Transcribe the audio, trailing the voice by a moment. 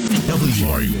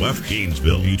WRUF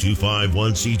Gainesville,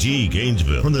 U251CG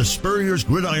Gainesville. From the Spurrier's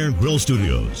Gridiron Grill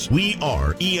Studios, we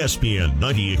are ESPN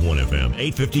 98.1 FM,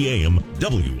 850 AM,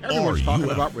 WRUF. Everyone's talking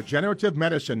about regenerative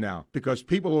medicine now because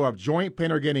people who have joint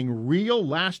pain are getting real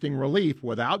lasting relief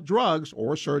without drugs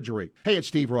or surgery. Hey, it's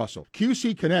Steve Russell.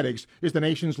 QC Kinetics is the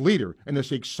nation's leader in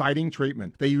this exciting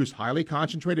treatment. They use highly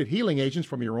concentrated healing agents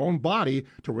from your own body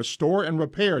to restore and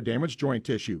repair damaged joint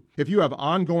tissue. If you have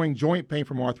ongoing joint pain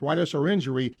from arthritis or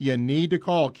injury, you need to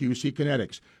call QC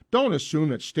Kinetics. Don't assume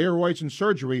that steroids and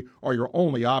surgery are your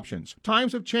only options.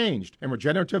 Times have changed, and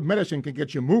regenerative medicine can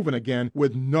get you moving again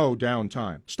with no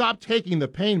downtime. Stop taking the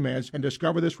pain meds and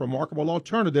discover this remarkable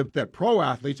alternative that pro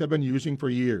athletes have been using for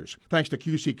years. Thanks to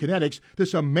QC Kinetics,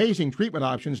 this amazing treatment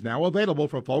option is now available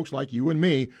for folks like you and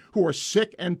me who are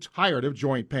sick and tired of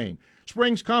joint pain.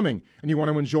 Spring's coming, and you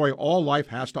want to enjoy all life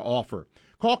has to offer.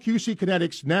 Call QC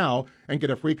Kinetics now and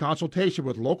get a free consultation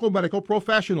with local medical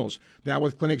professionals, now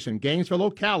with clinics in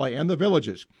Gainesville, Ocala, and the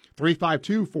Villages.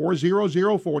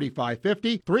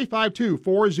 352-400-4550,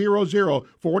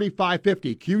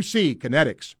 352-400-4550, QC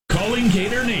Kinetics. Calling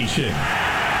Gator Nation.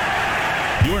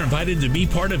 You're invited to be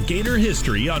part of Gator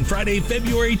history on Friday,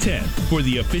 February 10th for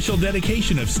the official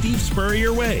dedication of Steve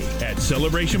Spurrier Way at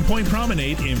Celebration Point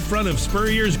Promenade in front of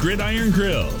Spurrier's Gridiron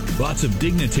Grill. Lots of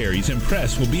dignitaries and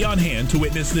press will be on hand to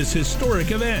witness this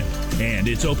historic event. And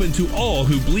it's open to all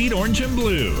who bleed orange and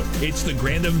blue. It's the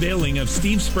grand unveiling of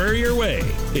Steve Spurrier Way.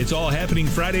 It's all happening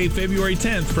Friday, February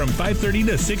 10th from 5:30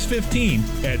 to 6:15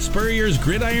 at Spurrier's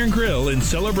Gridiron Grill in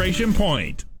Celebration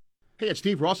Point. Hey, it's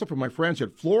Steve Russell from my friends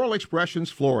at Floral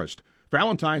Expressions Florist.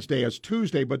 Valentine's Day is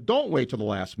Tuesday, but don't wait till the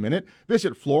last minute.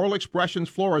 Visit Floral Expressions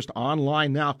Florist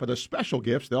online now for the special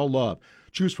gifts they'll love.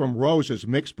 Choose from roses,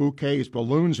 mixed bouquets,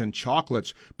 balloons, and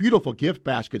chocolates, beautiful gift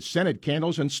baskets, scented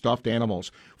candles, and stuffed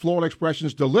animals. Floral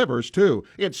Expressions delivers, too.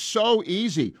 It's so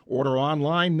easy. Order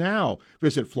online now.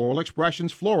 Visit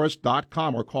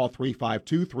floralexpressionsflorist.com or call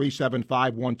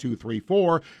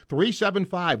 352-375-1234,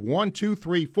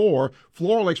 375-1234,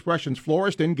 Floral Expressions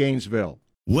Florist in Gainesville.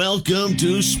 Welcome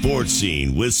to Sports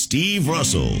Scene with Steve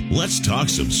Russell. Let's talk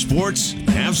some sports,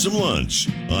 have some lunch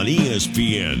on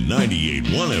ESPN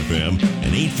 98.1 FM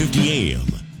and 850 AM,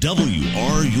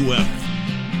 WRUF.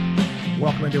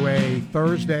 Welcome into a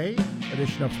Thursday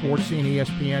edition of Sports Scene,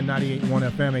 ESPN 98.1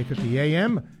 FM, 850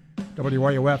 AM,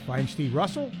 WRUF. I'm Steve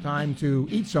Russell. Time to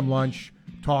eat some lunch,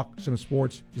 talk some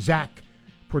sports. Zach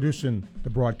producing the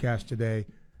broadcast today.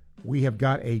 We have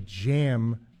got a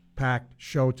jam-packed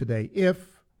show today.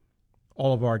 If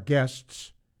all of our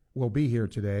guests will be here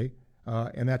today,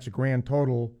 and that's a grand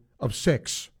total of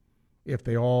 6 if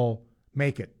they all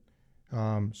make it.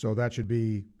 So that should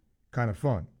be kind of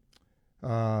fun.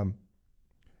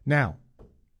 Now,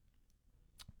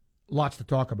 lots to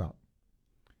talk about.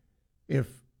 If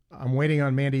I'm waiting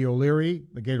on Mandy O'Leary,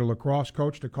 the Gator lacrosse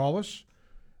coach, to call us.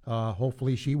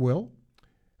 Hopefully she will,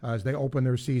 as they open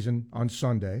their season on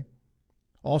Sunday.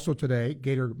 Also today,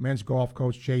 Gator men's golf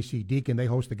coach J.C. Deacon, they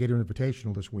host the Gator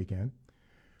Invitational this weekend.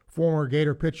 Former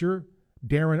Gator pitcher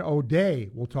Darren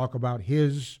O'Day will talk about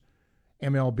his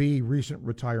MLB recent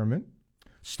retirement.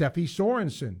 Steffi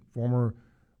Sorensen, former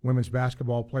women's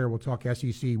basketball player, will talk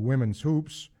SEC women's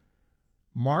hoops.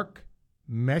 Mark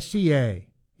Messier,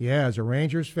 as a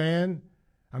Rangers fan,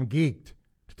 I'm geeked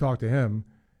to talk to him.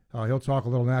 He'll talk a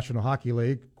little National Hockey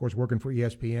League, of course, working for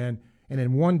ESPN. And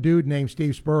then one dude named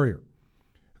Steve Spurrier,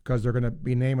 because they're going to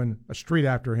be naming a street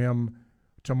after him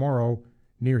tomorrow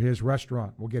near his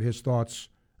restaurant. We'll get his thoughts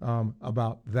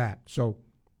about that. So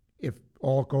if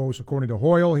all goes according to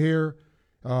Hoyle here,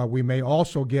 we may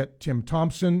also get Tim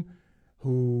Thompson,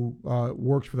 who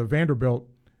works for the Vanderbilt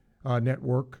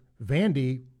network.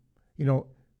 Vandy,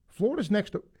 Florida's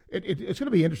next. It's going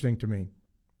to be interesting to me.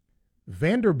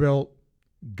 Vanderbilt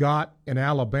got an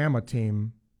Alabama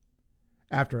team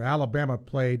after Alabama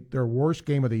played their worst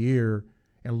game of the year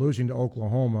and losing to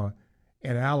Oklahoma,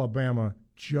 and Alabama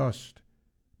just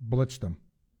blitzed them.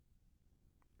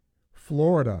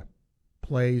 Florida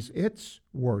plays its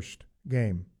worst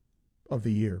game of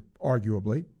the year,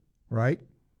 arguably, right?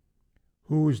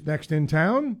 Who's next in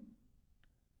town?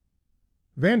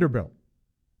 Vanderbilt.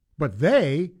 But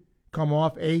they come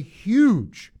off a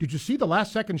huge, did you see the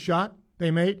last second shot they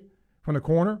made from the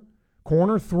corner?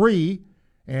 Corner 3,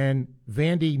 and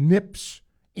Vandy nips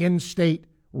in-state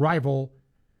rival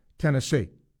Tennessee.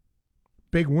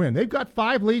 Big win. They've got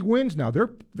 5 league wins now.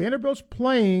 Vanderbilt's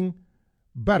playing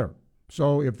better.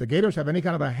 So if the Gators have any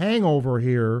kind of a hangover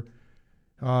here,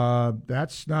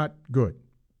 that's not good.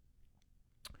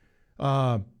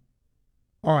 All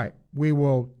right. We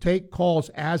will take calls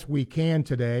as we can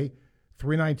today,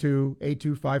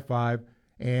 392-8255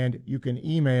 and you can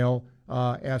email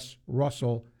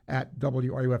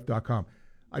srussell@wruf.com.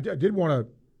 I did want to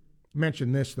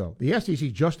mention this, though. The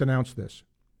SEC just announced this.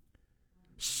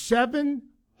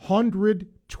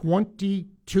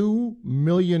 $722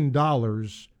 million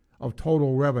of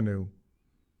total revenue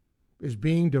is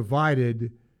being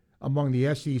divided among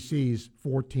the SEC's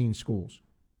 14 schools.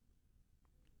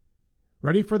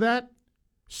 Ready for that?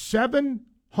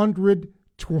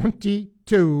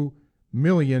 $722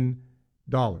 million.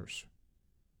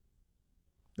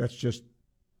 That's just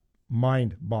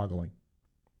mind-boggling.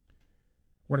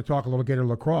 We're going to talk a little Gator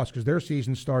lacrosse because their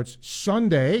season starts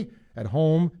Sunday at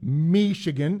home.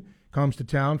 Michigan comes to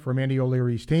town for Mandy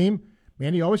O'Leary's team.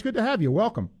 Mandy, always good to have you.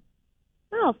 Welcome.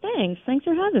 Oh, thanks. Thanks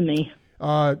for having me.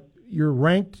 You're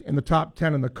ranked in the top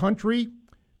 10 in the country.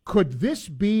 Could this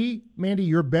be, Mandy,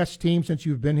 your best team since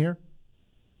you've been here?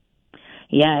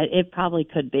 Yeah, it probably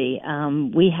could be.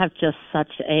 We have just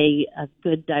such a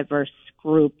good, diverse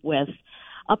group with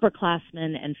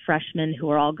upperclassmen and freshmen who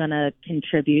are all going to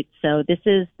contribute. So this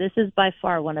is by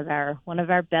far one of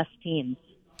our best teams.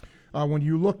 When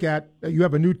you look at, you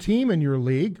have a new team in your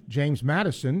league, James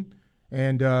Madison,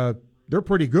 and they're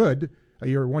pretty good.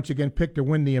 You're once again picked to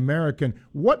win the American.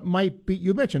 What might be,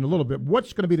 you mentioned a little bit,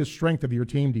 what's going to be the strength of your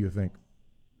team, do you think?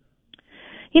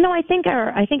 I think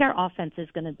our offense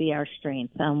is going to be our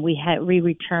strength. We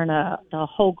return the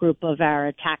whole group of our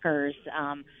attackers.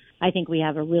 I think we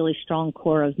have a really strong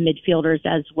core of midfielders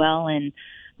as well, and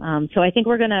so I think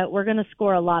we're gonna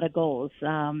score a lot of goals.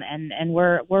 And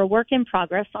we're a work in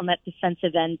progress on that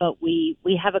defensive end, but we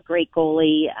have a great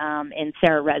goalie in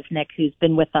Sarah Resnick, who's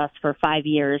been with us for 5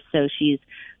 years, so she's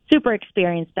super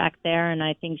experienced back there, and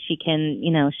I think she can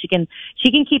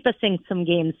keep us in some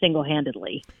games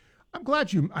single-handedly. I'm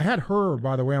glad I had her,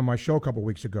 by the way, on my show a couple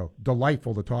weeks ago.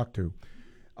 Delightful to talk to.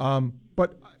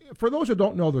 But for those who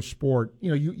don't know the sport,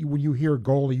 you when you hear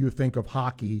goalie, you think of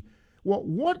hockey. Well,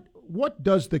 what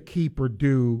does the keeper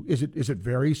do? Is it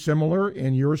very similar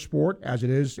in your sport as it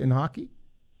is in hockey?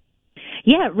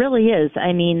 Yeah, it really is.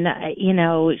 I mean,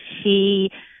 she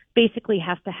basically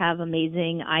has to have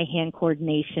amazing eye-hand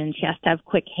coordination. She has to have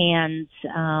quick hands.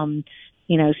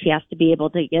 She has to be able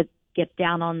to get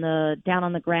down on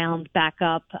the ground, back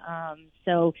up.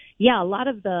 So yeah, a lot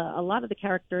of the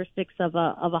characteristics of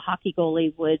a hockey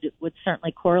goalie would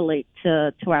certainly correlate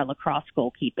to our lacrosse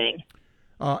goalkeeping.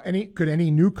 Could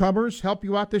any newcomers help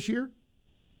you out this year?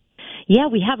 Yeah,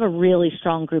 we have a really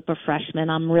strong group of freshmen.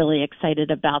 I'm really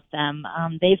excited about them.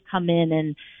 They've come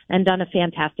in and done a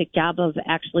fantastic job of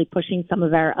actually pushing some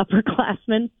of our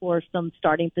upperclassmen for some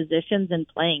starting positions and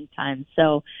playing time.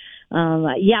 So,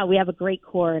 we have a great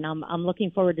core, and I'm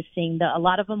looking forward to seeing a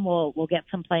lot of them will get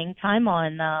some playing time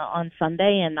on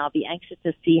Sunday, and I'll be anxious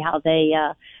to see how they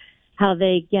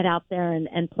get out there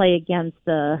and play against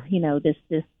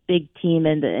this big team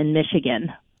in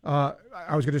Michigan. I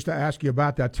was going to just ask you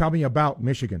about that. Tell me about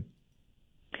Michigan.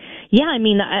 Yeah, I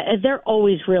mean, they're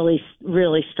always really,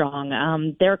 really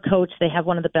strong. Their coach, they have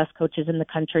one of the best coaches in the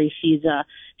country. She's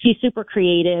super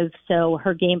creative, so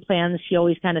her game plans, she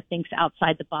always kind of thinks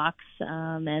outside the box.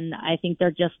 And I think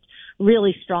they're just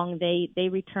really strong. They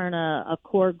return a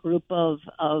core group of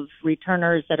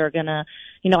returners that are gonna,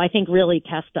 I think really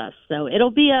test us. So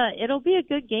it'll be a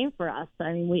good game for us.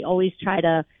 I mean, we always try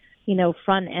to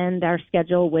front end our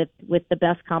schedule with the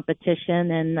best competition.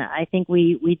 And I think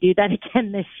we do that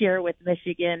again this year with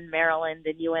Michigan, Maryland,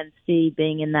 and UNC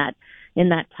being in that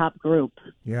top group.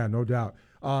 Yeah, no doubt.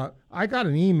 I got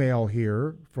an email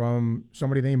here from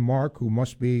somebody named Mark, who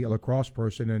must be a lacrosse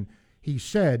person, and he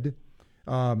said,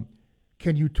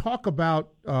 can you talk about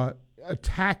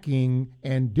attacking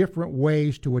and different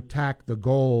ways to attack the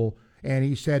goal? And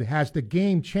he said, has the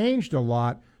game changed a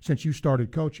lot since you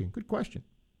started coaching? Good question.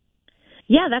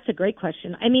 Yeah, that's a great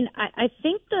question. I mean, I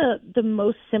think the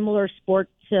most similar sport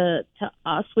to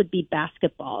us would be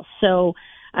basketball. So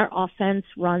our offense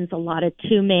runs a lot of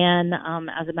two-man.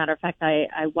 As a matter of fact,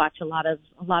 I watch a lot of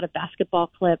basketball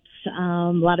clips,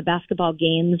 a lot of basketball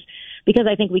games, because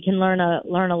I think we can learn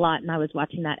a lot. And I was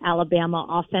watching that Alabama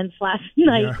offense last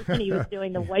night when he was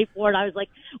doing the whiteboard. I was like,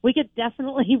 we could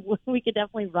definitely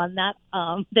run that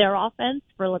their offense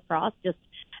for lacrosse. Just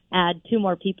add 2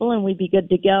 more people and we'd be good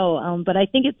to go. But I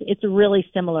think it's really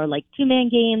similar, like 2-man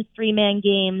games, 3-man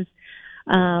games.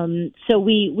 So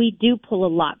we do pull a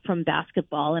lot from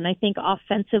basketball. And I think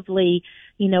offensively,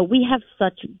 we have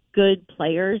such good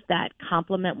players that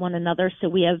complement one another. So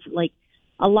we have like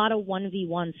a lot of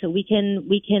 1v1. So we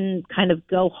can kind of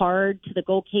go hard to the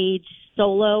goal cage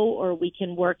solo, or we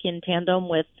can work in tandem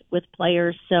with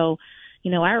players. So,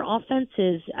 our offense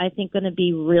is, I think, going to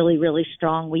be really, really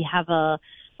strong. We have a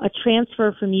a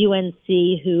transfer from UNC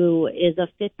who is a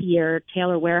fifth year,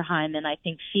 Taylor Wareheim, and I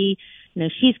think she's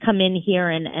come in here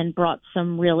and brought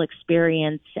some real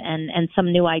experience and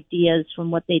some new ideas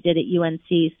from what they did at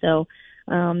UNC. So,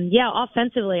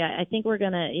 offensively, I think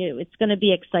it's gonna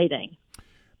be exciting.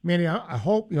 Mandy, I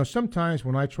hope, sometimes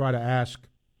when I try to ask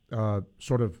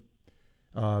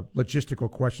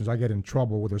logistical questions, I get in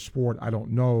trouble with a sport I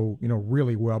don't know,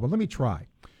 really well, but let me try.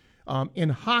 In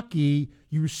hockey,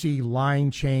 you see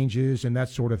line changes and that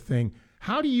sort of thing.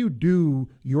 How do you do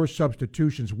your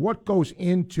substitutions? What goes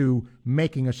into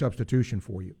making a substitution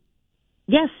for you?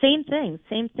 Yes, same thing.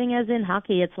 Same thing as in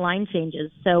hockey. It's line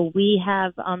changes. So we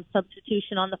have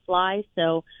substitution on the fly.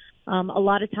 So a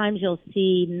lot of times you'll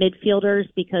see midfielders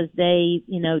because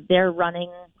they're running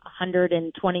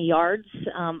 120 yards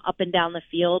up and down the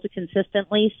field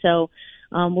consistently. So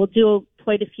we'll do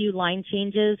quite a few line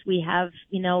changes. We have,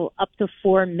 up to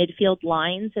 4 midfield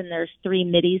lines, and there's 3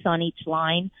 middies on each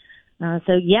line.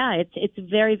 It's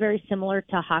very, very similar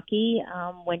to hockey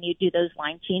when you do those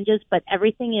line changes, but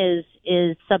everything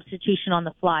is substitution on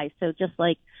the fly. So just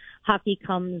like hockey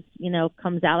comes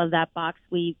out of that box,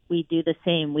 we do the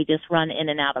same. We just run in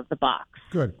and out of the box.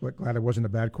 Good. Glad it wasn't a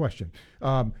bad question.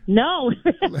 No.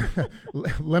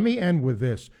 Let me end with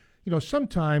this.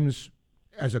 Sometimes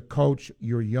as a coach,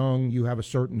 you're young, you have a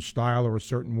certain style or a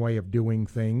certain way of doing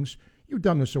things. You've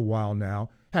done this a while now.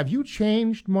 Have you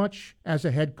changed much as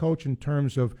a head coach in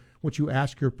terms of what you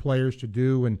ask your players to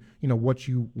do and, what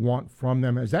you want from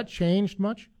them? Has that changed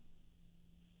much?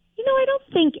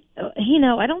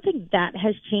 I don't think that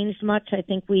has changed much. I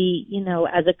think we,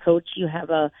 as a coach, you have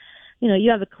a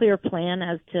clear plan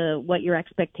as to what your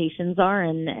expectations are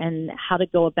and how to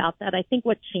go about that. I think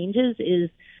what changes is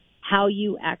how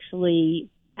you actually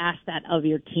ask that of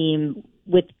your team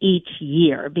with each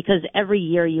year, because every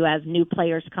year you have new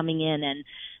players coming in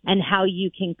and how you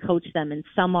can coach them. And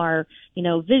some are,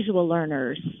 visual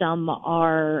learners. Some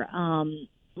are,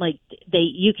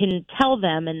 you can tell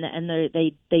them and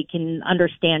they can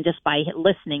understand just by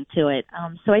listening to it.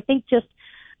 So I think just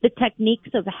the techniques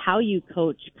of how you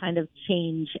coach kind of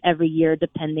change every year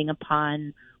depending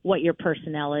upon what your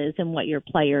personnel is and what your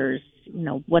players,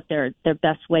 what their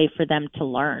best way for them to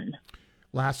learn.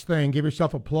 Last thing, give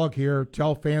yourself a plug here.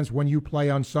 Tell fans when you play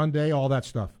on Sunday, all that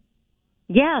stuff.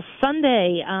 Yeah,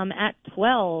 Sunday at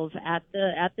 12 at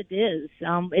the Diz.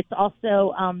 It's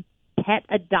also Pet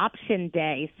Adoption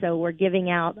Day, so we're giving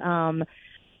out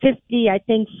 50, I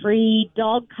think, free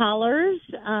dog collars.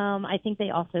 I think they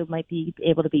also might be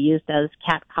able to be used as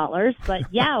cat collars. But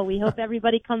yeah, we hope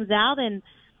everybody comes out and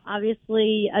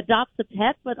obviously adopts a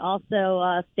pet, but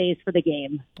also stays for the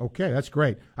game. Okay, that's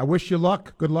great. I wish you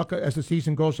luck. Good luck as the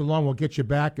season goes along. We'll get you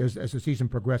back as the season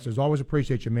progresses. Always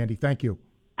appreciate you, Mandy. Thank you.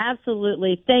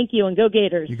 Absolutely. Thank you, and go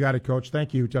Gators. You got it, Coach.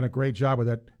 Thank you. You've done a great job with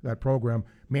that program.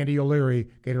 Mandy O'Leary,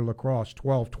 Gator Lacrosse,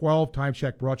 12-12. Time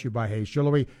check brought to you by Hayes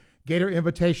Jewelry. Gator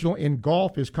Invitational in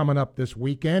golf is coming up this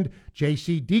weekend.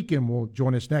 J.C. Deacon will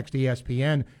join us next,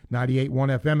 ESPN, 98.1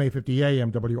 FM, 850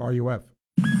 AM, WRUF.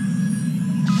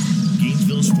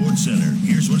 Gainesville Sports Center.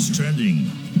 Here's what's trending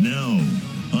now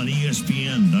on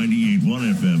ESPN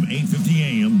 98.1 FM, 850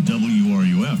 AM,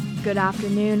 WRUF. Good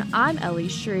afternoon. I'm Ellie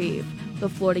Shreve. The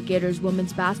Florida Gators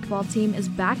women's basketball team is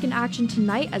back in action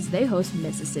tonight as they host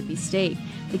Mississippi State.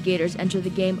 The Gators enter the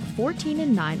game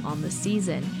 14-9 on the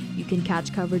season. You can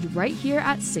catch coverage right here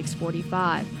at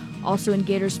 6:45. Also in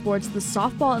Gator sports, the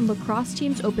softball and lacrosse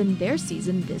teams open their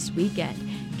season this weekend.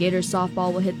 Gators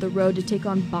softball will hit the road to take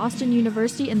on Boston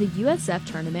University in the USF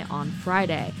tournament on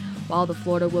Friday, while the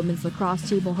Florida women's lacrosse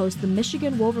team will host the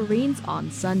Michigan Wolverines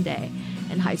on Sunday.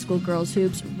 In high school girls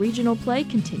hoops, regional play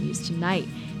continues tonight.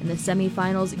 In the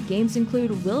semifinals, games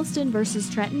include Williston versus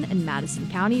Trenton and Madison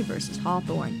County versus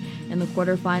Hawthorne. In the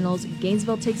quarterfinals,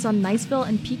 Gainesville takes on Niceville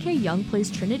and PK Young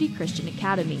plays Trinity Christian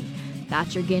Academy.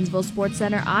 That's your Gainesville Sports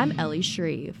Center. I'm Ellie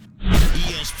Shreve.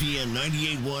 ESPN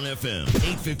 98.1 FM,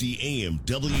 850 AM,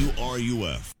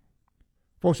 WRUF.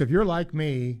 Folks, if you're like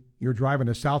me, you're driving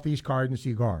a Southeast car and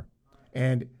cigar,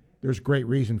 and there's great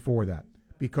reason for that.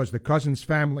 Because the Cousins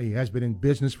family has been in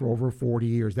business for over 40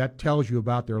 years. That tells you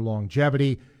about their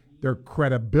longevity, their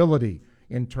credibility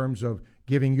in terms of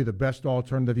giving you the best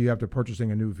alternative you have to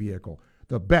purchasing a new vehicle.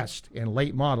 The best in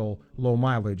late model, low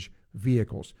mileage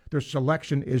vehicles. Their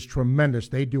selection is tremendous.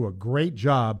 They do a great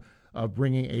job of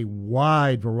bringing a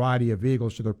wide variety of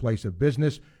vehicles to their place of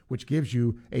business, which gives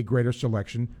you a greater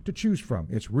selection to choose from.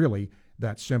 It's really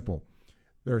that simple.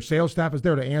 Their sales staff is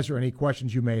there to answer any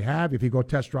questions you may have. If you go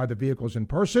test drive the vehicles in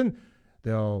person,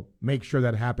 they'll make sure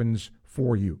that happens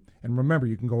for you. And remember,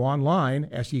 you can go online,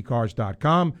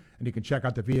 secars.com, and you can check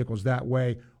out the vehicles that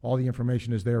way. All the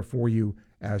information is there for you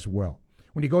as well.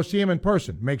 When you go see them in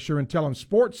person, make sure and tell them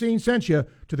Sports Scene sent you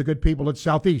to the good people at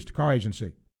Southeast Car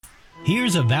Agency.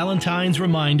 Here's a Valentine's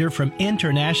reminder from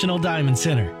International Diamond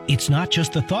Center. It's not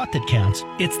just the thought that counts,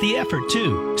 it's the effort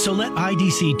too. So let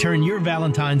IDC turn your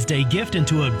Valentine's Day gift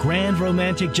into a grand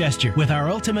romantic gesture with our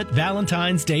ultimate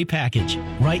Valentine's Day package.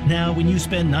 Right now, when you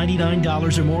spend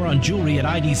 $99 or more on jewelry at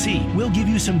IDC, we'll give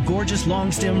you some gorgeous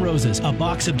long stem roses, a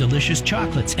box of delicious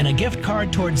chocolates, and a gift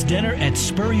card towards dinner at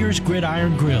Spurrier's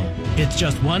Gridiron Grill. It's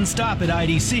just one stop at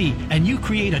IDC, and you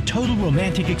create a total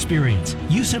romantic experience.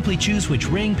 You simply choose which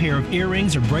ring, pair of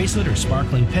earrings or bracelet or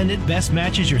sparkling pendant best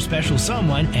matches your special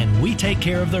someone, and we take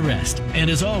care of the rest. And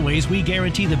as always, we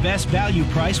guarantee the best value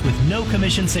price with no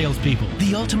commission salespeople.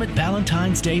 The ultimate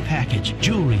Valentine's Day package.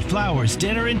 Jewelry, flowers,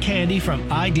 dinner, and candy from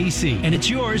IDC. And it's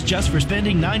yours just for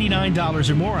spending $99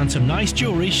 or more on some nice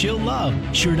jewelry she'll love.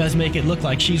 Sure does make it look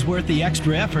like she's worth the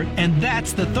extra effort, and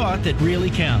that's the thought that really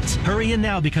counts. Hurry in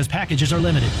now because packages are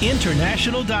limited.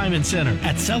 International Diamond Center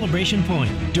at Celebration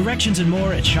Point. Directions and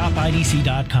more at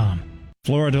shopidc.com.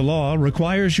 Florida law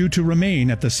requires you to remain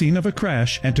at the scene of a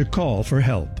crash and to call for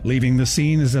help. Leaving the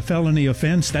scene is a felony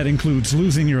offense that includes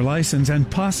losing your license and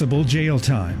possible jail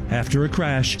time. After a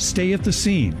crash, stay at the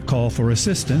scene, call for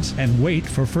assistance, and wait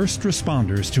for first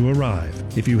responders to arrive.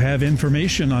 If you have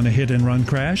information on a hit-and-run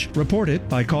crash, report it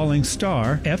by calling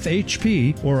STAR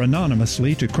FHP or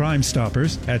anonymously to Crime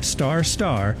Stoppers at ***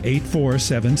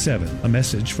 8477. A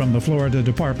message from the Florida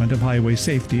Department of Highway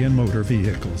Safety and Motor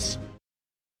Vehicles.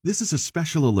 This is a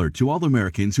special alert to all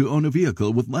Americans who own a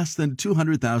vehicle with less than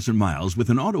 200,000 miles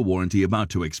with an auto warranty about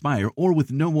to expire or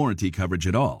with no warranty coverage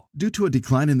at all. Due to a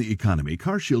decline in the economy,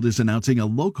 CarShield is announcing a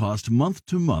low-cost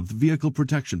month-to-month vehicle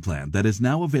protection plan that is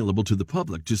now available to the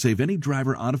public to save any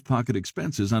driver out-of-pocket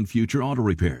expenses on future auto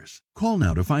repairs. Call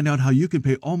now to find out how you can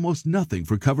pay almost nothing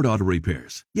for covered auto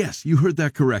repairs. Yes, you heard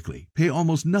that correctly. Pay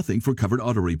almost nothing for covered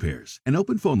auto repairs. An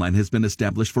open phone line has been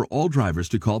established for all drivers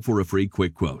to call for a free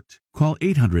quick quote. Call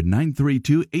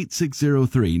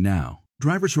 800-932-8603 now.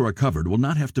 Drivers who are covered will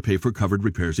not have to pay for covered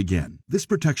repairs again. This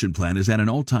protection plan is at an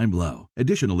all-time low.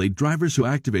 Additionally, drivers who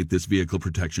activate this vehicle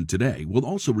protection today will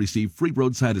also receive free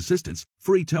roadside assistance,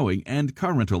 free towing, and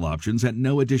car rental options at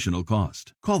no additional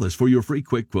cost. Call us for your free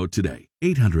quick quote today.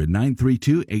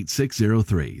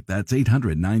 800-932-8603. That's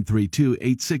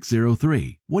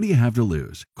 800-932-8603. What do you have to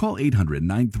lose? Call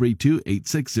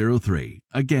 800-932-8603.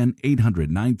 Again,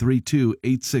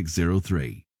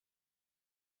 800-932-8603.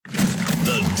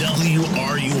 The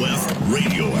WRUF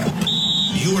radio app.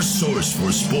 Your source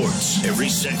for sports every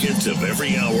second of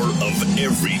every hour of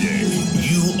every day.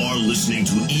 You are listening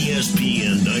to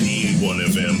ESPN 98.1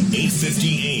 FM,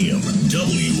 850 AM,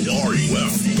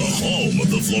 WRUF, the home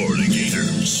of the Florida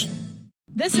Gators.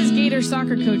 This is Gator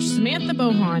soccer coach Samantha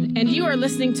Bohan, and you are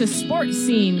listening to Sports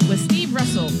Scene with Steve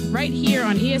Russell, right here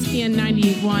on ESPN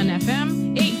 98.1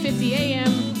 FM, 850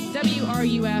 AM,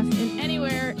 WRUF, and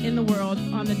anywhere in the world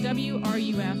on the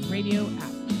WRUF radio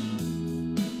app.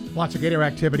 Lots of Gator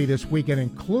activity this weekend,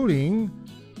 including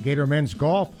Gator Men's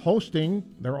Golf hosting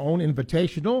their own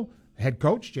invitational. Head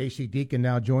coach J.C. Deacon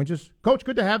now joins us. Coach,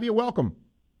 good to have you. Welcome.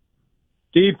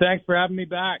 Steve, thanks for having me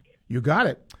back. You got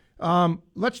it.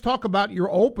 Let's talk about your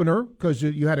opener, because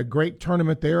you had a great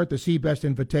tournament there at the Seabest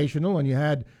Invitational, and you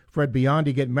had Fred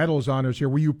Biondi get medals honors here.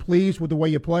 Were you pleased with the way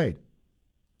you played?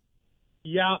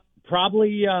 Yeah,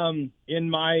 probably in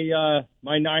my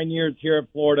 9 years here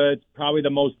at Florida, it's probably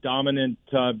the most dominant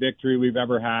victory we've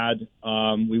ever had.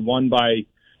 We won by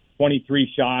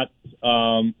 23 shots,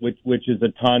 which is a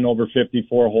ton over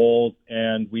 54 holes,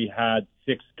 and we had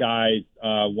six guys.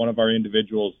 One of our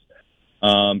individuals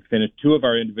finished. Two of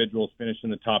our individuals finished in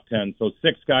the top 10. So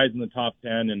six guys in the top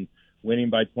 10 and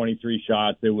winning by 23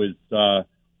 shots. It was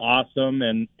awesome,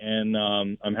 and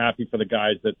I'm happy for the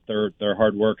guys that their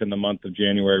hard work in the month of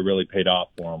January really paid off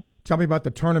for them. Tell me about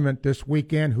the tournament this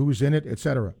weekend, who's in it, et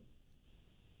cetera.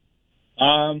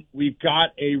 We've got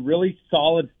a really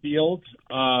solid field.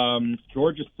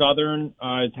 Georgia Southern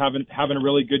is having a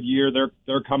really good year.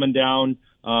 They're coming down.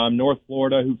 North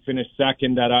Florida, who finished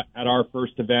second at our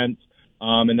first event,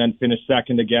 and then finished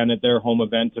second again at their home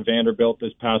event to Vanderbilt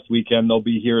this past weekend. They'll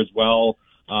be here as well.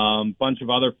 Bunch of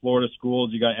other Florida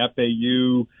schools. You got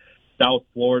FAU, South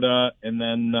Florida, and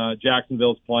then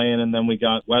Jacksonville's playing, and then we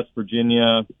got West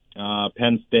Virginia,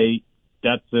 Penn State,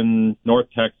 Stetson, North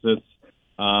Texas.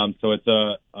 So it's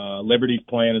Liberty's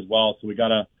playing as well. So we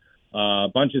got a a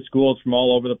bunch of schools from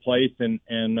all over the place, and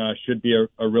should be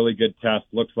a really good test.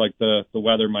 Looks like the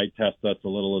weather might test us a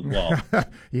little as well.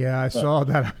 Yeah, I saw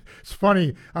that. It's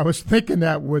funny. I was thinking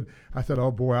that I thought,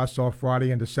 oh boy, I saw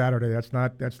Friday into Saturday. That's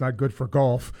not good for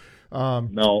golf.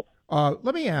 No.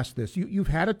 Let me ask this: you've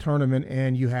had a tournament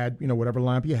and you had whatever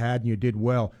lineup you had and you did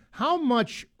well. How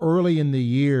much early in the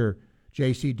year,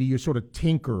 JC, do you sort of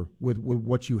tinker with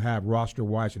what you have roster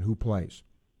wise and who plays?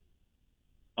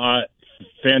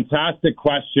 Fantastic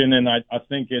question, and I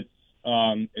think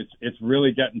it's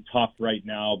really getting tough right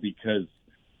now because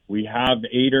we have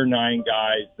 8 or 9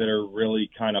 guys that are really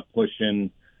kind of pushing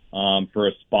for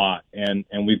a spot, and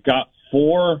we've got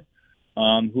 4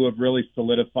 who have really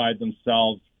solidified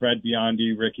themselves: Fred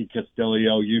Biondi, Ricky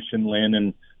Castillo, Yushin Lin,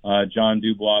 and John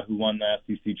Dubois, who won the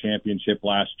SEC championship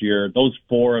last year. Those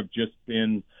 4 have just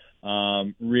been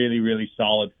really, really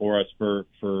solid for us for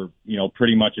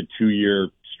pretty much a 2-year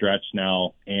stretch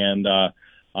now, and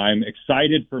I'm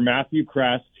excited for Matthew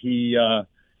Crest. He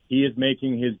is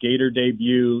making his Gator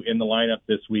debut in the lineup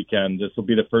this weekend. This will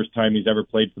be the first time he's ever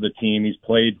played for the team. He's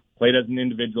played as an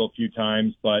individual a few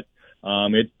times, but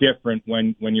it's different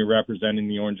when you're representing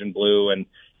the orange and blue and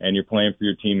you're playing for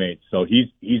your teammates. So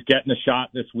he's getting a shot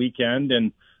this weekend,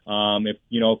 and if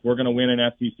we're going to win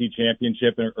an SEC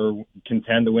championship or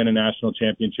contend to win a national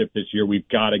championship this year, we've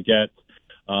got to get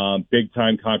big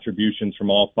time contributions from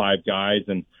all 5 guys,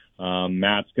 and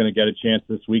Matt's going to get a chance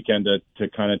this weekend to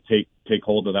kind of take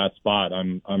hold of that spot.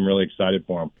 I'm really excited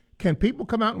for him. Can people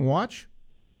come out and watch?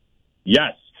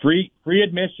 Yes, free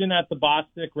admission at the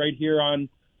Bostic right here on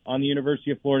the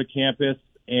University of Florida campus,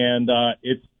 and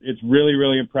it's really,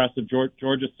 really impressive.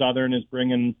 Georgia Southern is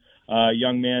bringing a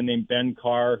young man named Ben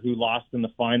Carr, who lost in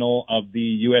the final of the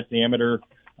U.S. Amateur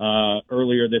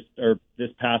earlier this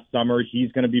past summer.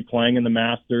 He's going to be playing in the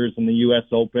Masters and the U.S.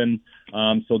 Open.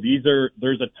 So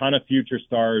there's a ton of future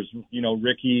stars.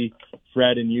 Ricky,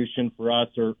 Fred, and Yushin for us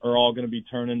are all going to be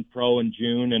turning pro in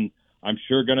June, and I'm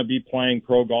sure going to be playing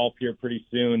pro golf here pretty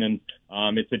soon. And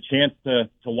it's a chance to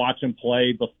watch them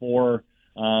play before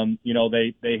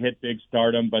they hit big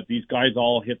stardom. But these guys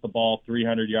all hit the ball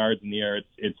 300 yards in the air.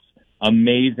 It's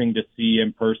amazing to see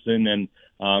in person, and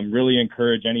really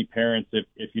encourage any parents,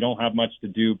 if you don't have much to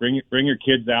do, bring your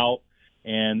kids out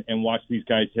and watch these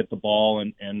guys hit the ball,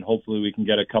 and hopefully we can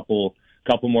get a couple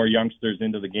more youngsters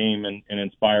into the game and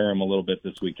inspire them a little bit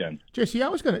this weekend. Jesse,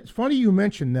 it's funny you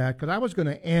mentioned that, because I was going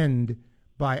to end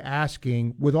by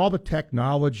asking, with all the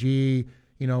technology,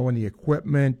 and the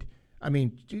equipment, I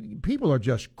mean, people are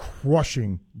just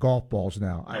crushing golf balls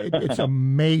now. It's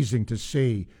amazing to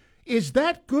see. Is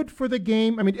that good for the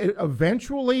game? I mean,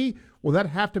 eventually, will that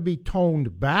have to be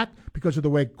toned back because of the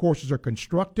way courses are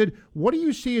constructed? What do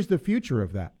you see as the future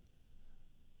of that?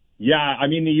 Yeah, I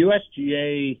mean, the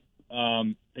USGA,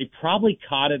 they probably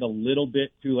caught it a little bit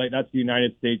too late. That's the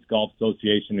United States Golf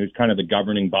Association, who's kind of the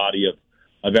governing body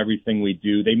of everything we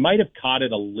do. They might have caught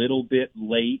it a little bit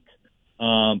late,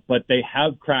 but they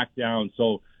have cracked down.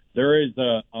 So there is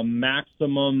a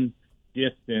maximum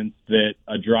distance that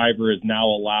a driver is now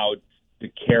allowed to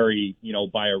carry,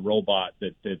 by a robot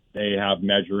that they have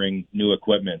measuring new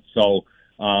equipment. So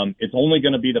it's only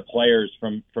going to be the players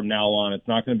from now on. It's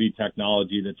not going to be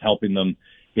technology that's helping them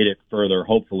hit it further,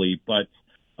 hopefully. But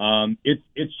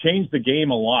it's changed the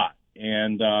game a lot,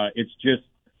 and it's just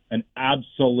an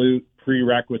absolute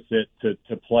prerequisite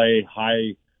to play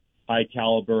high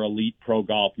caliber elite pro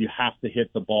golf. You have to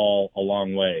hit the ball a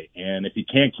long way, and if you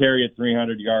can't carry it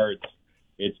 300 yards,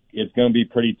 it's going to be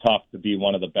pretty tough to be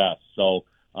one of the best. So,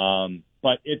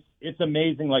 but it's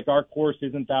amazing. Like, our course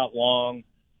isn't that long,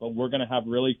 but we're going to have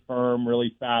really firm,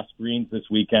 really fast greens this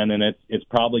weekend, and it's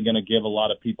probably going to give a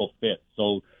lot of people fits.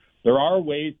 So there are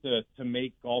ways to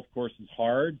make golf courses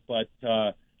hard, but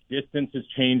distance has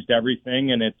changed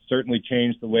everything, and it's certainly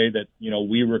changed the way that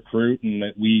we recruit and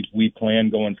that we plan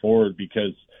going forward,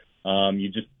 because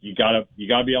you gotta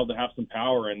be able to have some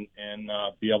power and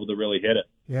be able to really hit it.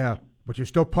 Yeah, but you're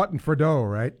still putting for dough,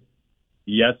 right?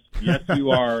 Yes, you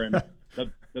are. And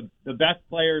the best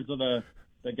players are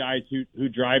the guys who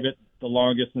drive it the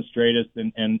longest and straightest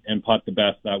and putt the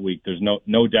best that week. There's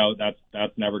no doubt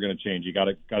that's never going to change. You got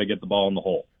to get the ball in the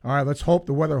hole. All right, let's hope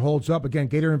the weather holds up. Again,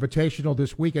 Gator Invitational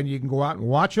this weekend. You can go out and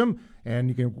watch them, and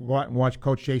you can go out and watch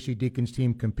Coach J.C. Deacon's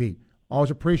team compete.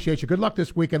 Always appreciate you. Good luck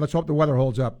this weekend. Let's hope the weather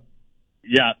holds up.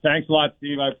 Yeah, thanks a lot,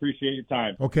 Steve. I appreciate your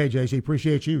time. Okay, J.C.,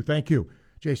 appreciate you. Thank you.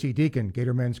 J.C. Deacon,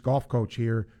 Gator men's golf coach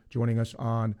here, joining us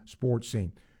on Sports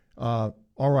Scene. All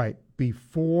right,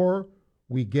 before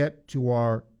we get to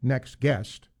our next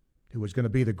guest, who is going to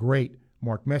be the great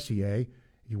Mark Messier,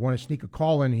 if you want to sneak a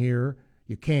call in here,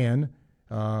 you can.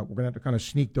 We're going to have to kind of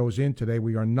sneak those in today.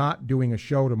 We are not doing a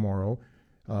show tomorrow,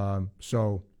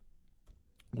 so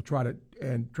we'll try to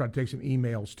take some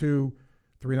emails too.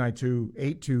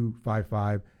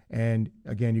 392-8255, and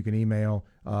again, you can email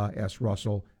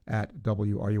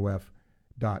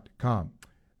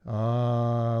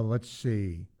srussell@wruf.com. Let's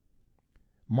see.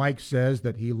 Mike says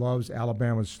that he loves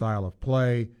Alabama's style of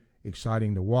play.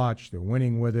 Exciting to watch. They're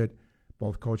winning with it.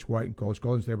 Both Coach White and Coach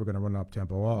Golden State were going to run up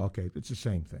tempo. Oh, okay. It's the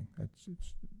same thing. It's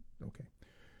okay.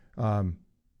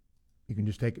 You can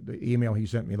just take the email he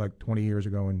sent me like 20 years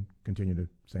ago and continue the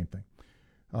same thing.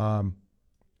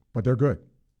 But they're good.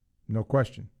 No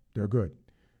question. They're good.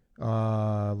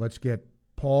 Let's get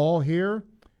Paul here.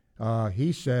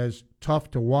 He says, tough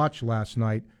to watch last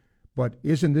night, but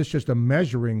isn't this just a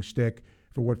measuring stick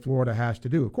for what Florida has to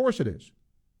do? Of course it is.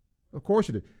 Of course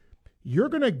it is. You're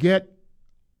going to get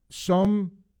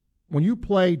some, when you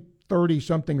play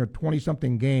 30-something or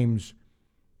 20-something games,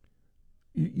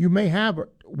 you may have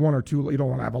one or two, you don't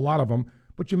want to have a lot of them,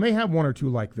 but you may have one or two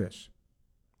like this.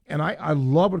 And I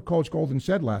love what Coach Golden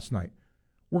said last night.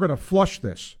 We're going to flush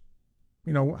this.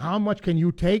 You know, how much can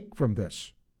you take from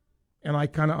this? And I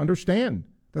kind of understand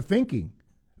the thinking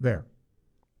there.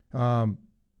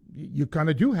 You kind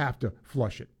of do have to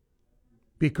flush it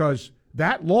because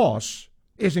that loss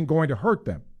isn't going to hurt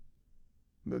them.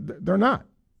 They're not.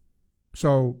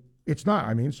 So it's not.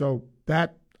 I mean, so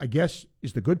that, I guess,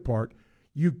 is the good part.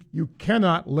 You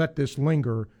cannot let this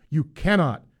linger. You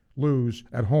cannot lose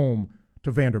at home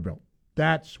to Vanderbilt.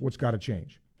 That's what's got to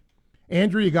change.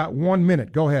 Andrew, you got 1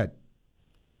 minute. Go ahead.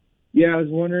 Yeah, I was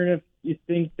wondering if you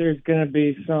think there's going to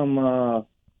be some,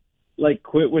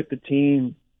 quit with the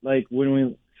team,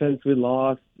 since we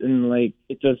lost, and,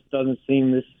 it just doesn't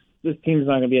seem this team's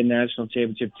not going to be a national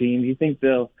championship team. Do you think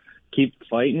they'll keep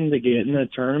fighting to get in the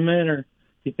tournament, or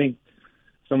do you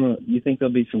think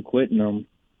there'll be some quitting them?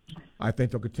 I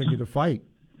think they'll continue to fight.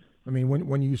 I mean,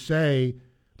 when you say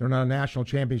they're not a national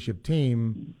championship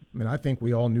team, I mean, I think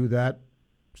we all knew that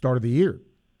start of the year.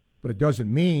 But it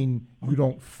doesn't mean you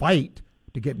don't fight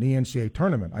to get in the NCAA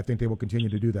tournament. I think they will continue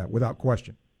to do that without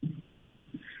question. Do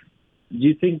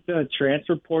you think the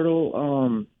transfer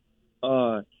portal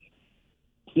does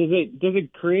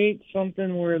it create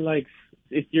something where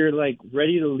if you're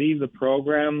ready to leave the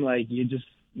program, you just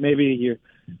maybe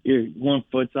your one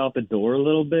foot's out the door a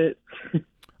little bit?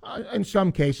 In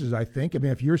some cases, I think. I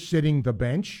mean, if you're sitting the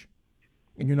bench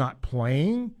and you're not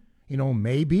playing,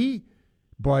 maybe.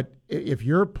 But if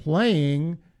you're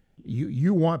playing,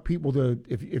 you want people to,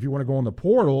 if you want to go in the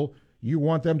portal, you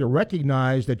want them to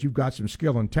recognize that you've got some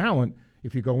skill and talent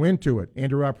if you go into it.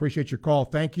 Andrew, I appreciate your call.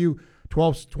 Thank you.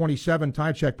 1227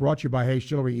 Time Check brought to you by Hayes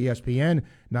Chillery, ESPN,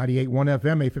 98.1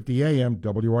 FM, 850 AM,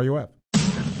 WRUF.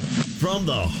 From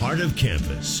the heart of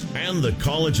campus and the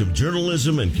College of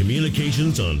Journalism and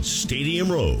Communications on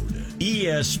Stadium Road,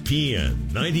 ESPN,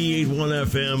 98.1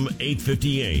 FM,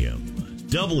 850 AM,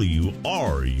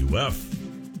 WRUF.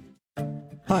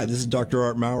 Hi, this is Dr.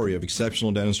 Art Mowry of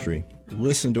Exceptional Dentistry.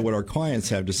 Listen to what our clients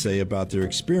have to say about their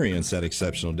experience at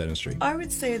Exceptional Dentistry. I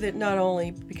would say that not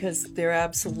only because they're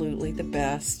absolutely the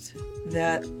best,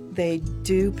 that they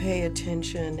do pay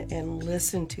attention and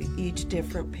listen to each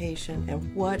different patient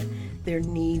and what their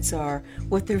needs are,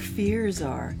 what their fears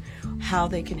are, how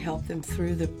they can help them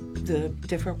through the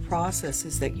different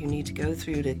processes that you need to go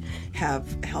through to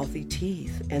have healthy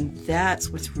teeth. And that's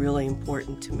what's really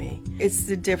important to me. It's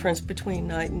the difference between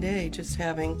night and day, just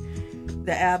having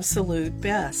the absolute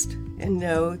best and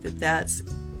know that that's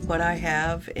what I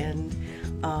have, and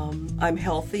I'm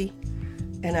healthy,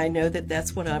 and I know that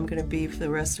that's what I'm going to be for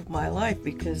the rest of my life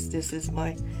because this is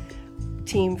my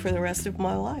team for the rest of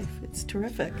my life. It's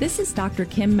terrific. This is Dr.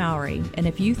 Kim Mowry, and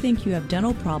if you think you have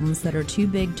dental problems that are too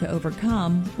big to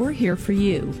overcome, we're here for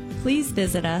you. Please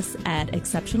visit us at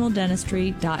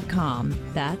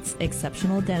exceptionaldentistry.com. That's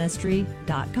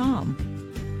exceptionaldentistry.com.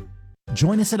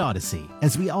 Join us at Odyssey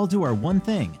as we all do our one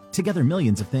thing, together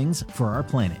millions of things for our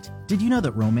planet. Did you know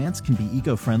that romance can be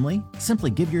eco-friendly?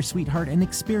 Simply give your sweetheart an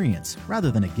experience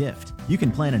rather than a gift. You can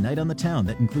plan a night on the town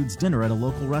that includes dinner at a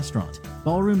local restaurant,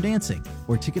 ballroom dancing,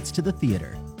 or tickets to the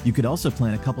theater. You could also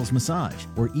plan a couple's massage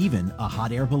or even a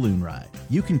hot air balloon ride.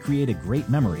 You can create a great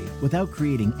memory without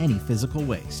creating any physical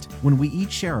waste. When we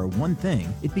each share our one thing,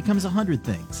 it becomes 100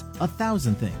 things,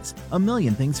 1,000 things,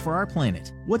 1,000,000 things for our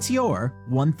planet. What's your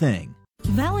one thing?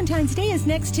 Valentine's Day is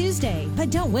next Tuesday, but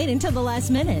don't wait until the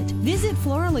last minute. Visit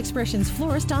Floral Expressions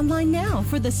Florist online now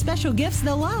for the special gifts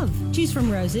they'll love. Choose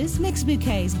from roses, mixed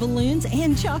bouquets, balloons,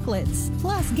 and chocolates.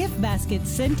 Plus gift baskets,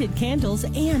 scented candles,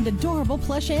 and adorable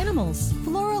plush animals.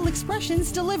 Floral Floral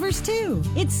Expressions delivers too.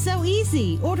 It's so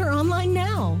easy. Order online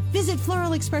now. Visit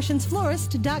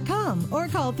floralexpressionsflorist.com or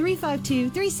call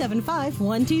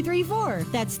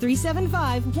 352-375-1234. That's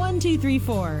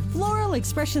 375-1234. Floral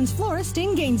Expressions Florist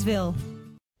in Gainesville.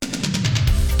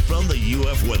 From the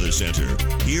UF Weather Center,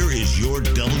 here is your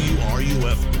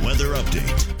WRUF weather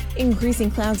update. Increasing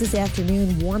clouds this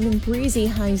afternoon, warm and breezy,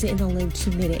 highs in the low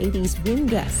to mid-80s, wind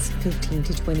gusts 15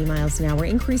 to 20 miles an hour.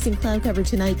 Increasing cloud cover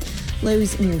tonight,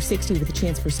 lows near 60 with a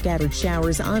chance for scattered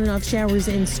showers. On and off showers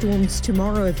and storms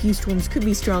tomorrow. A few storms could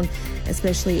be strong,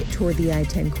 especially toward the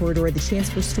I-10 corridor. The chance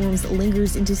for storms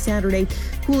lingers into Saturday.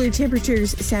 Cooler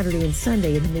temperatures Saturday and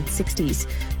Sunday in the mid-60s.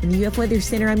 In the UF Weather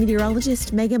Center, I'm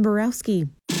meteorologist Megan Borowski.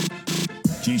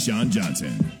 Keyshawn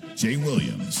Johnson, Jay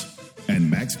Williams, and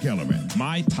Max Kellerman.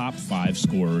 My top 5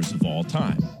 scorers of all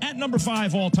time. At number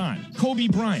 5 all time, Kobe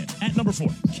Bryant. At number 4,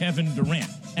 Kevin Durant.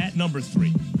 At number 3,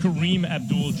 Kareem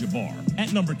Abdul-Jabbar.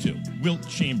 At number 2, Wilt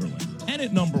Chamberlain. And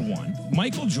at number 1,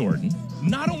 Michael Jordan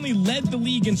not only led the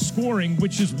league in scoring,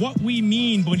 which is what we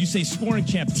mean when you say scoring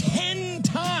champ, 10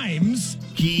 times.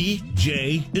 Key,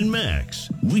 Jay, and Max.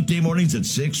 Weekday mornings at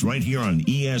 6 right here on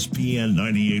ESPN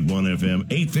 98.1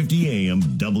 FM, 850 AM,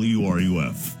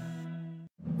 WRUF.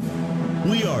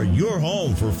 We are your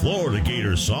home for Florida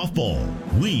Gators softball.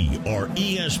 We are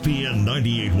ESPN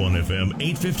 98.1 FM,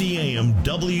 850 AM,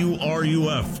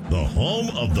 WRUF, the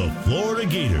home of the Florida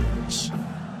Gators.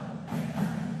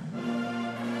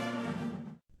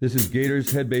 This is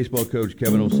Gators head baseball coach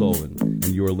Kevin O'Sullivan, and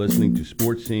you are listening to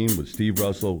Sports Scene with Steve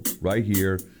Russell right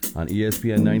here on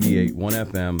ESPN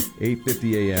 98.1 FM,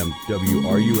 850 AM,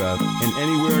 WRUF, and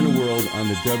anywhere in the world on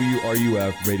the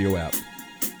WRUF radio app.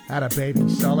 Atta baby,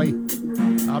 Sully.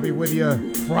 I'll be with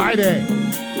you Friday,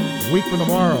 a week from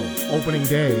tomorrow, opening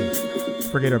day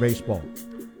for Gator Baseball.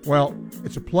 Well,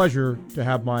 it's a pleasure to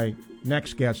have my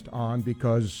next guest on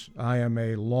because I am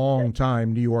a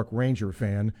long-time New York Ranger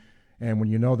fan. And when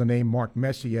you know the name Mark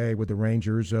Messier with the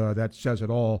Rangers, that says it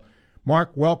all.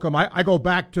 Mark, welcome. I go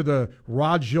back to the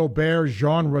Rod Gilbert,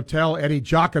 Jean Rattel, Eddie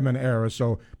Giacomin era,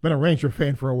 so been a Ranger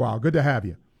fan for a while. Good to have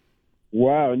you.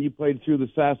 Wow, and you played through the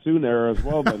Sassoon era as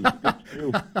well, then.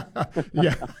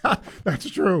 Yeah, that's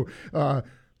true.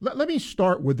 Let me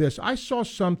start with this. I saw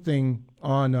something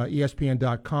on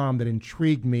ESPN.com that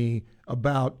intrigued me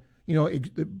about,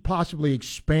 possibly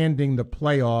expanding the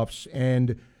playoffs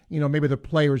and, maybe the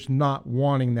players not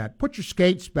wanting that. Put your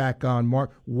skates back on,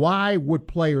 Mark. Why would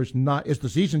players not? Is the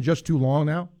season just too long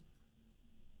now?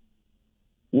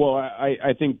 Well,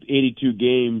 I think 82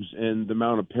 games and the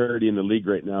amount of parity in the league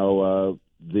right now,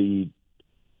 the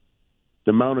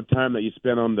amount of time that you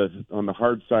spend on the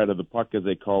hard side of the puck, as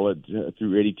they call it,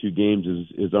 through 82 games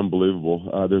is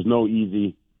unbelievable. There's no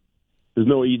easy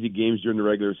games during the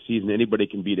regular season. Anybody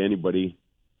can beat anybody.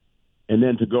 And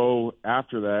then to go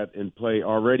after that and play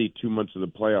already 2 months of the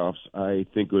playoffs, I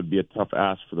think it would be a tough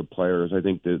ask for the players. I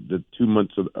think the 2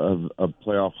 months of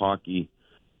playoff hockey,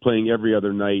 playing every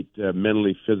other night,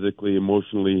 mentally, physically,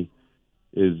 emotionally,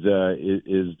 is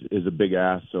a big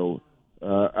ask. So,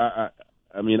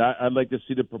 I'd like to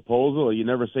see the proposal. You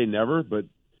never say never, but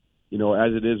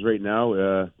as it is right now,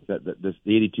 the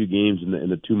 82 games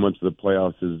and the 2 months of the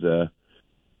playoffs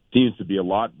seems to be a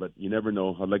lot, but you never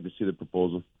know. I'd like to see the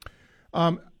proposal.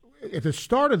 At the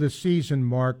start of the season,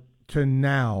 Mark, to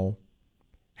now,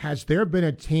 has there been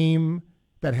a team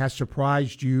that has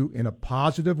surprised you in a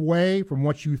positive way from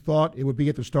what you thought it would be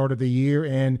at the start of the year?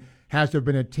 And has there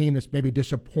been a team that's maybe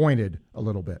disappointed a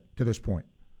little bit to this point?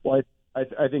 Well,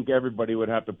 I think everybody would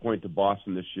have to point to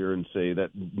Boston this year and say that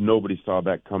nobody saw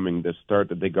that coming, the start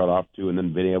that they got off to, and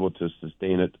then being able to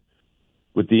sustain it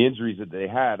with the injuries that they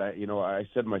had. I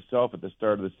said myself at the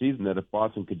start of the season that if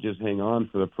Boston could just hang on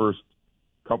for the first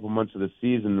couple months of the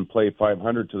season and play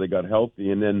 500 till they got healthy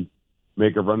and then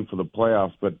make a run for the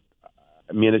playoffs. But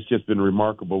it's just been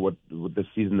remarkable with the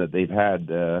season that they've had,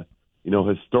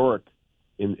 historic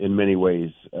in many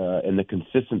ways, and the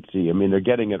consistency. They're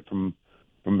getting it from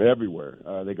everywhere.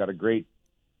 They got a great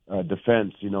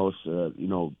defense, a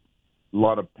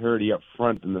lot of parity up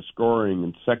front in the scoring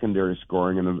and secondary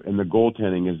scoring, and the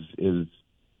goaltending is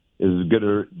as good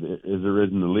as there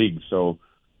is in the league. So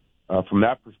from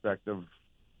that perspective,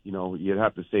 you'd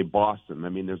have to say Boston.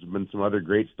 There's been some other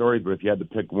great stories, but if you had to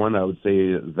pick one, I would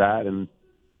say that, and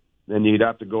then you'd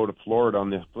have to go to Florida on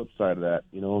the flip side of that,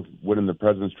 winning the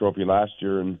President's Trophy last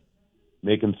year and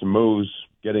making some moves,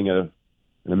 getting an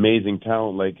amazing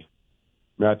talent like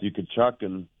Matthew Tkachuk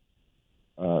and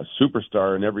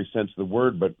superstar in every sense of the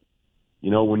word, but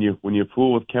when you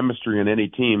fool with chemistry in any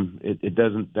team,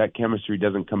 that chemistry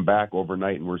doesn't come back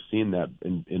overnight, and we're seeing that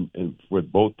in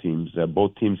with both teams.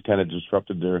 Both teams kind of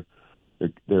disrupted their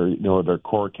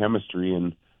core chemistry,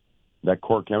 and that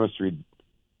core chemistry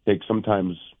takes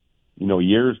sometimes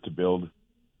years to build.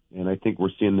 And I think we're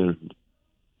seeing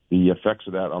the effects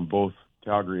of that on both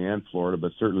Calgary and Florida,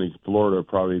 but certainly Florida will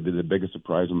probably be the biggest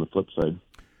surprise on the flip side.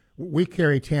 We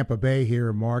carry Tampa Bay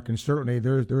here, Mark, and certainly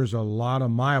there's a lot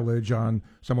of mileage on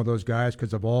some of those guys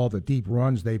because of all the deep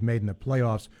runs they've made in the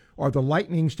playoffs. Are the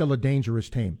Lightning still a dangerous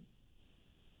team?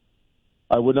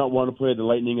 I would not want to play the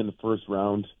Lightning in the first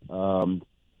round.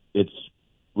 It's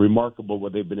remarkable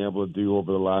what they've been able to do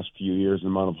over the last few years, the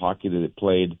amount of hockey that they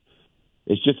played.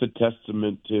 It's just a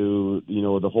testament to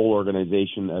the whole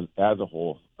organization as a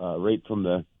whole, right from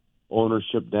the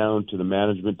ownership down to the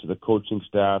management to the coaching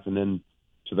staff, and then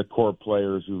to the core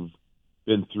players who've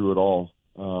been through it all.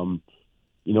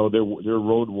 They're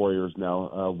road warriors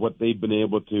now. What they've been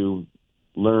able to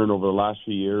learn over the last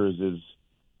few years is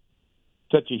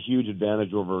such a huge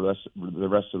advantage over the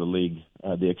rest of the league.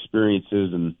 The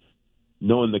experiences and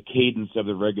knowing the cadence of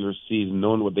the regular season,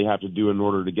 knowing what they have to do in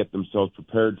order to get themselves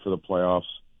prepared for the playoffs.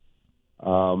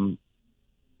 I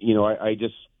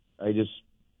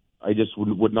just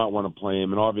would not want to play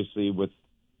him. And obviously with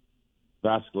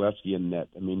Vasilevsky in net,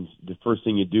 I mean, the first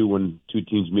thing you do when two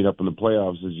teams meet up in the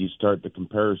playoffs is you start the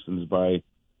comparisons by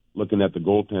looking at the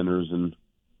goaltenders, and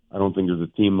I don't think there's a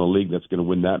team in the league that's going to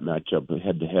win that matchup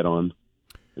head-to-head on.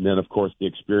 And then, of course, the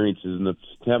experiences. And if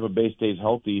Tampa Bay stays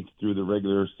healthy through the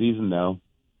regular season now,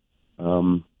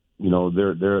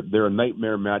 they're a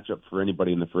nightmare matchup for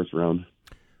anybody in the first round.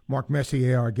 Mark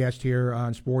Messier, our guest here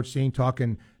on Sports Scene,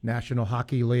 talking National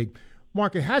Hockey League.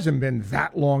 Mark, it hasn't been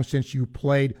that long since you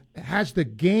played. Has the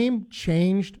game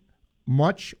changed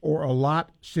much or a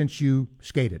lot since you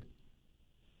skated?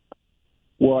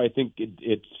 Well, I think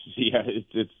it's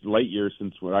light years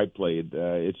since when I played.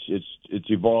 It's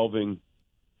evolving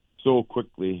so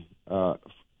quickly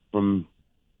from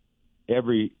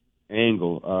every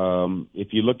angle.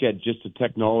 If you look at just the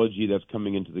technology that's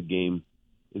coming into the game,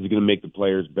 is it going to make the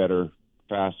players better,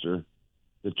 faster?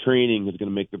 The training is going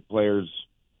to make the players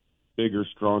bigger,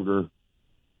 stronger,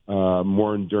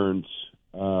 more endurance,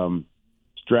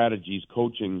 strategies,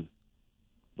 coaching.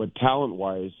 But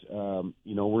talent-wise,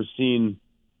 we're seeing,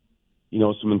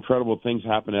 some incredible things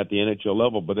happen at the NHL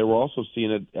level, but we're also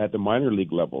seeing it at the minor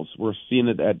league levels. We're seeing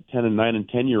it at 10 and 9 and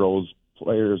 10-year-olds,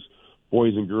 players,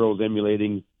 boys and girls,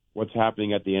 emulating what's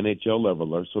happening at the NHL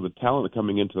level. So the talent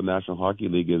coming into the National Hockey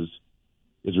League is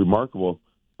remarkable.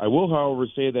 I will, however,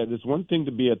 say that it's one thing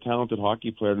to be a talented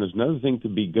hockey player, and there's another thing to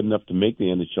be good enough to make the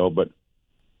NHL, but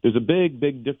there's a big,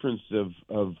 big difference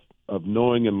of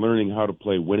knowing and learning how to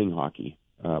play winning hockey.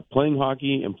 Playing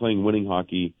hockey and playing winning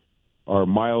hockey are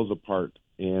miles apart,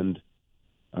 and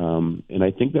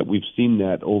I think that we've seen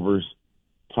that over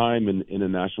time in the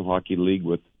National Hockey League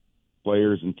with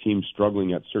players and teams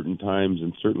struggling at certain times,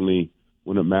 and certainly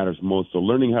when it matters most. So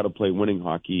learning how to play winning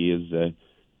hockey is the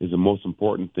most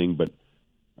important thing, but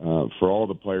for all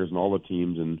the players and all the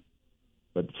teams,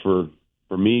 but for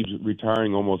me,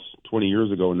 retiring almost 20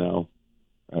 years ago now,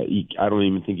 I don't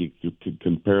even think you could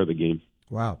compare the game.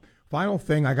 Wow. Final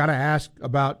thing, I got to ask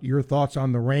about your thoughts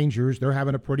on the Rangers. They're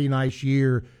having a pretty nice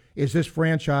year. Is this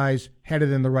franchise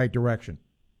headed in the right direction?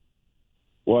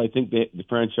 Well, I think the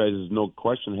franchise is no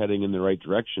question heading in the right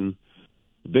direction.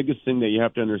 The biggest thing that you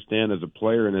have to understand as a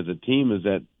player and as a team is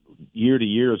that year to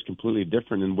year is completely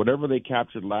different. And whatever they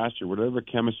captured last year, whatever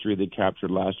chemistry they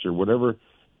captured last year, whatever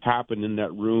happened in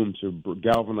that room to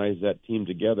galvanize that team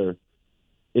together,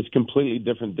 it's completely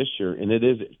different this year. And it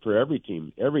is for every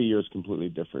team. Every year is completely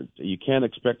different. You can't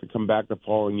expect to come back the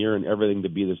following year and everything to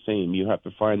be the same. You have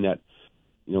to find that,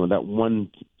 that one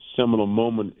seminal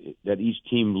moment that each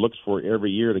team looks for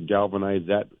every year to galvanize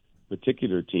that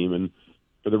particular team. And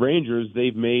for the Rangers,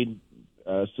 they've made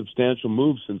substantial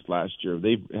moves since last year.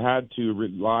 They've had to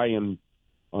rely on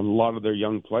a lot of their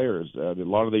young players. A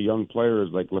lot of the young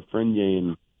players like Lafreniere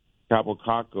and Kaapo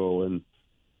Kakko and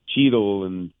Cheadle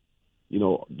and,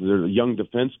 their young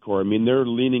defense core. I mean, they're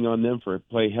leaning on them for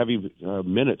play heavy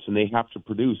minutes, and they have to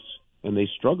produce. And they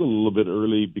struggle a little bit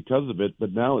early because of it,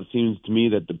 but now it seems to me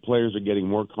that the players are getting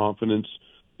more confidence.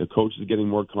 The coach is getting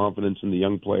more confidence in the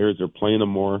young players. They're playing them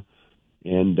more.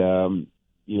 And,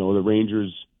 the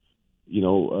Rangers,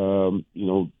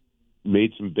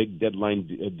 made some big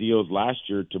deadline deals last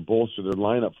year to bolster their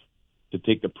lineup to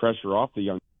take the pressure off the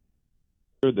young.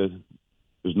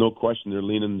 There's no question they're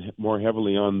leaning more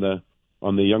heavily on the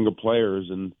younger players,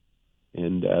 and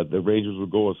the Rangers will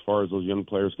go as far as those young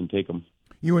players can take them.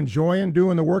 You enjoying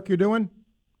doing the work you're doing?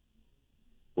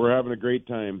 we're having a great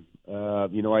time. I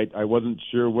wasn't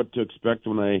sure what to expect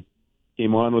when I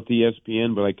came on with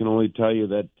ESPN, but I can only tell you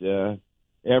that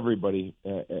everybody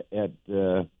at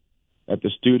the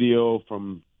studio,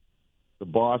 from the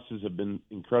bosses, have been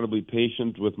incredibly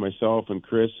patient with myself and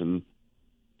Chris. And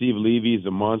Steve Levy's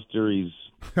a monster. He's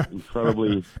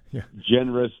incredibly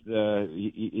generous.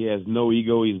 He has no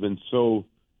ego. He's been so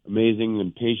amazing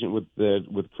and patient with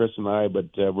Chris and I.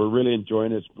 But we're really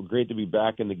enjoying it. It's great to be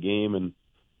back in the game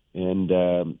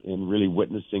and really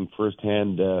witnessing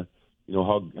firsthand,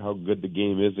 how good the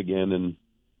game is again, and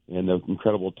the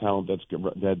incredible talent that's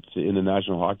in the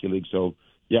National Hockey League. So,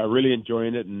 yeah, really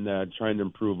enjoying it and trying to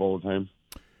improve all the time.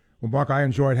 Well, Mark, I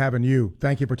enjoyed having you.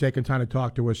 Thank you for taking time to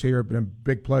talk to us here. It's been a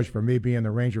big pleasure for me, being the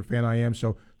Ranger fan I am.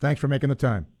 So thanks for making the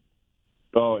time.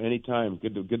 Oh, anytime.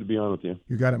 Good to be on with you.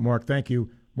 You got it, Mark. Thank you.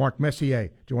 Mark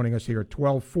Messier joining us here at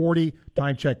 1240.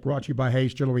 Time check brought to you by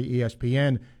Hayes Jewelry,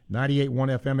 ESPN, 98.1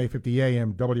 FM, 850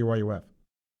 AM, WRUF.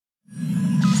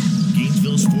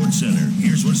 Gainesville Sports Center.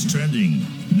 Here's what's trending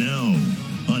now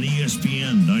on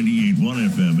ESPN 98.1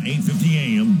 FM, 850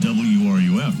 AM,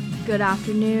 WRUF. Good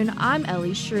afternoon, I'm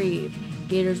Ellie Shreve.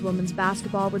 Gators women's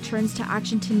basketball returns to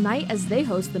action tonight as they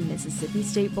host the Mississippi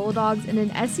State Bulldogs in an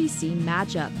SEC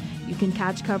matchup. You can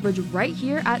catch coverage right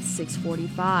here at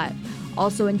 6:45.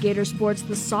 Also in Gator sports,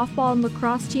 the softball and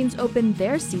lacrosse teams open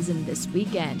their season this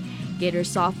weekend.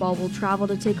 Gators softball will travel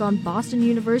to take on Boston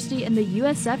University in the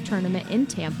USF tournament in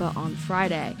Tampa on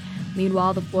Friday.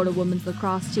 Meanwhile, the Florida women's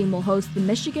lacrosse team will host the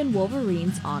Michigan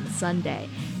Wolverines on Sunday.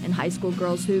 In high school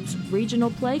girls hoops,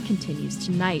 regional play continues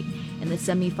tonight. In the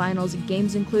semifinals,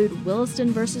 games include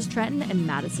Williston versus Trenton and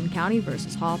Madison County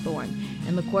versus Hawthorne.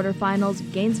 In the quarterfinals,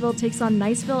 Gainesville takes on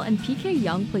Niceville and PK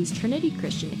Young plays Trinity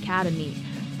Christian Academy.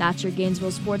 That's your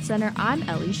Gainesville Sports Center. I'm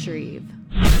Ellie Shreve.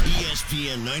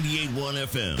 ESPN 98.1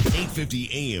 FM, 850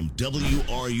 AM,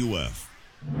 WRUF.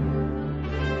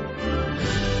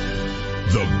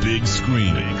 The big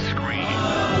screen.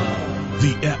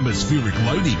 The atmospheric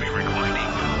lighting.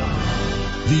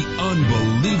 The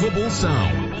unbelievable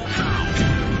sound.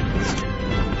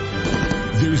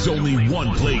 There's only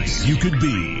one place you could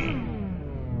be.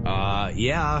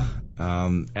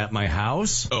 At my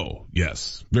house? Oh,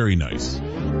 yes. Very nice.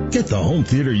 Get the home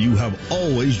theater you have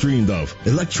always dreamed of.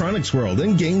 Electronics World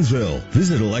in Gainesville.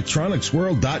 Visit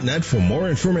electronicsworld.net for more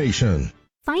information.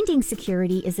 Finding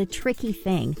security is a tricky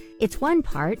thing. It's one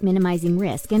part minimizing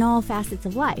risk in all facets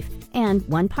of life, and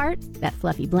one part that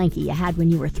fluffy blankie you had when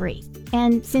you were 3.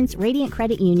 And since Radiant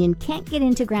Credit Union can't get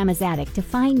into Grandma's attic to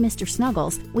find Mr.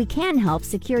 Snuggles, we can help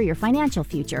secure your financial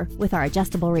future with our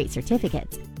adjustable rate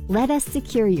certificates. Let us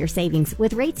secure your savings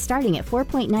with rates starting at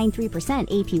 4.93%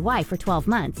 APY for 12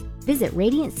 months. Visit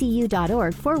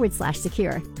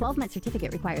radiantcu.org/secure. 12-month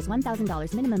certificate requires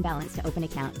 $1,000 minimum balance to open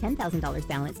account, $10,000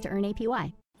 balance to earn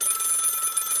APY.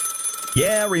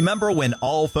 Yeah, remember when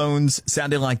all phones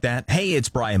sounded like that? Hey, it's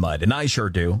Brian Mudd, and I sure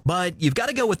do. But you've got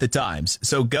to go with the times,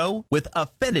 so go with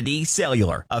Affinity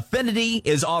Cellular. Affinity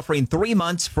is offering 3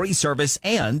 months free service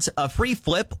and a free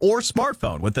flip or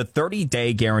smartphone with a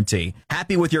 30-day guarantee.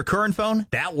 Happy with your current phone?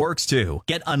 That works too.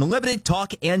 Get unlimited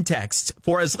talk and text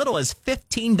for as little as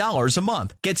 $15 a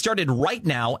month. Get started right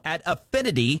now at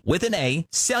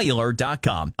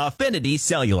Affinity.cellular.com. Affinity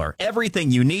Cellular.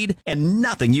 Everything you need and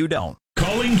nothing you don't.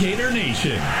 Calling Gator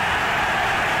Nation.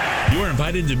 You're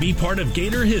invited to be part of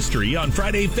Gator history on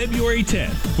Friday, February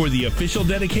 10th for the official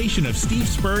dedication of Steve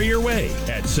Spurrier Way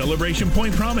at Celebration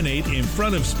Point Promenade in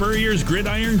front of Spurrier's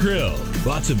Gridiron Grill.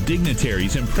 Lots of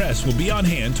dignitaries and press will be on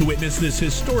hand to witness this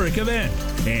historic event.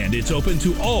 And it's open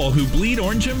to all who bleed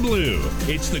orange and blue.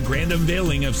 It's the grand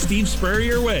unveiling of Steve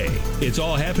Spurrier Way. It's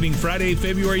all happening Friday,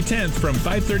 February 10th from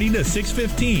 5:30 to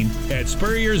 6:15 at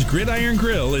Spurrier's Gridiron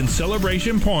Grill in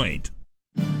Celebration Point.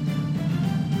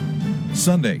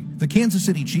 Sunday, the Kansas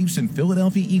City Chiefs and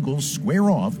Philadelphia Eagles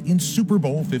square off in Super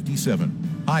Bowl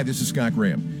 57. Hi, this is Scott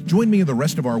Graham. Join me and the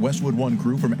rest of our Westwood One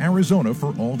crew from Arizona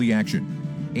for all the action.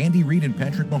 Andy Reid and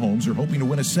Patrick Mahomes are hoping to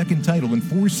win a second title in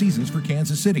 4 seasons for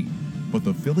Kansas City. But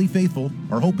the Philly faithful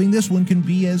are hoping this one can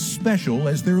be as special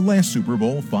as their last Super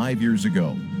Bowl 5 years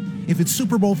ago. If it's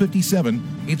Super Bowl 57,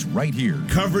 it's right here.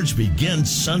 Coverage begins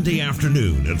Sunday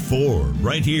afternoon at 4,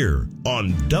 right here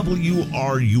on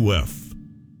WRUF.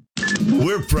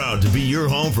 We're proud to be your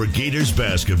home for Gators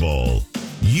basketball.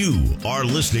 You are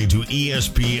listening to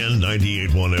ESPN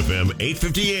 98.1 FM,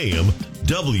 850 AM,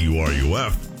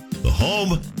 WRUF, the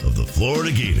home of the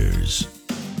Florida Gators.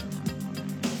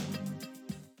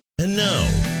 And now,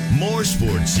 more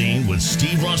Sports Scene with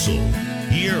Steve Russell,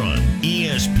 here on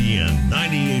ESPN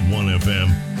 98.1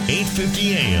 FM,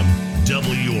 850 AM,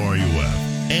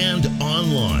 WRUF, and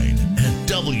online at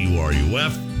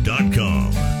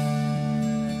WRUF.com.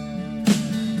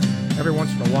 Every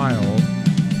once in a while,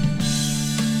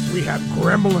 we have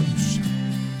gremlins.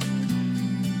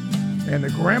 And the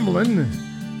gremlin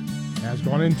has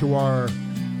gone into our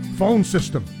phone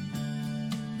system.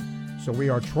 So we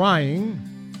are trying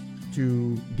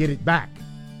to get it back.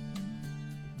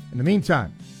 In the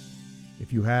meantime,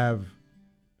 if you have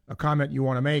a comment you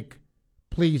want to make,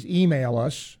 please email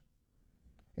us,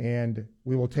 and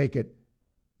we will take it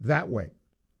that way.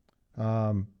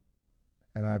 And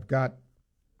I've got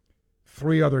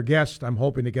 3 other guests I'm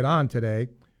hoping to get on today,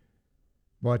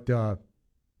 but do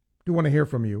want to hear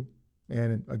from you.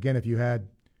 And again, if you had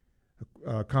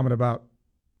a comment about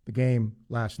the game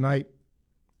last night,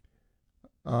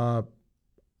 I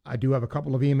do have a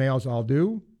couple of emails I'll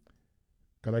do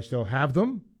because I still have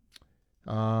them.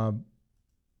 Paul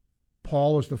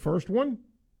is the first one.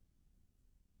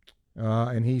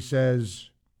 And he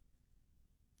says,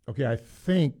 okay, I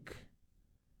think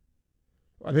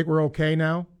we're okay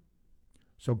now.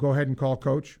 So go ahead and call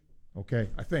Coach. Okay,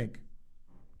 I think.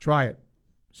 Try it,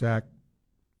 Zach,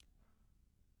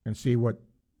 and see what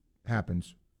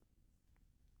happens.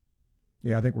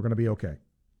 Yeah, I think we're going to be okay.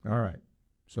 All right.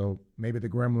 So maybe the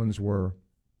gremlins were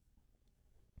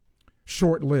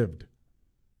short-lived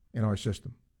in our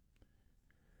system.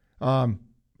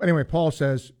 Anyway, Paul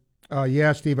says,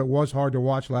 yeah, Steve, it was hard to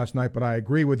watch last night, but I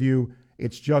agree with you.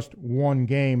 It's just one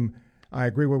game. I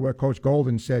agree with what Coach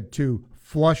Golden said, too.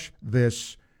 Flush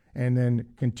this and then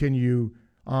continue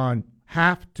on.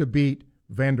 Have to beat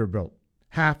Vanderbilt.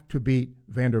 Have to beat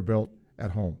Vanderbilt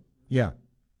at home. Yeah,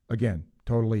 again,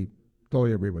 totally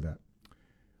agree with that.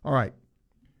 All right.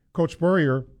 Coach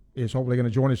Spurrier is hopefully going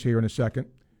to join us here in a second.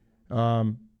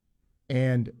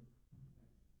 And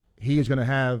he is going to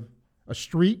have a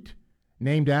street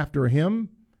named after him.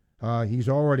 He's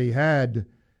already had,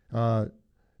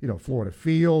 Florida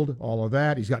Field, all of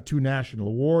that. He's got 2 national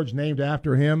awards named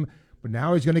after him. But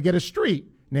now he's going to get a street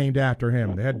named after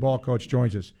him. The head ball coach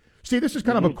joins us. See, this is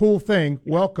kind of a cool thing.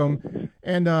 Welcome.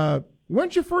 And when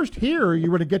did you first hear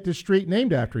you were to get this street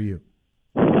named after you?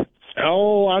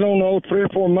 Oh, I don't know, 3 or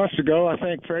 4 months ago, I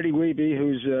think Freddie Wiebe,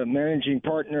 who's a managing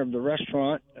partner of the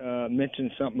restaurant,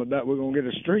 mentioned something about we're going to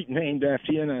get a street named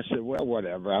after you. And I said, well,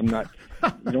 whatever. I'm not,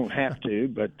 you don't have to.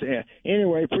 But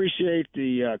anyway, appreciate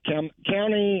the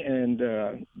county and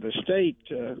the state.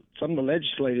 Some of the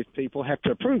legislative people have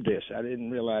to approve this. I didn't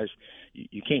realize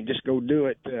you can't just go do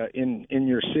it in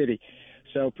your city.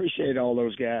 So appreciate all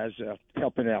those guys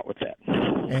helping out with that.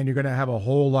 And you're going to have a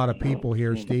whole lot of people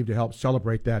here, Steve, to help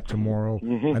celebrate that tomorrow.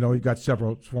 I know you've got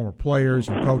several former players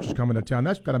and coaches coming to town.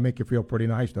 That's got to make you feel pretty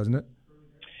nice, doesn't it?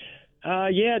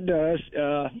 Yeah, it does.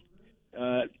 To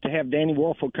have Danny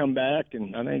Warfel come back,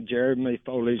 and I think Jeremy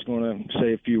Foley's going to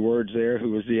say a few words there,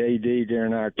 who was the AD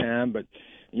during our time. But,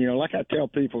 like I tell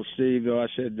people, Steve, though, I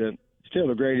said still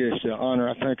the greatest honor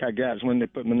I think I got is when they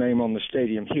put my name on the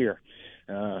stadium here.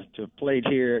 To have played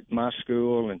here at my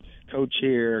school and coach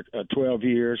here 12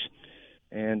 years.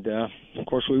 And, of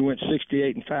course, we went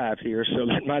 68-5 here, so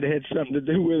that might have had something to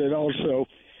do with it also.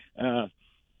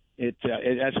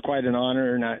 That's quite an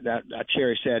honor, and I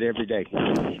cherish that every day.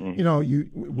 You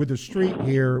with the street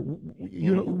here,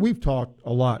 we've talked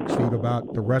a lot, Steve,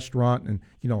 about the restaurant and,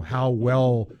 how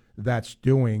well that's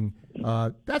doing.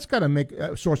 That's got to make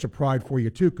a source of pride for you,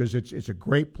 too, because it's a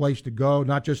great place to go,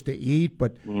 not just to eat,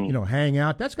 but, hang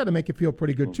out. That's got to make you feel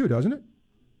pretty good, too, doesn't it?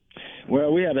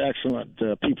 Well, we have excellent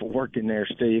people working there,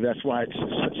 Steve. That's why it's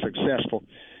successful.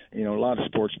 A lot of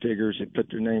sports figures that put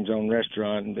their names on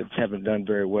restaurant that haven't done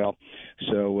very well.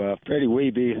 So Freddie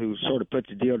Wiebe, who sort of put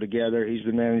the deal together, he's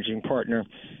the managing partner,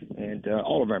 and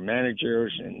all of our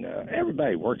managers and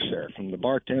everybody works there, from the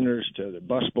bartenders to the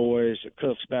bus boys, the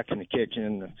cooks back in the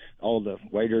kitchen, all the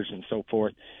waiters and so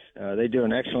forth. They do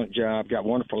an excellent job, got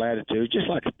wonderful attitude, just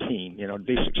like a team. To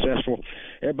be successful,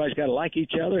 everybody's got to like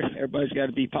each other. Everybody's got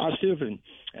to be positive, and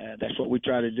that's what we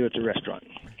try to do at the restaurant.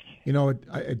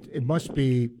 It must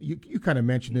be, you kind of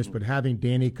mentioned this, but having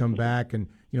Danny come back and,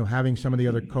 having some of the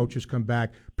other coaches come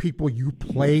back, people you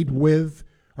played with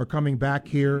are coming back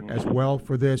here as well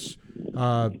for this.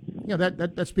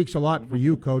 That speaks a lot for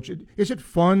you, Coach. Is it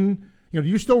fun? Do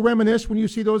you still reminisce when you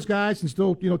see those guys and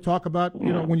still, talk about,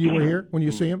 when you were here, when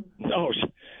you see them? Oh,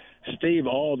 Steve,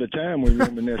 all the time we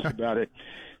reminisce about it.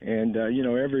 And,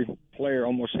 every player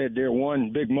almost had their one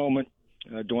big moment.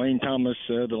 Dwayne Thomas,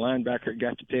 the linebacker,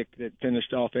 got the pick that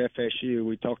finished off FSU.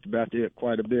 We talked about it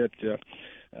quite a bit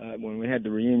when we had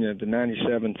the reunion of the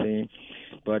 97 team.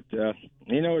 But,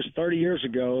 it's 30 years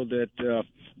ago that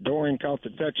Dorian caught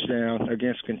the touchdown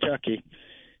against Kentucky.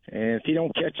 And if he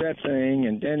don't catch that thing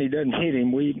and Danny doesn't hit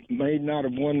him, we may not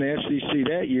have won the SEC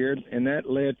that year, and that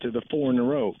led to the 4 in a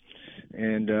row.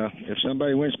 And if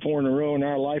somebody wins 4 in a row in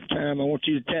our lifetime, I want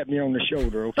you to tap me on the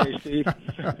shoulder, okay, Steve?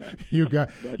 You got,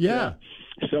 yeah.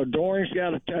 So Doring's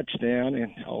got a touchdown,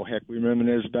 and, oh, heck, we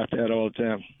reminisce about that all the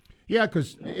time. Yeah,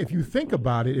 because if you think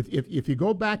about it, if you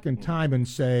go back in time and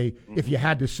say, if you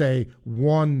had to say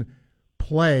one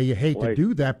play, you hate to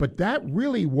do that, but that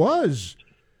really was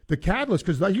the catalyst.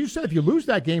 Because like you said, if you lose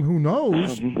that game, who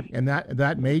knows? And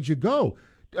that made you go.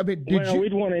 I mean,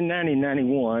 we'd won in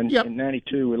 90-91. Yep. In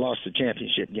 92, we lost the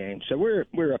championship game. So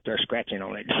we're up there scratching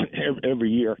on it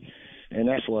every year. And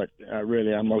that's what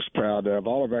really I'm most proud of.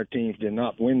 All of our teams did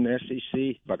not win the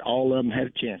SEC, but all of them had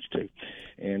a chance to.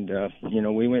 And,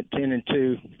 we went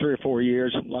 10-2 3 or 4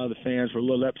 years. A lot of the fans were a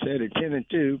little upset at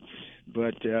 10-2,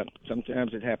 but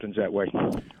sometimes it happens that way.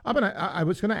 I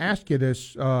was going to ask you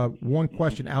this one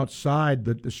question outside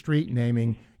the street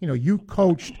naming. You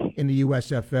coached in the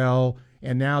USFL,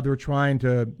 and now they're trying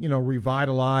to,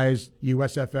 revitalize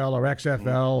USFL or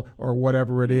XFL or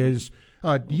whatever it is.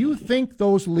 Do you think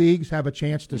those leagues have a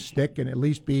chance to stick and at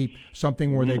least be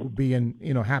something where they would be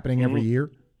happening every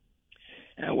year?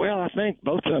 Well, I think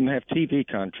both of them have TV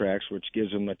contracts, which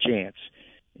gives them a chance.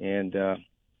 And,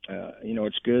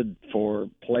 it's good for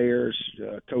players,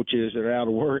 coaches that are out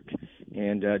of work,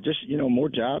 and just, more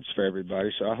jobs for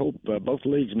everybody. So I hope both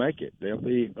leagues make it. They'll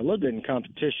be a little bit in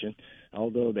competition,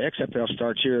 although the XFL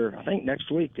starts here, I think,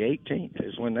 next week, the 18th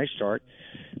is when they start.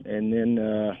 And then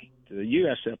the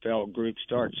USFL group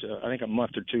starts, I think, a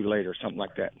month or two later, something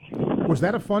like that. Was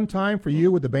that a fun time for you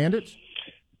with the Bandits?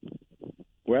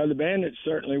 Well, the Bandits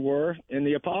certainly were, and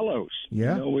the Apollos.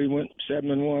 Yeah. We went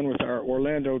 7-1 with our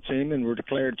Orlando team and were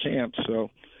declared champs. So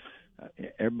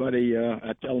everybody,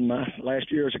 I tell them my last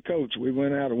year as a coach, we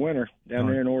went out a winner down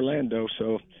there in Orlando.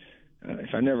 So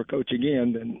if I never coach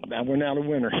again, then I went out a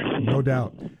winner. No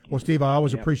doubt. Well, Steve, I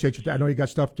always appreciate you. I know you got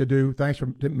stuff to do. Thanks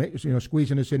for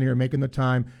squeezing us in here and making the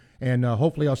time. And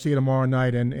hopefully I'll see you tomorrow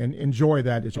night and enjoy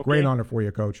that. It's a great honor for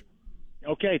you, Coach.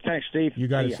 Okay, thanks, Steve. You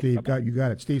got it, Steve. You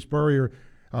got it. Steve Spurrier,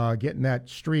 getting that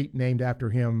street named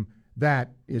after him.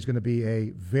 That is going to be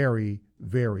a very,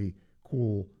 very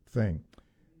cool thing.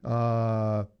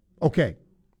 Okay.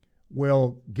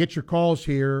 We'll get your calls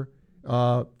here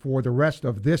for the rest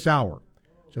of this hour.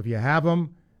 So if you have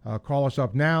them, call us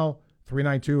up now,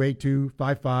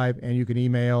 392-8255, and you can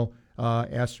email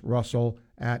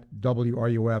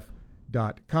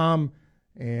srussell@wruf.com,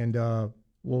 and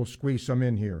we'll squeeze some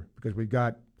in here because we've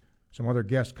got some other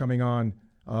guests coming on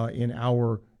in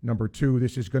hour number 2.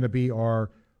 This is going to be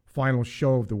our final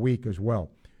show of the week as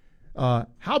well. How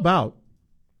about,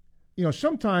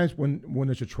 sometimes when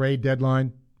there's a trade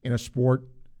deadline in a sport,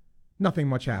 nothing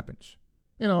much happens.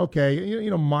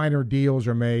 Minor deals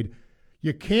are made.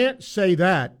 You can't say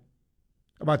that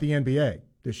about the NBA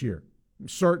this year.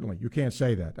 Certainly, you can't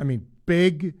say that. I mean,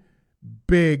 big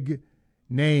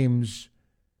names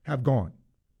have gone.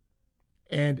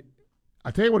 And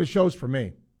I tell you what it shows for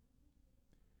me.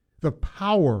 The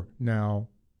power now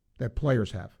that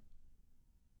players have.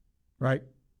 Right?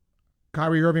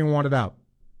 Kyrie Irving wanted out.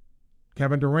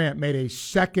 Kevin Durant made a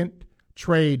second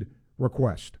trade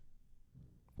request.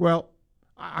 Well,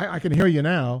 I can hear you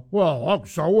now. Well,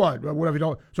 so what? Whatever you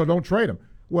don't. So don't trade him.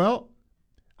 Well,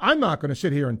 I'm not going to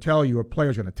sit here and tell you a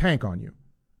player's going to tank on you,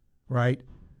 right?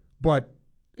 But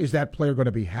is that player going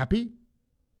to be happy?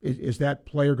 Is that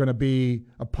player going to be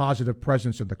a positive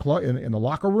presence in the in the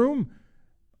locker room?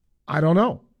 I don't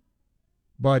know.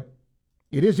 But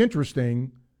it is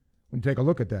interesting when you take a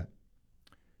look at that.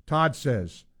 Todd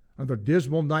says, another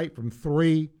dismal night from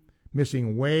 3,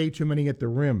 missing way too many at the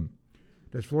rim.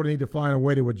 Does Florida need to find a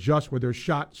way to adjust with their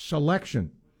shot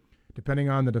selection? Depending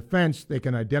on the defense, they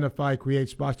can create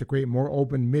spots to create more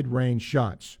open mid-range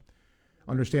shots.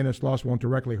 Understand this loss won't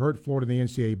directly hurt Florida in the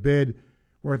NCAA bid,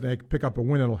 or if they pick up a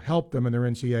win, it'll help them in their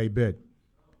NCAA bid.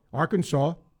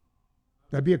 Arkansas,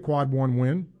 that'd be a quad 1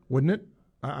 win, wouldn't it?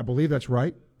 I believe that's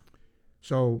right.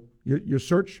 So you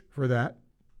search for that.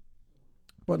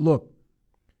 But look,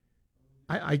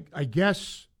 I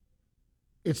guess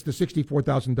it's the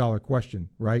 $64,000 question,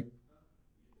 right?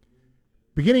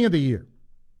 Beginning of the year,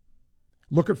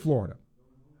 look at Florida.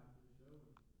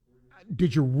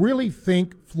 Did you really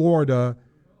think Florida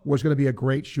was going to be a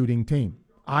great shooting team?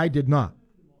 I did not.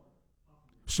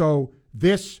 So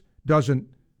this doesn't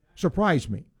surprise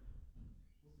me.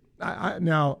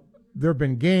 Now, there have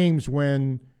been games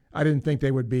when I didn't think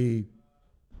they would be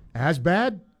as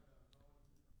bad,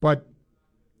 but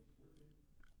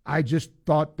I just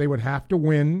thought they would have to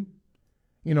win,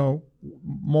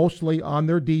 mostly on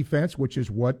their defense, which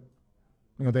is what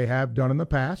They have done in the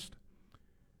past.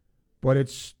 But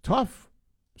it's tough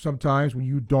sometimes when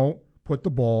you don't put the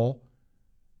ball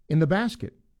in the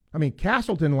basket. I mean,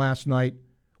 Castleton last night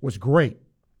was great.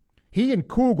 He and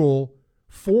Kugel,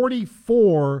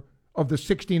 44 of the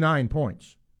 69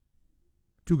 points.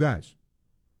 Two guys.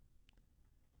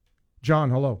 John,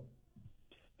 hello.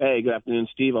 Hey, good afternoon,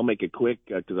 Steve. I'll make it quick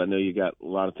because I know you got a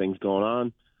lot of things going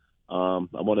on.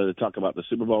 I wanted to talk about the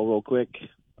Super Bowl real quick.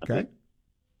 Okay. I think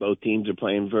both teams are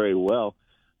playing very well,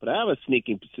 but I have a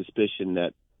sneaking suspicion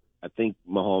that I think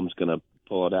Mahomes going to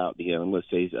pull it out. I'm going to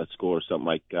say a score something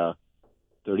like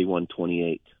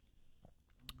 31-28.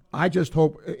 I just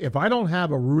hope, if I don't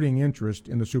have a rooting interest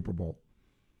in the Super Bowl,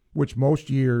 which most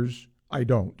years I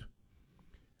don't,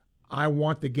 I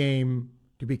want the game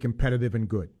to be competitive and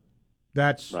good.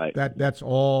 That's right. That's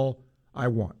all I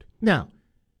want. Now,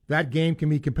 that game can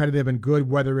be competitive and good,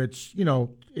 whether it's,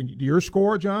 your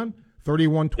score, John,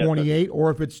 31-28,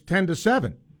 or if it's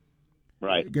 10-7.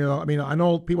 Right. I mean, I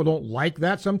know people don't like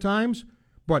that sometimes,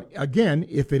 but again,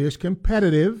 if it is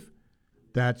competitive,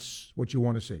 that's what you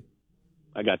want to see.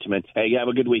 I got you, man. Hey, you have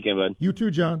a good weekend, bud. You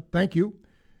too, John. Thank you.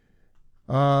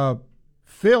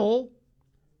 Phil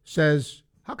says,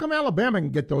 how come Alabama can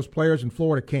get those players and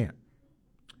Florida can't?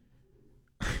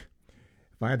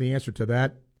 If I had the answer to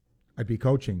that, I'd be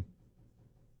coaching.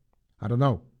 I don't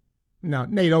know. Now,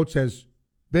 Nate Oates has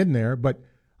been there, but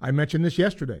I mentioned this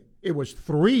yesterday. It was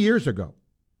 3 years ago,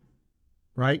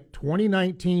 right?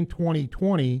 2019,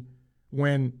 2020,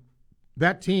 when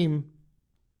that team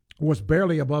was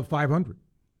barely above 500.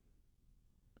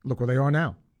 Look where they are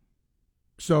now.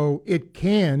 So it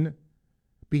can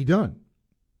be done.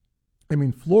 I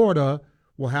mean, Florida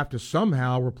will have to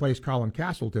somehow replace Colin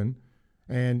Castleton,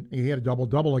 and he had a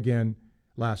double-double again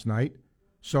last night.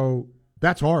 So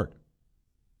that's hard.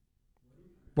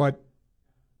 But,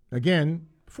 again,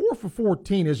 4 for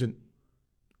 14 isn't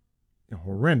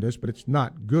horrendous, but it's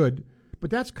not good. But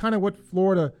that's kind of what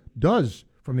Florida does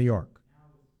from the arc.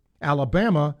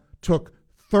 Alabama took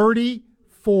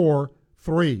 34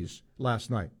 threes last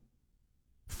night.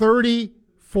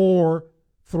 34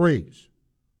 threes.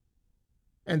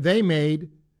 And they made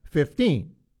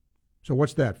 15. So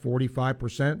what's that,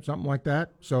 45%, something like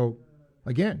that? So,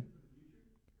 again,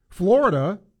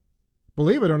 Florida,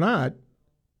 believe it or not,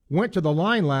 went to the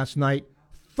line last night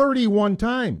 31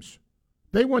 times.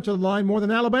 They went to the line more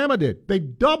than Alabama did. They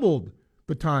doubled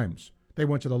the times they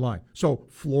went to the line. So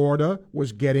Florida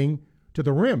was getting to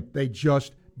the rim. They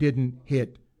just didn't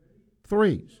hit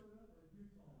threes.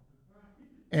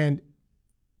 And,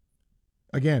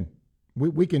 again,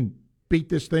 we can beat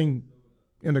this thing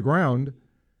in the ground,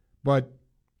 but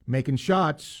making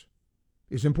shots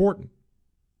is important.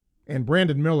 And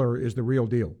Brandon Miller is the real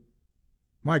deal.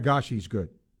 My gosh, he's good.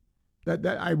 That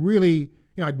I really,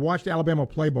 I'd watched Alabama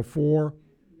play before,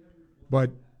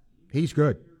 but he's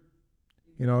good.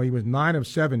 He was 9 of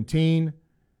 17,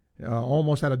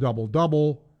 almost had a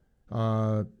double-double.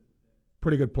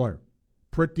 Pretty good player.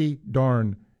 Pretty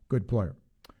darn good player.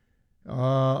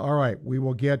 All right, we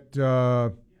will get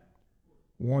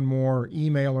one more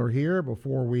emailer here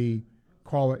before we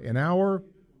call it an hour.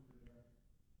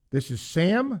 This is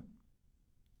Sam.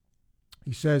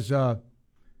 He says,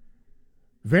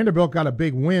 Vanderbilt got a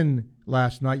big win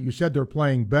last night. You said they're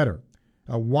playing better.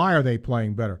 Why are they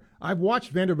playing better? I've watched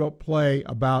Vanderbilt play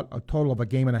about a total of a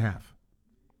game and a half.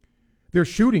 They're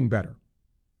shooting better.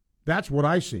 That's what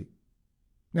I see.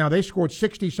 Now, they scored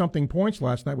 60-something points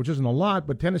last night, which isn't a lot,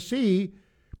 but Tennessee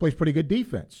plays pretty good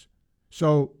defense.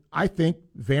 So I think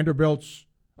Vanderbilt's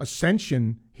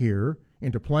ascension here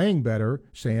into playing better,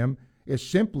 Sam, is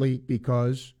simply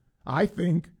because I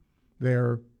think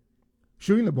they're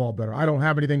shooting the ball better. I don't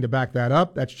have anything to back that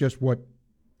up. That's just what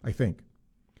I think.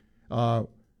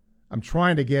 I'm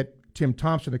trying to get Tim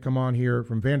Thompson to come on here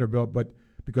from Vanderbilt, but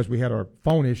because we had our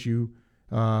phone issue,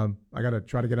 I got to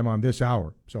try to get him on this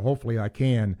hour. So hopefully I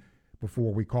can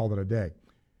before we call it a day.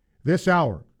 This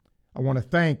hour, I want to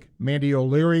thank Mandy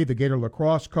O'Leary, the Gator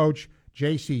lacrosse coach,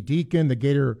 J.C. Deacon, the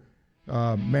Gator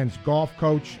men's golf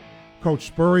coach, Coach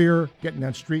Spurrier, getting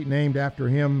that street named after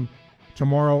him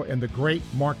tomorrow, and the great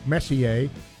Mark Messier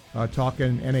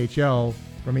talking NHL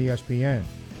from ESPN.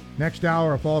 Next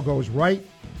hour, if all goes right,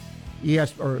 the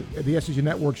SEC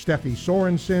Network, Steffi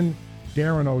Sorensen,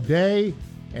 Darren O'Day,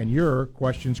 and your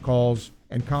questions, calls,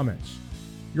 and comments.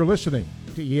 You're listening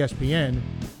to ESPN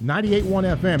 98.1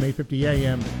 FM, 850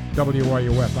 AM,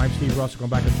 WRUF. I'm Steve Russell. Come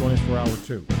back and join us for Hour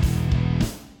 2.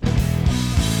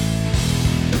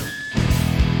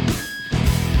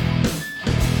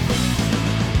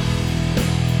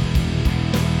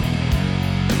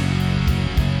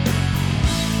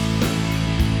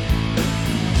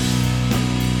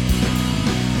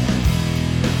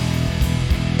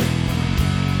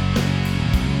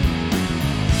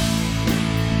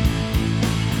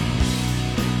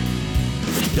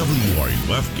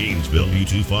 WRUF Gainesville,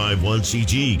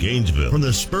 B251CG Gainesville. From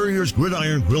the Spurrier's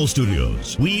Gridiron Grill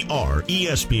Studios, we are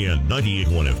ESPN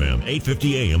 98.1 FM,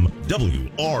 850 AM,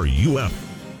 WRUF.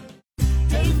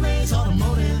 Dave Mays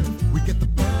Automotive, we get the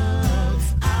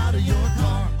bugs out of your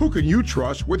car. Who can you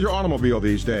trust with your automobile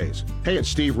these days? Hey, it's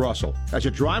Steve Russell. As you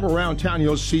drive around town,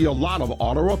 you'll see a lot of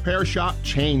auto repair shop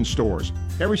chain stores.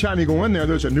 Every time you go in there,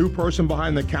 there's a new person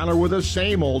behind the counter with the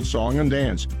same old song and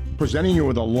dance, presenting you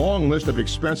with a long list of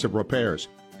expensive repairs.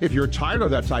 If you're tired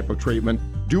of that type of treatment,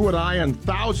 do what I and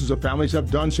thousands of families have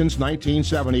done since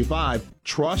 1975.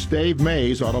 Trust Dave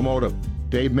Mays Automotive.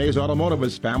 Dave Mays Automotive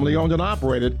is family-owned and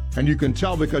operated, and you can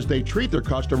tell because they treat their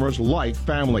customers like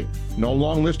family. No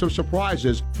long list of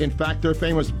surprises. In fact, their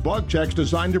famous bug checks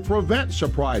designed to prevent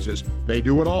surprises. They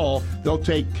do it all. They'll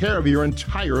take care of your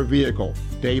entire vehicle.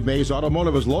 Dave Mays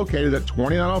Automotive is located at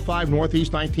 2905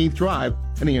 Northeast 19th Drive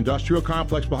in the industrial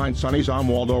complex behind Sonny's on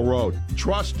Waldo Road.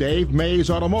 Trust Dave Mays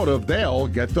Automotive. They'll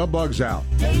get the bugs out.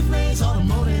 Dave Mays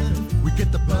Automotive, we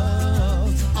get the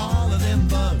bugs, all of them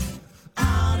bugs,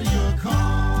 out of your car.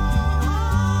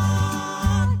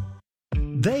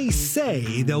 They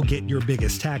say they'll get your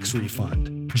biggest tax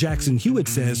refund. Jackson Hewitt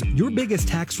says your biggest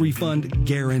tax refund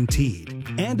guaranteed,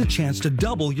 and a chance to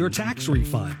double your tax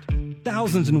refund.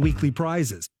 Thousands in weekly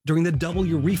prizes during the Double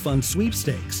Your Refund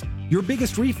sweepstakes. Your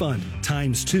biggest refund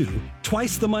times 2,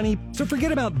 twice the money, so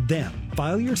forget about them.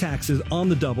 File your taxes on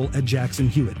the double at Jackson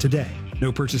Hewitt today.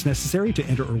 No purchase necessary to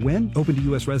enter or win. Open to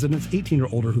U.S. residents 18 or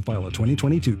older who file a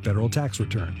 2022 federal tax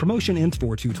return. Promotion ends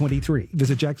 4/2/23.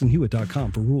 Visit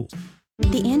jacksonhewitt.com for rules.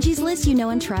 The Angie's List you know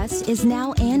and trust is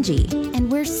now Angie,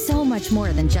 and we're so much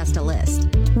more than just a list.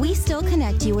 We still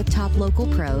connect you with top local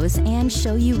pros and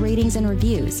show you ratings and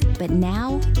reviews, but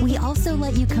now we also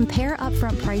let you compare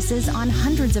upfront prices on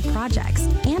hundreds of projects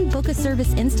and book a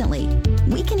service instantly.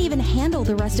 We can even handle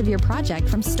the rest of your project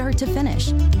from start to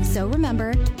finish. So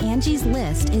remember, Angie's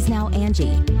List is now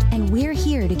Angie, and we're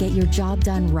here to get your job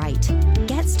done right.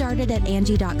 Get started at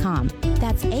Angie.com.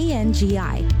 That's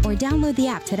ANGI, or download the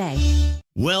app today.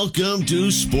 Welcome to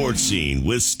Sports Scene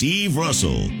with Steve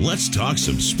Russell. Let's talk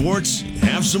some sports and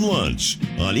have some lunch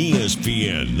on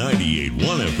ESPN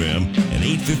 98.1 FM and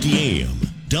 850 AM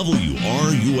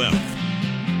WRUF.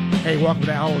 Hey, welcome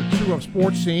to Hour 2 of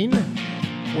Sports Scene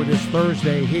for this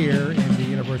Thursday here in the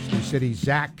University City.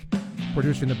 Zach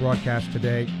producing the broadcast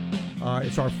today.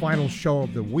 It's our final show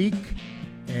of the week,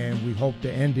 and we hope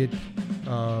to end it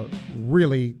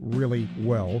really, really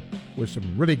well with some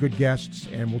really good guests,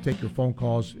 and we'll take your phone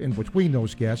calls in between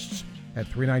those guests at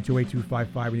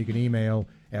 392-8255, and you can email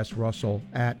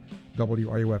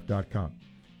srussell@wruf.com.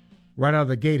 Right out of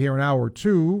the gate here in Hour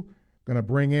 2, going to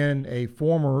bring in a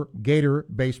former Gator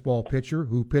baseball pitcher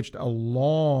who pitched a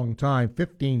long time,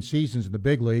 15 seasons in the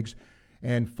big leagues,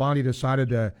 and finally decided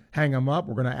to hang him up.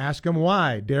 We're going to ask him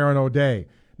why. Darren O'Day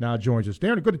now joins us.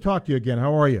 Darren, good to talk to you again.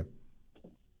 How are you?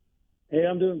 Hey,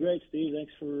 I'm doing great, Steve.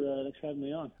 Thanks for having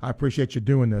me on. I appreciate you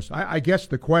doing this. I guess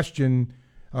the question,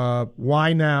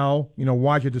 why now?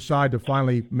 Why'd you decide to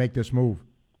finally make this move?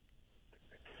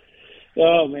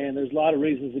 Oh, man, there's a lot of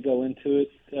reasons to go into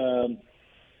it.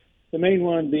 The main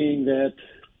one being that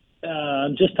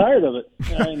I'm just tired of it.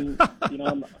 And,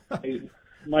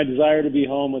 my desire to be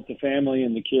home with the family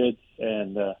and the kids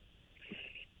and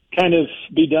kind of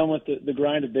be done with the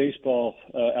grind of baseball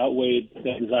outweighed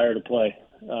that desire to play.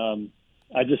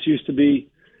 I used to be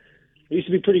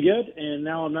pretty good, and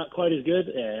now I'm not quite as good,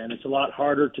 and it's a lot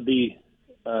harder to be.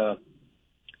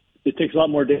 It takes a lot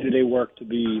more day-to-day work to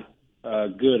be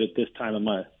good at this time of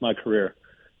my career.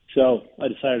 So I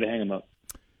decided to hang him up.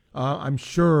 I'm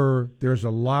sure there's a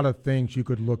lot of things you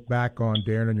could look back on,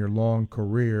 Darren, in your long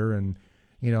career, and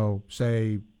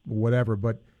say whatever.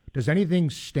 But does anything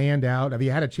stand out? Have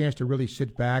you had a chance to really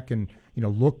sit back and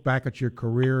look back at your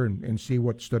career and see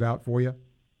what stood out for you?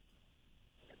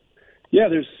 Yeah,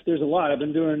 there's a lot. I've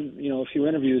been doing a few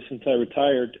interviews since I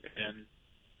retired, and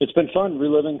it's been fun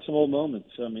reliving some old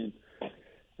moments. I mean,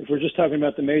 if we're just talking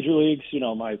about the major leagues,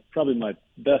 probably my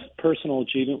best personal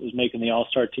achievement was making the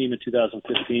All-Star team in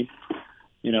 2015.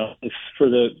 For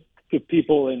the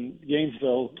people in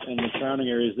Gainesville and the surrounding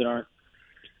areas that aren't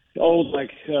old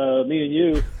like me and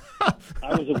you,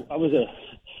 I was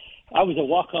a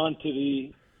walk-on to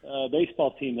the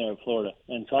baseball team there in Florida,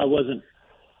 and so I wasn't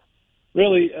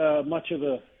really much of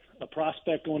a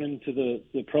prospect going into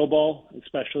the Pro Bowl,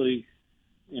 especially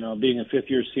being a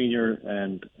fifth-year senior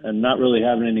and not really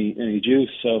having any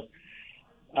juice. So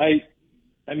I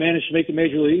managed to make the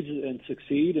major leagues and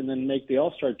succeed, and then make the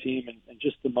All-Star team. And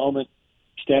just the moment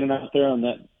standing out there on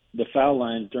the foul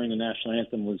line during the national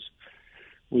anthem was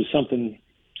something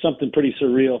pretty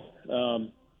surreal.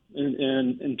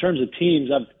 And in terms of teams,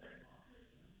 I've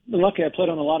been lucky. I played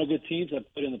on a lot of good teams.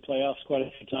 I've played in the playoffs quite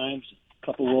a few times, a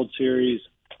couple World Series,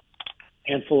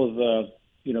 handful of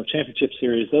championship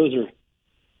series.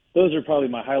 Those are probably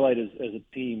my highlight as a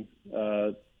team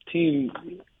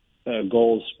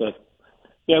goals. But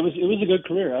yeah, it was a good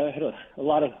career. I had a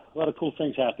lot of cool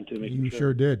things happen to me. You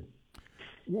sure did.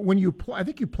 When you I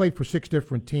think you played for 6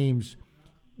 different teams.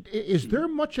 Is there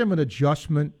much of an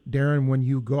adjustment, Darren, when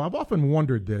you go? I've often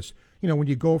wondered this. When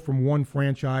you go from one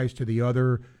franchise to the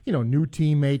other, new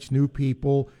teammates, new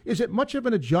people. Is it much of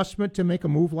an adjustment to make a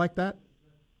move like that?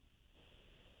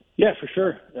 Yeah, for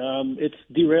sure. It's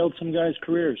derailed some guys'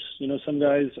 careers. Some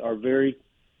guys are very,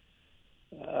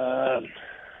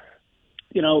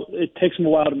 it takes them a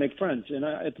while to make friends. And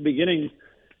at the beginning,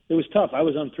 it was tough. I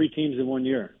was on 3 teams in 1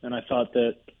 year, and I thought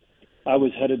that I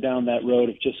was headed down that road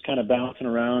of just kind of bouncing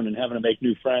around and having to make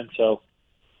new friends. So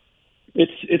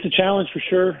it's a challenge for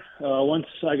sure. Once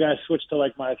I got switched to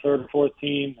like my 3rd or 4th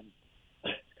team,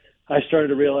 I started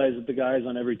to realize that the guys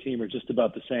on every team are just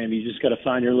about the same. You just got to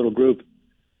find your little group.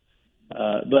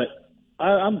 But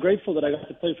I'm grateful that I got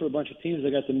to play for a bunch of teams. I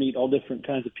got to meet all different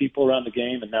kinds of people around the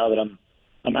game, and now that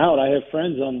I'm out, I have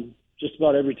friends on just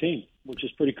about every team, which is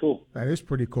pretty cool. That is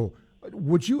pretty cool.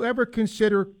 Would you ever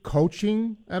consider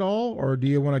coaching at all, or do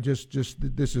you want to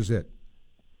just this is it?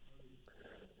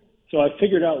 So I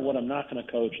figured out what I'm not going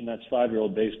to coach, and that's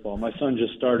 5-year-old baseball. My son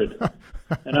just started,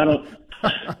 and I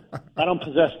don't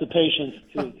possess the patience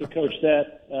to coach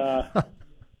that.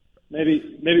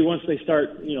 Maybe once they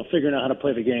start, figuring out how to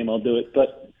play the game, I'll do it.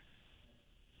 But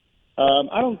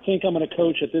I don't think I'm going to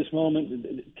coach at this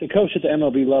moment. To coach at the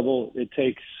MLB level, it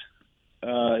takes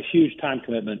a huge time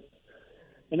commitment.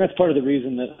 And that's part of the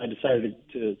reason that I decided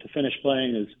to finish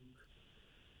playing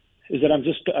is that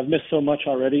I've missed so much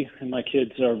already, and my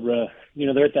kids are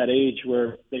they're at that age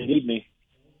where they need me.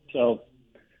 So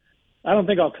I don't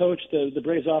think I'll coach. The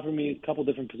Braves offered me a couple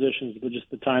different positions, but just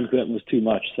the time commitment was too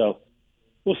much. So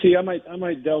we'll see. I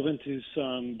might delve into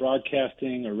some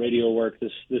broadcasting or radio work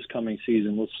this coming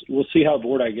season. We'll see how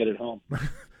bored I get at home.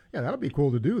 Yeah, that'll be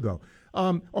cool to do though.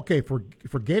 Okay, for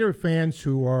Gator fans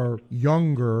who are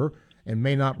younger and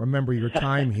may not remember your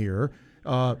time here,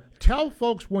 tell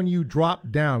folks when you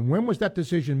dropped down. When was that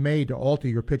decision made to alter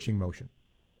your pitching motion?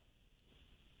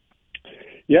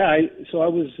 Yeah, I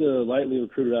was lightly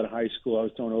recruited out of high school. I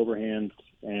was throwing overhand,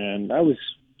 and I was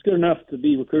good enough to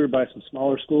be recruited by some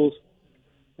smaller schools,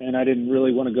 and I didn't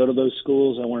really want to go to those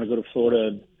schools. I wanted to go to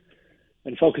Florida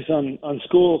and focus on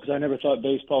school because I never thought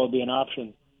baseball would be an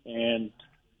option. And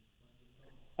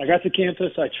I got to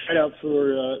campus. I tried out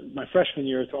for my freshman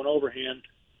year throwing overhand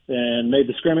and made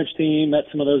the scrimmage team, met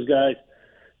some of those guys,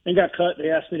 and got cut. They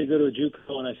asked me to go to a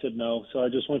JUCO, and I said no. So I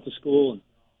just went to school and,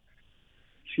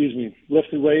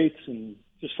 lifted weights and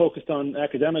just focused on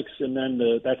academics. And then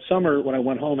that summer when I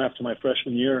went home after my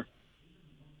freshman year,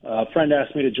 a friend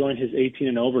asked me to join his 18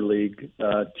 and over league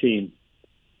team.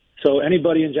 So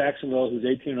anybody in Jacksonville who's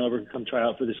 18 and over can come try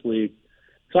out for this league.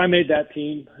 So I made that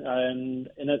team, and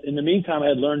in the meantime, I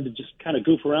had learned to just kind of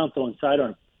goof around throwing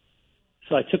sidearm.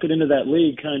 So I took it into that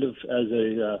league kind of as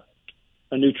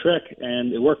a new trick,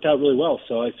 and it worked out really well.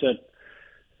 So I said,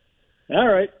 all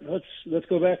right, let's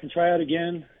go back and try out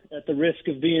again. At the risk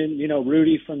of being,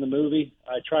 Rudy from the movie,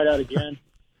 I tried out again,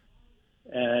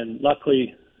 and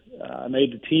luckily I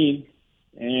made the team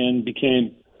and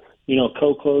became,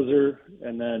 co-closer,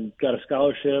 and then got a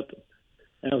scholarship.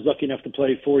 And I was lucky enough to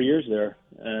play 4 years there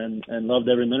and loved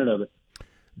every minute of it.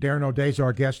 Darren O'Day's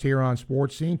our guest here on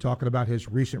Sports Scene, talking about his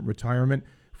recent retirement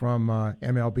from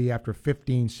MLB after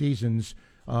 15 seasons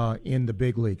in the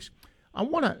big leagues. I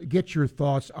want to get your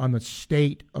thoughts on the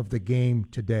state of the game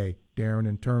today, Darren,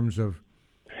 in terms of,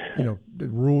 the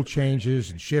rule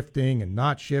changes and shifting and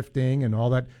not shifting and all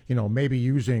that, maybe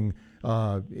using,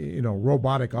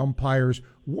 robotic umpires.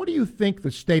 What do you think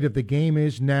the state of the game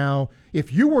is now?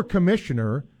 If you were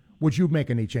commissioner, would you make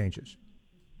any changes?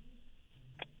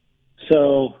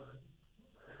 So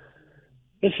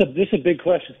this is a big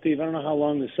question, Steve. I don't know how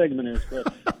long this segment is,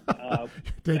 but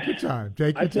take your time.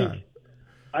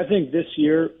 I think this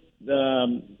year,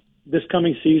 this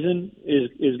coming season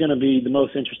is going to be the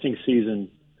most interesting season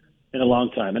in a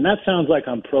long time. And that sounds like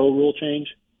I'm pro rule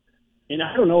change. And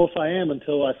I don't know if I am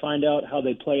until I find out how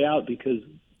they play out, because,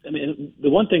 the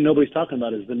one thing nobody's talking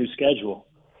about is the new schedule,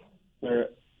 where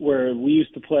we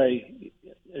used to play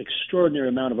an extraordinary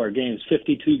amount of our games,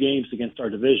 52 games against our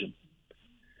division.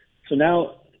 So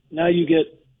now you get,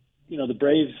 the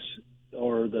Braves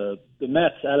or the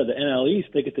Mets out of the NL East,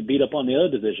 they get to beat up on the other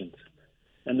divisions.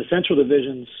 And the Central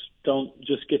divisions don't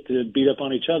just get to beat up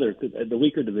on each other, the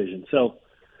weaker division. So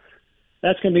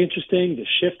That's going to be interesting. The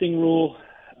shifting rule,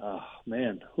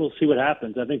 man, we'll see what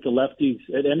happens. I think the lefties,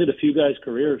 it ended a few guys'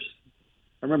 careers.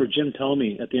 I remember Jim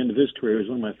Thome at the end of his career was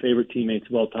one of my favorite teammates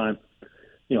of all time.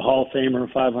 Hall of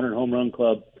Famer, 500 home run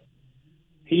club.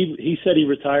 He said he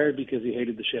retired because he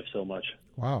hated the shift so much.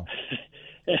 Wow.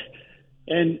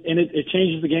 and it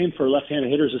changes the game for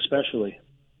left-handed hitters especially.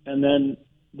 And then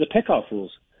the pickoff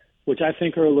rules, which I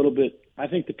think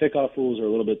the pickoff rules are a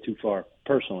little bit too far,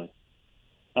 personally.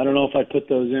 I don't know if I put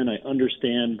those in. I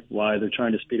understand why they're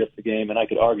trying to speed up the game, and I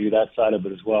could argue that side of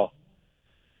it as well.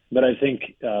 But I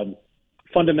think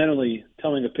fundamentally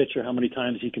telling a pitcher how many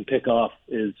times he can pick off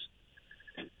is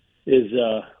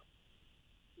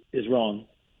wrong.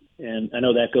 And I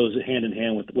know that goes hand in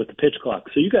hand with the pitch clock.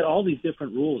 So you got all these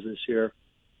different rules this year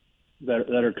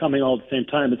that are coming all at the same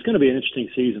time. It's going to be an interesting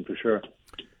season for sure.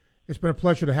 It's been a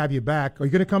pleasure to have you back. Are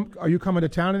you going to come? Are you coming to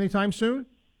town anytime soon?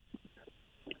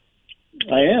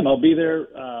 I am. I'll be there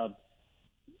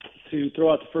to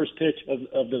throw out the first pitch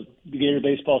of the Gator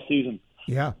baseball season.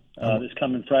 Yeah. This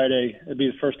coming Friday. It'll be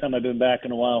the first time I've been back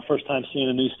in a while. First time seeing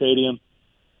a new stadium.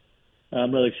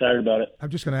 I'm really excited about it. I'm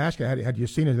just going to ask you, had you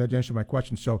seen it? That answered my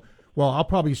question. So, well, I'll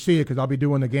probably see it because I'll be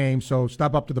doing the game. So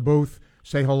stop up to the booth,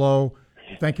 say hello.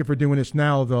 Thank you for doing this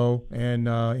now, though, and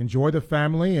enjoy the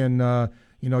family. And,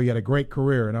 you had a great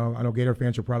career, and I know Gator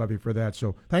fans are proud of you for that.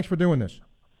 So thanks for doing this.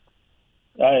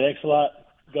 All right, thanks a lot.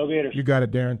 Go Gators. You got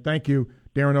it, Darren. Thank you.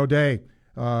 Darren O'Day,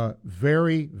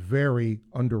 very, very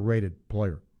underrated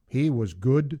player. He was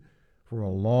good for a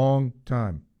long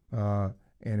time,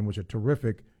 and was a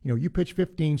terrific. You pitch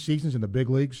 15 seasons in the big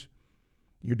leagues,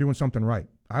 you're doing something right.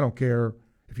 I don't care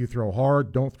if you throw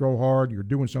hard, don't throw hard, you're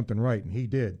doing something right, and he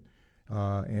did.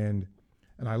 And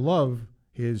I love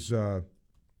his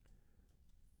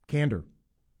candor.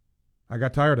 I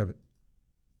got tired of it.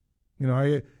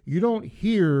 You don't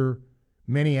hear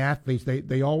many athletes.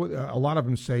 They always, a lot of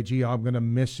them say, "Gee, I'm going to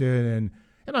miss it," and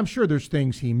I'm sure there's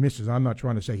things he misses. I'm not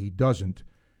trying to say he doesn't,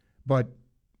 but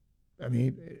I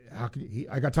mean,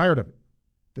 I got tired of it.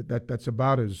 That's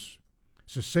about as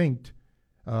succinct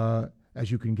as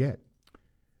you can get.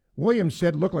 Williams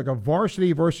said, "Looked like a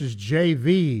varsity versus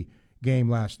JV game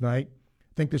last night.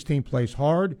 Think this team plays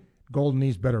hard. Golden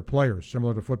needs better players,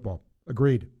 similar to football."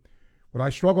 Agreed. What I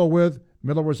struggle with,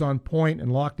 Miller was on point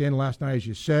and locked in last night, as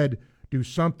you said. Do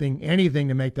something, anything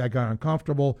to make that guy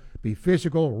uncomfortable. Be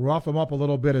physical, rough him up a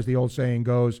little bit, as the old saying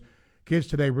goes. Kids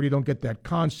today really don't get that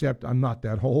concept. I'm not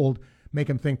that old. Make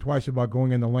him think twice about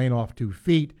going in the lane off 2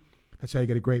 feet. That's how you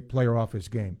get a great player off his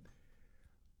game.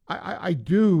 I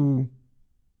do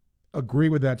agree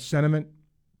with that sentiment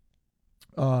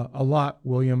a lot,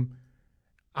 William.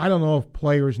 I don't know if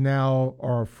players now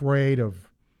are afraid of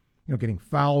getting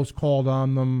fouls called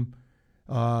on them.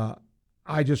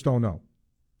 I just don't know.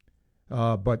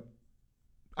 But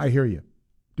I hear you.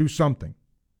 Do something.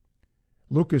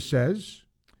 Lucas says,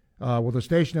 will the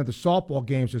station have the softball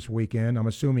games this weekend? I'm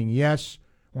assuming yes.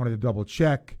 Wanted to double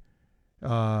check.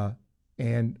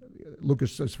 And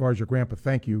Lucas, as far as your grandpa,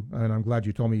 thank you. And I'm glad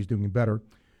you told me he's doing better.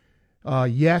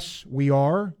 Yes, we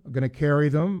are going to carry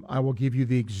them. I will give you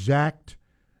the exact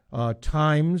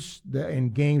times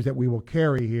and games that we will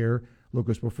carry here,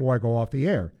 Lucas, before I go off the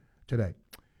air today.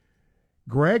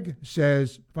 Greg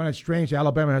says, find it strange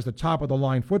Alabama has the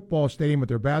top-of-the-line football stadium, but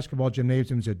their basketball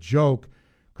gymnasium's a joke.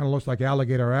 Kind of looks like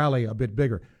Alligator Alley, a bit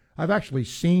bigger. I've actually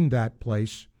seen that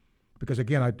place because,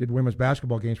 again, I did women's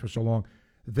basketball games for so long.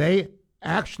 They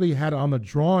actually had on the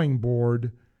drawing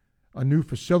board a new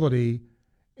facility,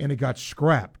 and it got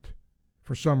scrapped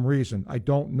for some reason. I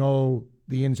don't know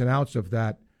the ins and outs of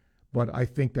that, but I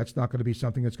think that's not going to be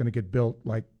something that's going to get built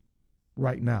like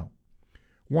right now.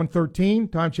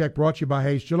 1:13, time check brought to you by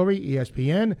Hayes Jewelry,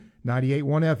 ESPN,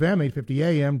 98.1 FM, 850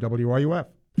 AM, WRUF.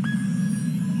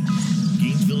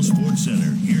 Gainesville Sports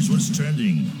Center, here's what's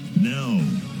trending now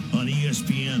on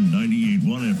ESPN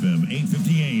 98.1 FM,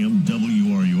 850 AM,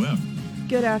 WRUF.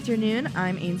 Good afternoon,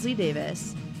 I'm Ainsley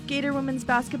Davis. Gator women's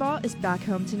basketball is back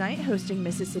home tonight hosting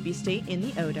Mississippi State in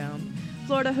the O-Dome.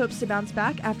 Florida hopes to bounce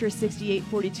back after a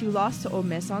 68-42 loss to Ole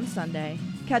Miss on Sunday.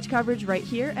 Catch coverage right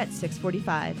here at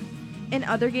 6:45. In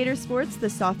other Gator sports, the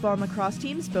softball and lacrosse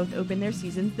teams both open their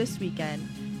seasons this weekend.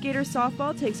 Gator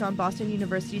softball takes on Boston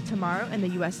University tomorrow in the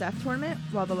USF tournament,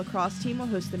 while the lacrosse team will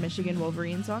host the Michigan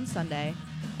Wolverines on Sunday.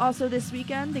 Also this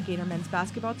weekend, the Gator men's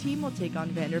basketball team will take on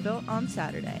Vanderbilt on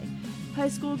Saturday. High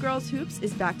school girls hoops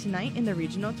is back tonight in the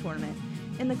regional tournament.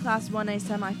 In the Class 1A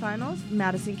semifinals,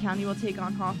 Madison County will take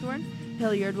on Hawthorne,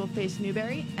 Hilliard will face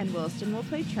Newberry, and Williston will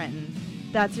play Trenton.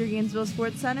 That's your Gainesville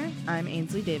Sports Center. I'm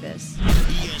Ainsley Davis.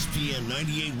 ESPN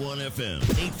 98.1 FM,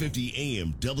 850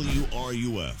 AM,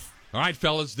 WRUF. All right,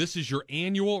 fellas, this is your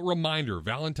annual reminder.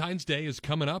 Valentine's Day is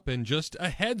coming up, and just a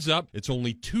heads up, it's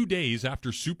only 2 days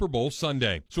after Super Bowl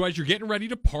Sunday. So as you're getting ready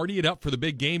to party it up for the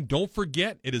big game, don't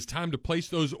forget it is time to place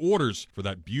those orders for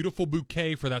that beautiful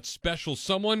bouquet for that special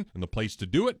someone, and the place to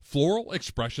do it, Floral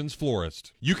Expressions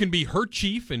Florist. You can be her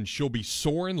chief, and she'll be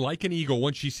soaring like an eagle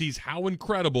once she sees how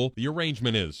incredible the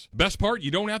arrangement is. Best part, you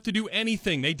don't have to do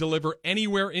anything. They deliver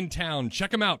anywhere in town.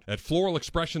 Check them out at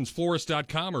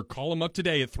floralexpressionsflorist.com or call them up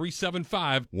today at 375-1234.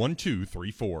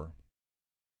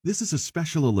 This is a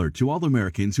special alert to all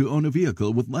Americans who own a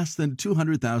vehicle with less than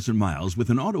 200,000 miles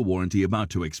with an auto warranty about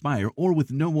to expire or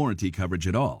with no warranty coverage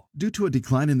at all. Due to a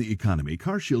decline in the economy,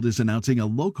 CarShield is announcing a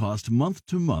low-cost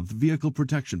month-to-month vehicle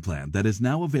protection plan that is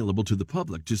now available to the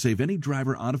public to save any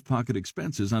driver out-of-pocket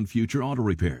expenses on future auto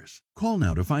repairs. Call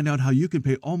now to find out how you can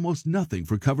pay almost nothing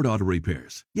for covered auto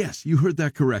repairs. Yes, you heard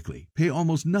that correctly. Pay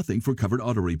almost nothing for covered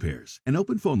auto repairs. An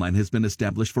open phone line has been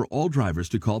established for all drivers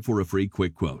to call for a free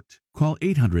quick quote. Call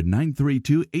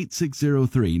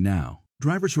 800-932-8603 now.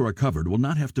 Drivers who are covered will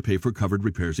not have to pay for covered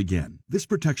repairs again. This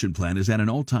protection plan is at an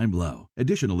all-time low.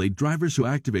 Additionally, drivers who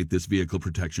activate this vehicle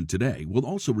protection today will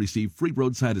also receive free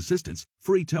roadside assistance,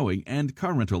 free towing, and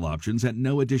car rental options at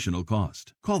no additional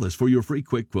cost. Call us for your free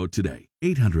quick quote today.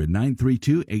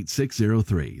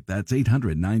 800-932-8603. That's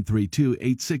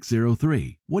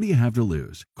 800-932-8603. What do you have to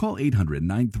lose? Call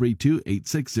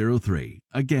 800-932-8603.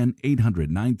 Again,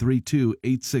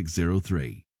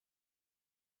 800-932-8603.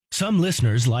 Some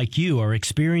listeners like you are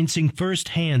experiencing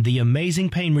firsthand the amazing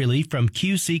pain relief from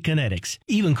QC Kinetics,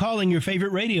 even calling your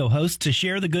favorite radio host to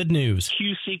share the good news.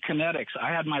 QC Kinetics.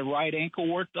 I had my right ankle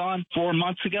worked on 4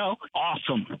 months ago.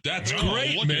 Awesome. That's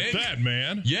great, look Mick. at that,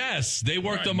 man. Yes, they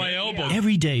worked on my elbow.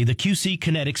 Every day, the QC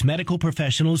Kinetics medical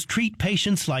professionals treat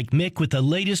patients like Mick with the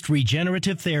latest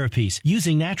regenerative therapies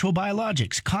using natural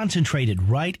biologics concentrated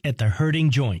right at the hurting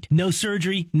joint. No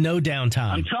surgery, no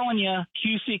downtime. I'm telling you,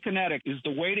 QC Kinetics is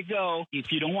the way to go if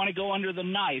you don't want to go under the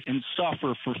knife and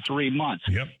suffer for 3 months.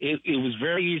 Yep. It was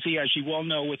very easy, as you well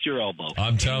know, with your elbow.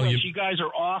 I'm telling you. guys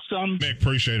are awesome. Mick,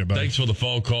 appreciate it, buddy. Thanks for the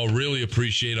phone call. Really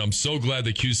appreciate it. I'm so glad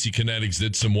that QC Kinetics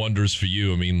did some wonders for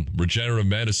you. I mean, regenerative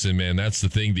medicine, man, that's the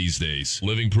thing these days.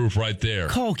 Living proof right there.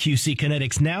 Call QC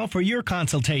Kinetics now for your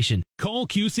consultation. Call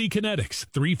QC Kinetics,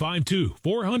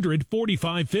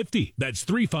 352-400-4550. That's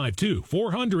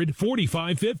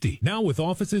 352-400-4550. Now with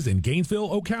offices in Gainesville,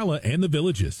 Ocala, and the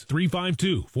Villages.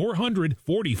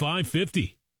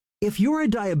 352-400-4550. If you're a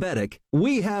diabetic,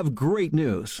 we have great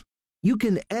news. You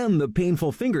can end the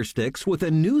painful finger sticks with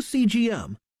a new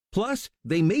CGM. Plus,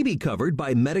 they may be covered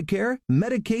by Medicare,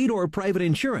 Medicaid, or private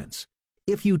insurance.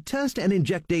 If you test and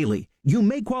inject daily, you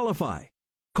may qualify.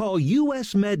 Call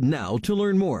US Med now to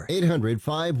learn more.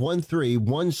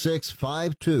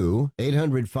 800-513-1652.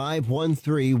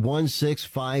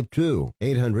 800-513-1652.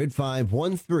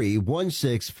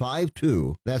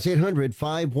 800-513-1652. That's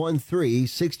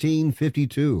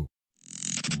 800-513-1652.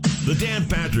 The Dan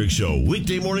Patrick Show,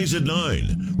 weekday mornings at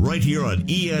 9, right here on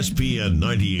ESPN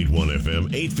 98.1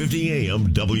 FM, 850 AM,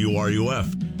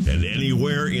 WRUF, and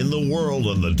anywhere in the world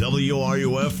on the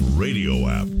WRUF radio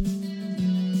app.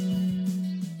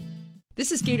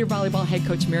 This is Gator Volleyball head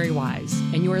coach Mary Wise,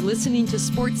 and you are listening to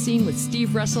Sports Scene with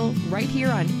Steve Russell right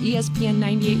here on ESPN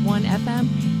 98.1 FM,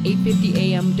 850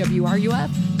 AM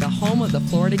WRUF, the home of the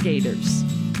Florida Gators.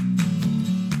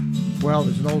 Well,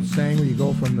 there's an old saying where you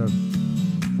go from the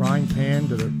frying pan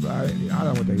to the, I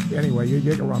don't know what they, anyway, you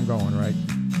get where I'm going, right?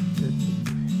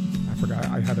 I forgot,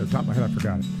 I had it at the top of my head, I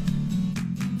forgot it.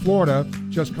 Florida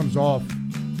just comes off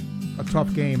a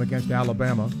tough game against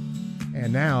Alabama,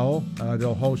 and now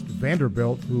they'll host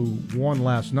Vanderbilt, who won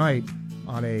last night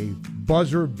on a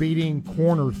buzzer-beating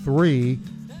corner three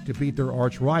to beat their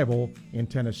arch rival in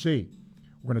Tennessee.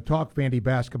 We're going to talk Vandy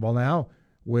basketball now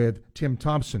with Tim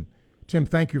Thompson. Tim,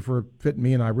 thank you for fitting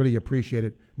me in. I really appreciate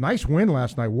it. Nice win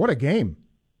last night. What a game.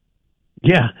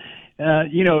 Yeah.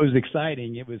 It was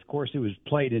exciting. It was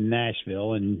played in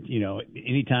Nashville, and,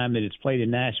 anytime that it's played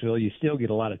in Nashville, you still get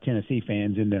a lot of Tennessee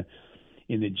fans in the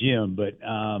gym. But,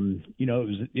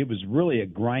 it was really a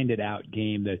grinded out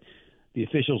game that the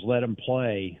officials let them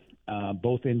play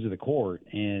both ends of the court.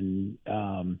 And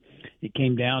it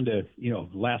came down to,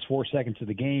 last 4 seconds of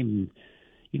the game.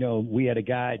 We had a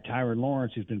guy, Tyron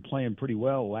Lawrence, who's been playing pretty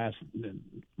well last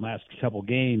couple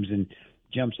games, and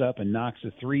jumps up and knocks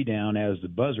a three down as the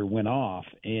buzzer went off.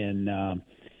 And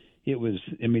it was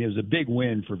a big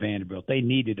win for Vanderbilt. They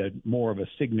needed more of a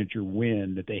signature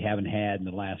win that they haven't had in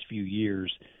the last few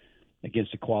years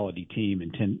against a quality team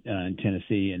in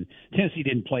Tennessee. And Tennessee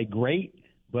didn't play great,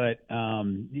 but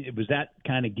it was that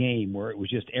kind of game where it was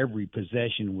just every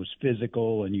possession was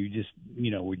physical, and you just,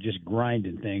 were just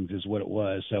grinding things is what it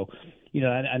was. So,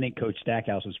 I think Coach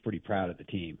Stackhouse was pretty proud of the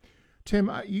team.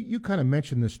 Tim, you kind of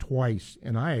mentioned this twice,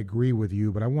 and I agree with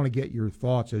you, but I want to get your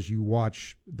thoughts as you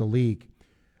watch the league.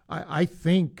 I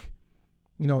think,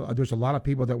 there's a lot of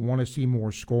people that want to see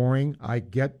more scoring. I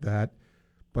get that.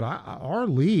 But our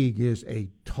league is a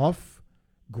tough,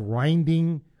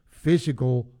 grinding,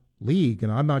 physical league,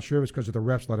 and I'm not sure if it's because of the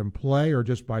refs let him play or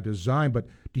just by design, but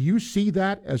do you see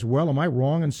that as well? Am I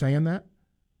wrong in saying that?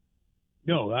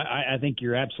 No, I think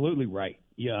you're absolutely right.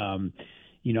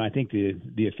 I think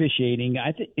the officiating,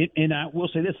 and I will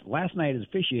say this, last night is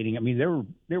officiating. I mean,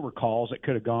 there were calls that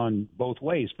could have gone both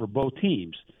ways for both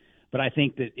teams, but I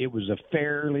think that it was a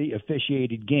fairly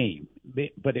officiated game,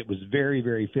 but it was very,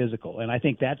 very physical. And I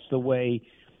think that's the way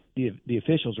the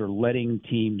officials are letting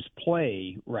teams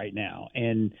play right now.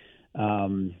 And,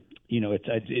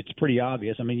 it's pretty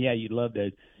obvious. I mean, yeah, you'd love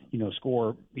to,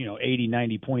 score, 80,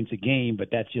 90 points a game, but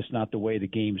that's just not the way the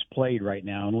game's played right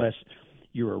now, unless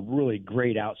you're a really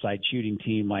great outside shooting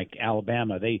team like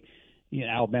Alabama.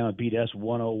 Alabama beat us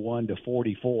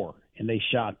 101-44, and they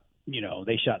shot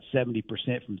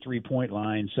 70% from 3-point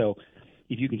line. So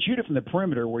if you can shoot it from the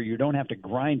perimeter where you don't have to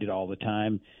grind it all the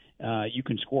time, you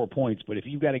can score points. But if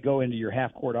you've got to go into your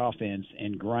half-court offense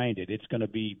and grind it, it's going to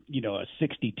be, a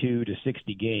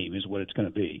 62-60 game is what it's going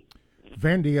to be.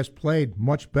 Vandy has played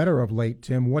much better of late,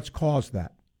 Tim. What's caused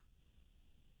that?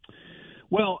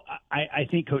 Well, I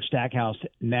think Coach Stackhouse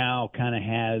now kind of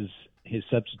has his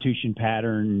substitution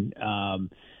pattern a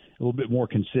little bit more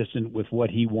consistent with what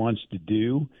he wants to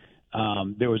do.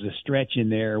 There was a stretch in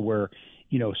there where,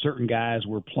 certain guys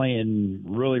were playing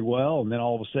really well, and then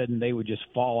all of a sudden they would just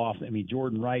fall off. I mean,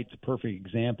 Jordan Wright's a perfect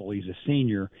example. He's a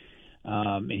senior,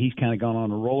 and he's kind of gone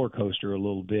on a roller coaster a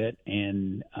little bit,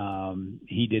 and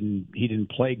he didn't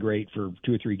play great for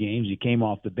 2 or 3 games. He came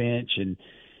off the bench, and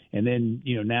then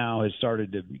now has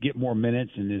started to get more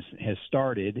minutes and has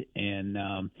started, and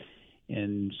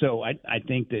so I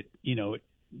think that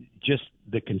just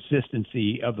the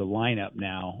consistency of the lineup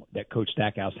now that Coach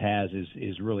Stackhouse has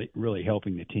is really, really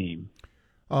helping the team.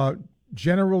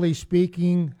 Generally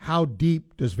speaking, how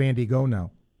deep does Vandy go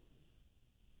now?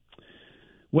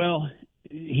 Well,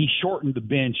 he shortened the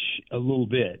bench a little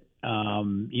bit.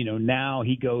 Now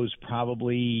he goes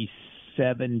probably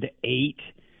 7 to 8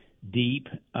 deep.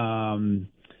 A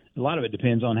lot of it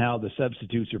depends on how the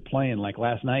substitutes are playing. Like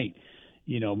last night,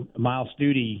 Miles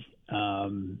Studi,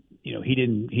 he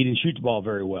didn't shoot the ball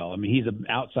very well. I mean, he's an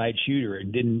outside shooter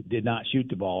and did not shoot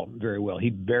the ball very well. He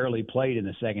barely played in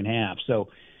the second half. So,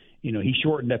 he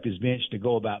shortened up his bench to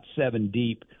go about 7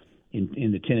 deep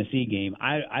in the Tennessee game.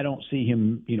 I don't see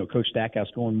him, Coach Stackhouse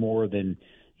going more than,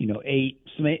 8,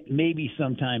 maybe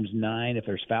sometimes 9 if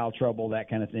there's foul trouble, that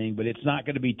kind of thing. But it's not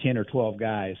going to be 10 or 12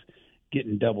 guys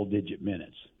getting double-digit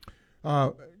minutes.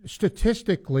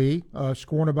 Statistically,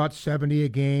 scoring about 70 a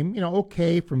game,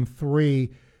 okay from 3.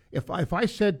 If I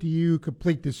said to you,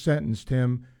 complete this sentence,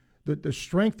 Tim, that the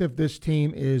strength of this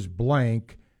team is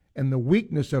blank and the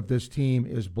weakness of this team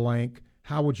is blank,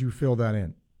 how would you fill that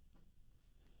in?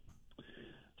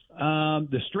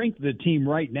 The strength of the team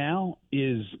right now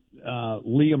is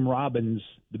Liam Robbins,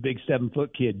 the big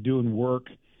 7-foot kid, doing work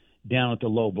down at the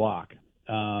low block.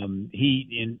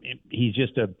 He's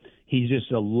just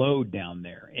a load down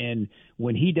there. And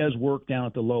when he does work down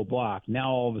at the low block,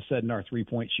 now all of a sudden our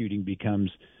 3-point shooting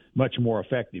becomes much more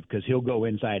effective because he'll go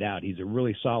inside out. He's a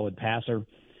really solid passer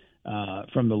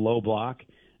from the low block.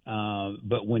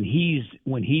 But when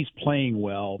he's playing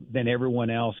well, then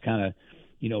everyone else kind of,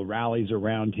 rallies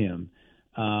around him.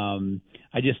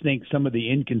 I just think some of the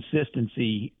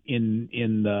inconsistency in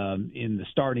the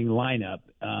starting lineup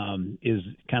is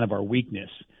kind of our weakness.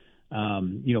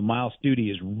 Miles Studi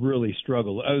has really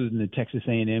struggled. Other than the Texas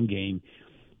A&M game,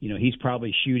 he's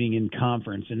probably shooting in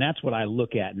conference, and that's what I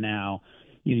look at now.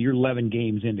 You're 11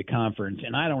 games into conference,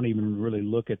 and I don't even really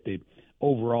look at the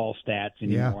overall stats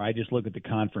anymore. Yeah. I just look at the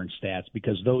conference stats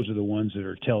because those are the ones that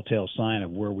are a telltale sign of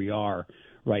where we are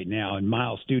right now. And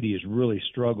Miles Studi has really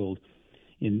struggled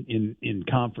in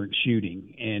conference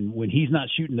shooting. And when he's not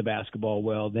shooting the basketball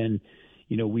well, then,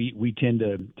 we tend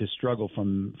to struggle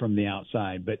from the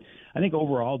outside. But I think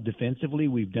overall defensively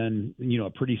we've done, a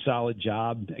pretty solid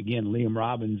job. Again, Liam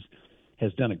Robbins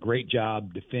has done a great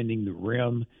job defending the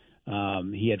rim.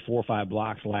 He had 4 or 5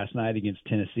 blocks last night against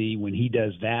Tennessee. When he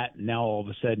does that, now all of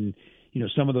a sudden,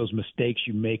 some of those mistakes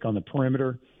you make on the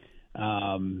perimeter,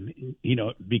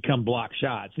 become block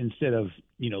shots instead of,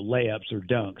 layups or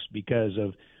dunks because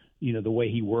of, the way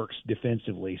he works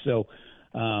defensively. So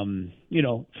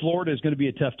Florida is going to be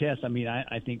a tough test. I mean,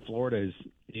 I think Florida is,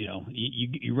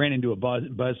 you ran into a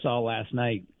buzzsaw last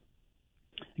night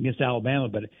against Alabama,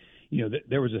 but,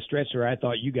 there was a stretch where I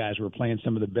thought you guys were playing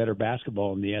some of the better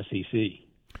basketball in the SEC.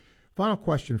 Final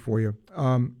question for you.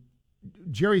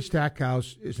 Jerry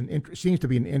Stackhouse seems to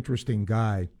be an interesting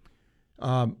guy.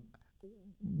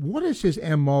 What is his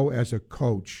MO as a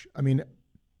coach? I mean,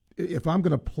 if I'm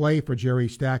going to play for Jerry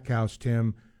Stackhouse,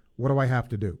 Tim, what do I have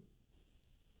to do?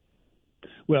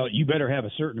 Well, you better have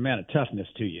a certain amount of toughness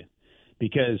to you,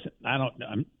 because I don't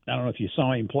know if you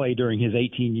saw him play during his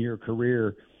 18-year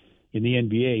career in the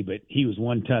NBA, but he was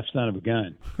one tough son of a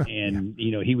gun, and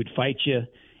he would fight you,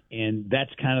 and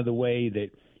that's kind of the way that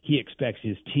he expects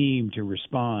his team to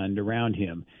respond around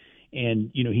him.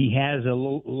 And he has a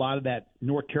lot of that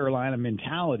North Carolina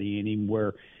mentality in him,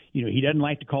 where he doesn't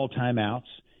like to call timeouts.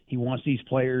 He wants these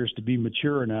players to be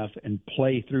mature enough and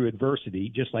play through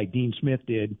adversity, just like Dean Smith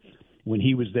did when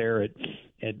he was there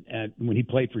when he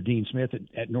played for Dean Smith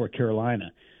at North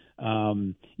Carolina.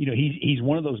 He's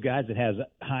one of those guys that has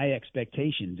high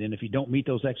expectations, and if you don't meet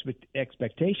those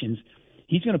expectations,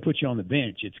 he's going to put you on the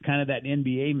bench. It's kind of that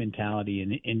NBA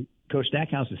mentality, and Coach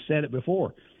Stackhouse has said it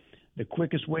before. The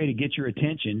quickest way to get your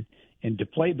attention and to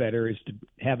play better is to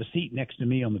have a seat next to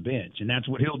me on the bench, and that's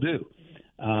what he'll do.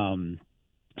 I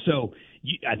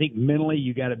think mentally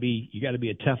you got to be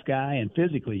a tough guy, and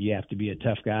physically you have to be a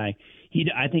tough guy.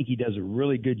 I think he does a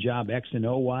really good job X and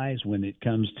O wise when it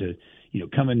comes to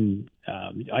coming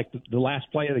like the last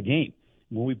play of the game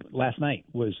last night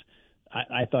was.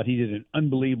 I thought he did an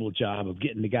unbelievable job of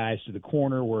getting the guys to the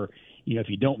corner where if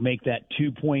you don't make that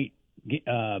 2-point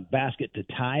basket to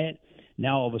tie it,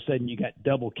 now all of a sudden you got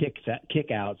double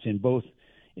kick-outs in both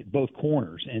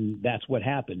corners, and that's what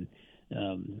happened.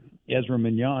 Ezra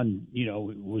Mignon,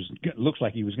 looks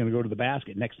like he was going to go to the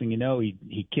basket. Next thing you know,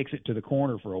 he kicks it to the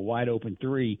corner for a wide open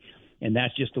three, and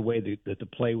that's just the way that the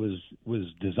play was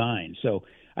designed. So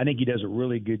I think he does a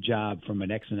really good job from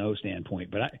an X and O standpoint.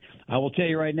 But I will tell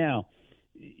you right now,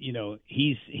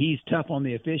 he's tough on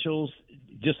the officials,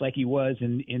 just like he was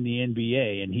in the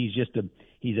NBA, and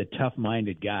he's a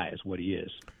tough-minded guy is what he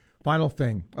is. Final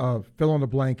thing, fill in the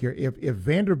blank here. If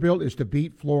Vanderbilt is to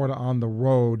beat Florida on the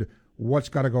road, what's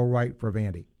got to go right for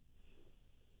Vandy?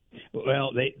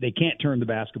 Well, they can't turn the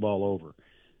basketball over.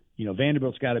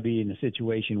 Vanderbilt's got to be in a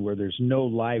situation where there's no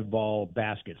live ball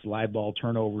baskets, live ball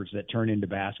turnovers that turn into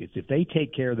baskets. If they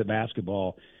take care of the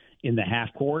basketball in the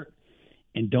half court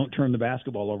and don't turn the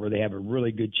basketball over, they have a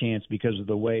really good chance because of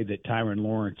the way that Tyron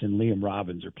Lawrence and Liam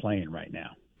Robbins are playing right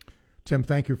now. Tim,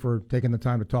 thank you for taking the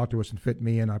time to talk to us and fit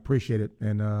me in. I appreciate it.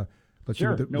 And let's see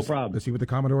what the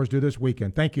Commodores do this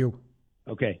weekend. Thank you.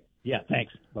 Okay. Yeah,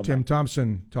 thanks. Bye-bye. Tim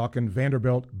Thompson talking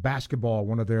Vanderbilt basketball,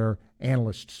 one of their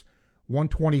analysts.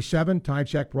 127, time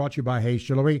check brought to you by Hayes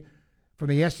Chillery. From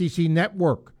the SEC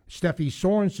Network, Steffi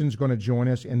Sorensen's going to join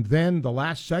us. And then the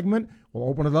last segment, we'll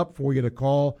open it up for you to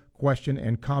call, question,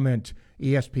 and comment.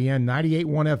 ESPN 98.1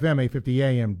 FM, 850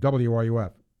 AM,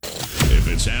 WRUF. If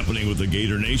it's happening with the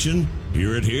Gator Nation,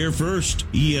 hear it here first.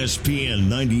 ESPN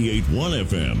 98.1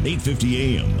 FM,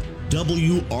 850 AM,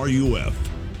 WRUF.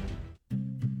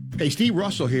 Hey, Steve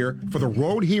Russell here for the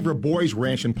Road Heaver Boys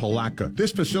Ranch in Palatka.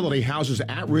 This facility houses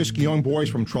at-risk young boys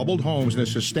from troubled homes and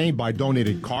is sustained by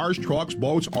donated cars, trucks,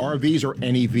 boats, RVs, or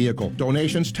any vehicle.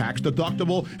 Donations tax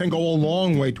deductible and go a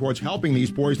long way towards helping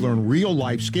these boys learn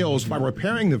real-life skills by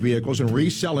repairing the vehicles and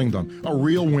reselling them. A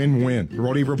real win-win. The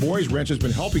Road Heaver Boys Ranch has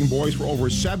been helping boys for over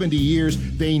 70 years.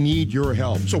 They need your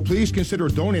help. So please consider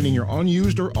donating your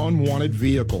unused or unwanted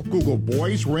vehicle. Google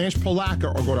Boys Ranch Palatka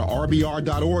or go to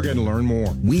rbr.org and learn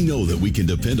more. We know that we can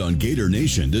depend on Gator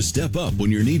Nation to step up when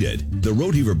you're needed. The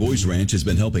Road Heaver Boys Ranch has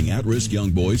been helping at-risk young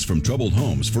boys from troubled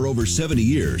homes for over 70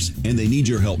 years, and they need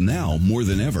your help now more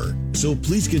than ever. So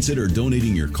please consider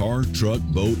donating your car, truck,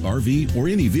 boat, RV, or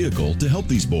any vehicle to help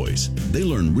these boys. They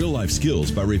learn real-life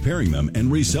skills by repairing them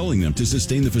and reselling them to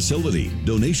sustain the facility.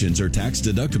 Donations are tax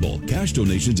deductible. Cash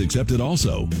donations accepted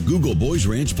also. Google Boys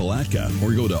Ranch Palatka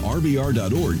or go to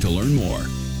rbr.org to learn more.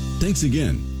 Thanks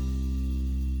again.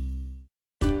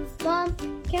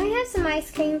 Can we have some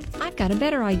ice cream? I've got a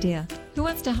better idea. Who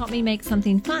wants to help me make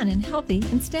something fun and healthy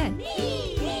instead?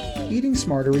 Eating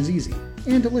smarter is easy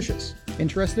and delicious.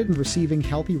 Interested in receiving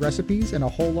healthy recipes and a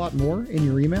whole lot more in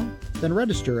your email? Then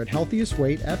register at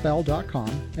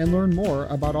healthiestweightfl.com and learn more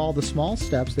about all the small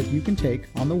steps that you can take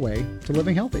on the way to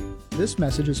living healthy. This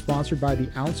message is sponsored by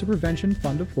the Ouncer Prevention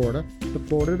Fund of Florida, the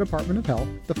Florida Department of Health,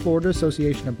 the Florida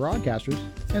Association of Broadcasters,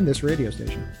 and this radio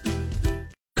station.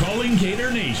 Calling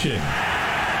Gator Nation.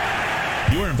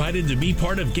 You're invited to be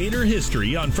part of Gator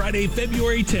history on Friday,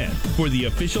 February 10th for the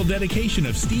official dedication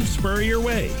of Steve Spurrier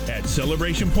Way at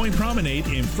Celebration Point Promenade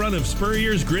in front of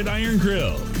Spurrier's Gridiron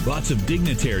Grill. Lots of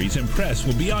dignitaries and press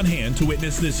will be on hand to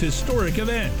witness this historic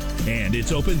event. And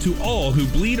it's open to all who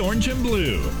bleed orange and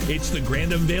blue. It's the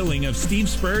grand unveiling of Steve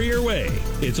Spurrier Way.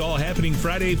 It's all happening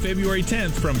Friday, February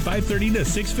 10th from 5:30 to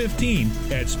 6:15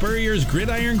 at Spurrier's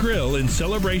Gridiron Grill in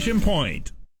Celebration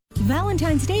Point.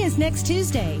 Valentine's Day is next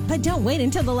Tuesday, but don't wait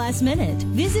until the last minute.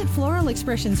 Visit Floral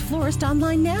Expressions Florist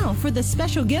online now for the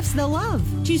special gifts they'll love.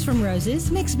 Choose from roses,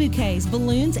 mixed bouquets,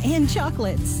 balloons, and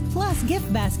chocolates. Plus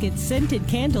gift baskets, scented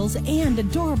candles, and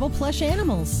adorable plush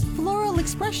animals. Floral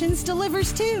Expressions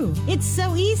delivers too. It's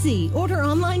so easy. Order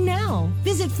online now.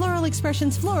 Visit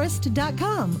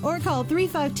floralexpressionsflorist.com or call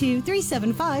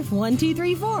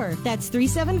 352-375-1234. That's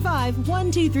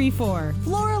 375-1234.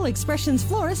 Floral Expressions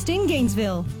Florist in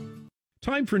Gainesville.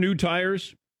 Time for new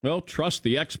tires? Well, trust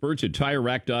the experts at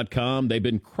TireRack.com. They've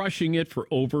been crushing it for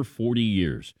over 40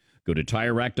 years. Go to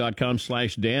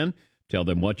TireRack.com/Dan, tell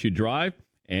them what you drive,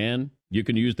 and you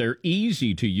can use their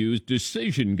easy-to-use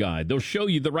decision guide. They'll show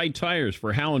you the right tires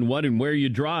for how and what and where you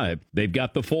drive. They've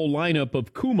got the full lineup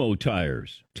of Kumho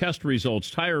tires, test results,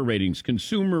 tire ratings,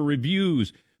 consumer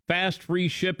reviews, fast free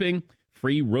shipping,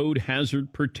 free road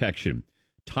hazard protection.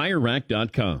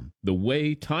 TireRack.com, the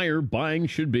way tire buying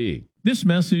should be. This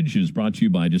message is brought to you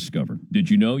by Discover.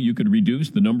 Did you know you could reduce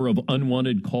the number of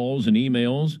unwanted calls and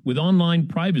emails with online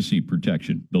privacy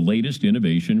protection? The latest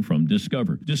innovation from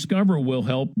Discover. Discover will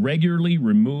help regularly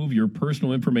remove your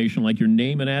personal information like your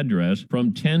name and address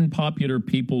from 10 popular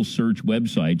people search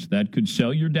websites that could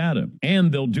sell your data.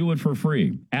 And they'll do it for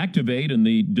free. Activate in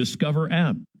the Discover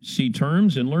app. See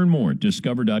terms and learn more at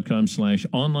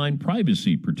discover.com/online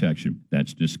privacy protection.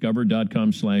 That's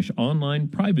discover.com/online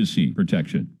privacy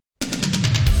protection.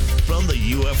 From the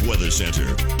UF Weather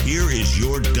Center, here is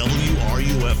your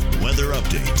WRUF weather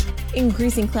update.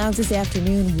 Increasing clouds this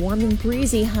afternoon, warm and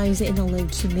breezy, highs in the low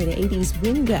to mid-80s,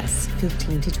 wind gusts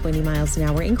 15 to 20 miles an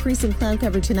hour. Increasing cloud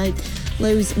cover tonight,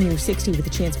 lows near 60 with a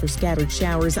chance for scattered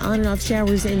showers. On and off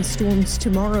showers and storms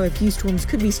tomorrow. A few storms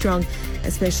could be strong,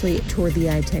 especially toward the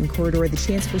I-10 corridor. The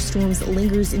chance for storms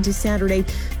lingers into Saturday.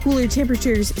 Cooler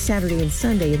temperatures Saturday and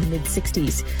Sunday in the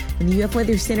mid-60s. In the UF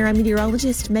Weather Center, I'm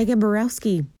meteorologist Megan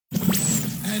Borowski.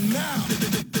 And now,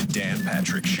 the Dan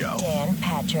Patrick Show. Dan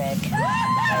Patrick.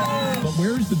 But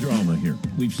where's the drama here?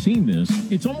 We've seen this.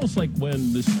 It's almost like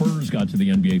when the Spurs got to the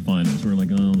NBA Finals. We're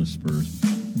like, oh, the Spurs.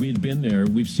 We had been there.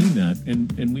 We've seen that.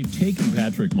 And we've taken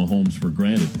Patrick Mahomes for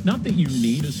granted. Not that you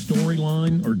need a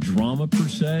storyline or drama per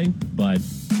se, but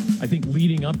I think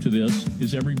leading up to this,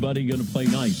 is everybody going to play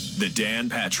nice? The Dan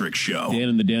Patrick Show. Dan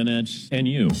and the Danettes and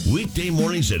you. Weekday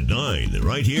mornings at 9,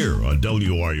 right here on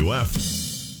WRUF.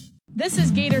 This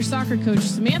is Gator soccer coach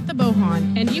Samantha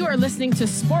Bohan, and you are listening to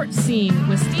Sports Scene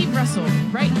with Steve Russell,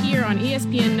 right here on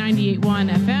ESPN 98.1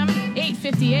 FM,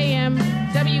 850 AM,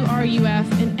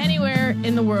 WRUF, and anywhere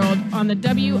in the world on the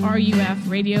WRUF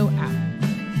radio app.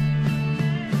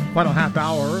 Final half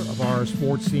hour of our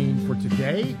Sports Scene for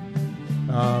today.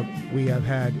 We have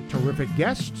had terrific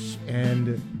guests,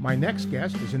 and my next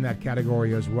guest is in that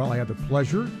category as well. I had the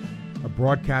pleasure of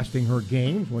broadcasting her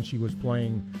games when she was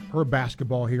playing her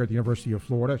basketball here at the University of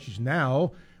Florida. She's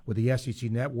now with the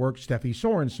SEC Network. Steffi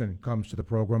Sorensen comes to the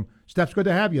program. Steph's, good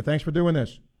to have you. Thanks for doing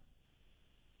this.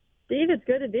 Steve, it's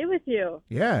good to be with you.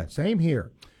 Yeah, same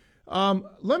here.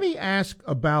 Let me ask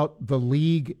about the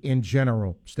league in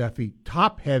general, Steffi.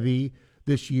 Top-heavy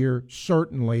this year,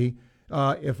 certainly.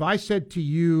 If I said to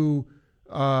you,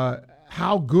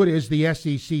 how good is the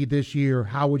SEC this year,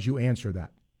 how would you answer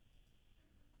that?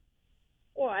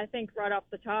 Well, I think right off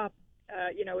the top,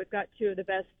 we've got two of the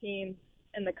best teams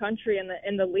in the country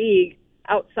in the league.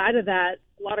 Outside of that,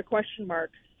 a lot of question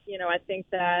marks. I think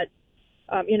that,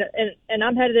 and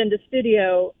I'm headed into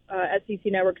studio, SEC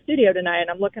Network studio tonight,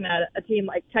 and I'm looking at a team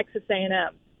like Texas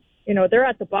A&M. They're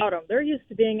at the bottom. They're used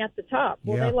to being at the top.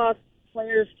 Well, They lost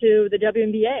players to the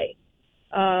WNBA.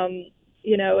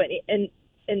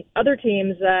 And other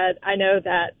teams that I know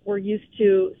that we're used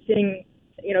to seeing,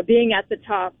 being at the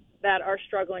top, that are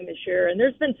struggling this year. And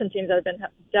there's been some teams that have been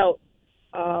dealt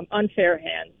unfair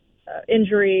hands,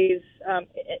 injuries,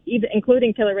 even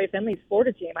including Taylor Ray Finley's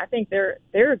Florida team. I think they're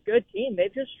a good team.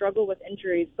 They've just struggled with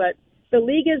injuries. But the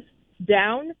league is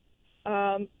down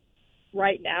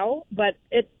right now. But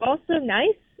it's also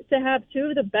nice to have two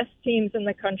of the best teams in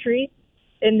the country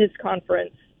in this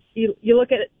conference. You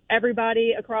look at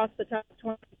everybody across the top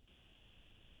 20.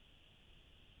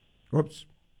 Whoops.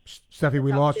 Steffi,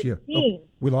 we lost you. Oh,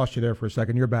 we lost you there for a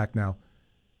second. You're back now.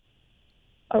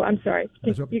 Oh, I'm sorry.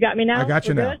 You got me now? I got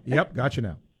you We're now. good? Yep, got you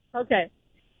now. Okay.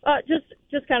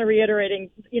 Just kind of reiterating,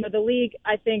 the league,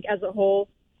 I think, as a whole,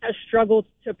 has struggled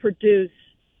to produce,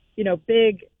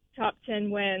 big top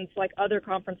 10 wins like other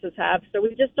conferences have. So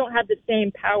we just don't have the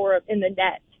same power in the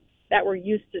net that we're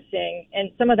used to seeing.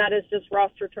 And some of that is just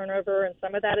roster turnover, and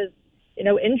some of that is,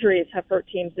 injuries have hurt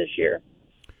teams this year.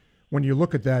 When you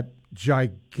look at that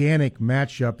gigantic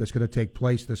matchup that's going to take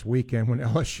place this weekend when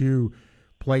LSU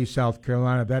plays South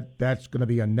Carolina, that's going to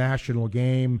be a national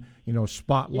game,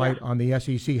 spotlight on the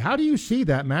SEC. How do you see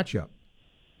that matchup?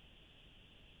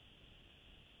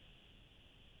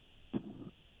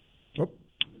 Oh,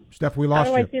 Steph, we lost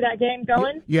you. How do I see that game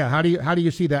going? Yeah, how do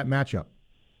you see that matchup?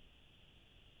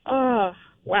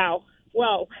 Wow.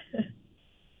 Well,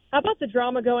 how about the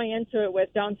drama going into it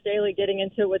with Dawn Staley getting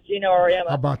into it with Gino Auriemma?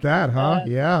 How about that, huh?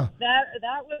 Yeah.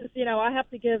 That was, I have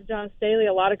to give Dawn Staley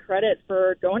a lot of credit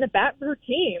for going to bat for her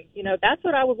team. That's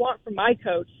what I would want from my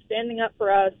coach, standing up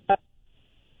for us. I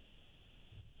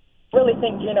really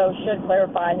think Gino should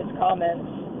clarify his comments,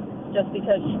 just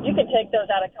because you can take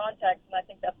those out of context, and I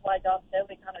think that's why Dawn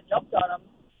Staley kind of jumped on him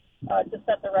to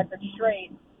set the record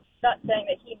straight. Not saying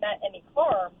that he meant any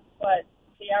harm, but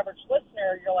the average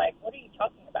listener, you're like, what are you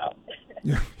talking about?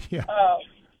 Yeah.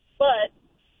 But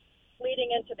leading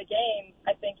into the game,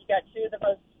 I think you got two of the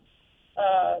most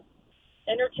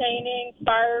entertaining,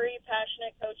 fiery,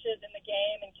 passionate coaches in the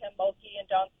game, and Kim Mulkey and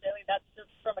Dawn Staley. That's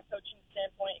just from a coaching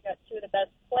standpoint. You got two of the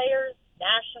best players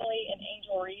nationally in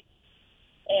Angel Reese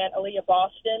and Aaliyah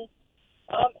Boston.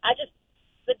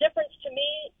 The difference to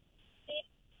me,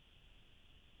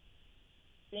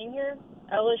 being here,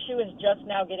 LSU is just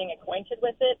now getting acquainted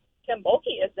with it. Kim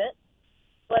Mulkey isn't,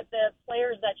 but the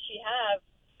players that she has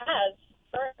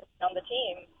on the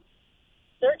team,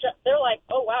 they're like,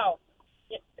 oh wow,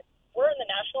 we're in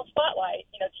the national spotlight.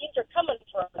 Teams are coming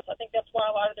for us. I think that's why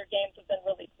a lot of their games have been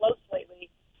really close lately,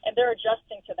 and they're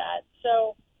adjusting to that.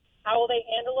 So, how will they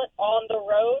handle it on the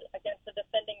road against the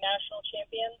defending national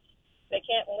champions? They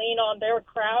can't lean on their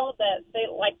crowd that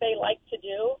they like to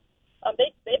do.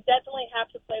 They definitely have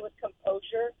to play with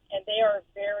composure, and they are a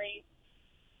very,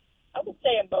 I would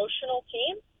say, emotional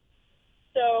team.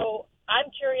 So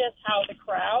I'm curious how the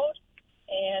crowd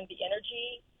and the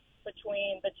energy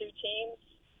between the two teams.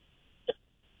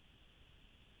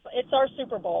 It's our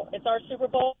Super Bowl. I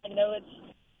know it's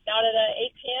not at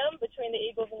 8 p.m. between the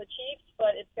Eagles and the Chiefs,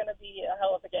 but it's going to be a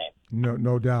hell of a game.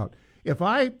 No doubt. If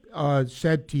I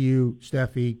said to you,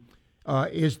 Steffi,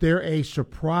 is there a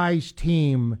surprise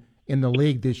team in the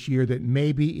league this year that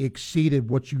maybe exceeded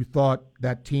what you thought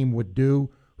that team would do,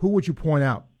 who would you point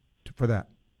out for that?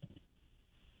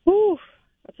 Ooh,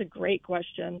 that's a great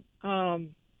question.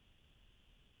 I'm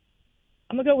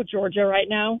going to go with Georgia right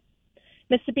now.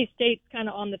 Mississippi State's kind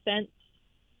of on the fence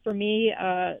for me.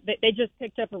 They just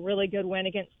picked up a really good win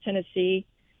against Tennessee.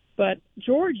 But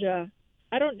Georgia,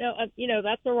 I don't know.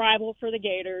 That's a rival for the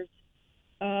Gators.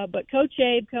 But Coach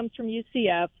Abe comes from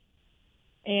UCF.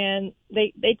 And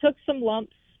they took some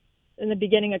lumps in the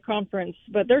beginning of conference,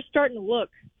 but they're starting to look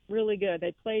really good.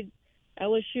 They played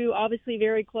LSU, obviously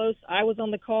very close. I was on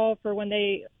the call for when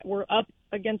they were up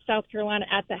against South Carolina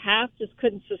at the half, just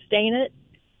couldn't sustain it.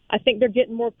 I think they're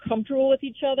getting more comfortable with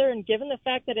each other, and given the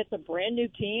fact that it's a brand new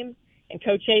team and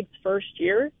Coach Abe's first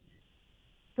year,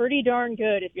 pretty darn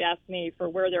good, if you ask me, for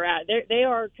where they're at. They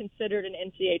are considered an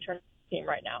NCAA tournament team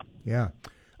right now. Yeah.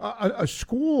 A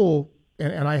school...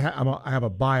 And I have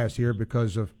a bias here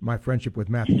because of my friendship with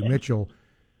Matthew Mitchell,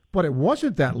 but it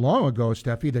wasn't that long ago,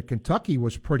 Steffi, that Kentucky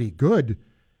was pretty good,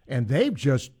 and they've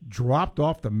just dropped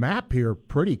off the map here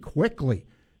pretty quickly.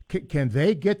 Can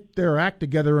they get their act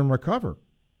together and recover?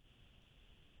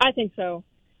 I think so.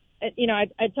 I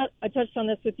touched on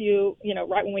this with you,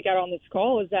 right when we got on this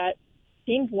call, is that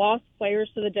teams lost players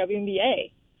to the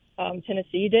WNBA.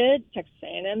 Tennessee did, Texas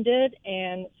A&M did,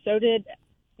 and so did,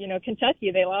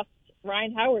 Kentucky. They lost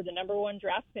Ryan Howard, the number 1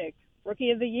 draft pick,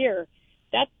 rookie of the year.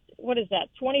 That's,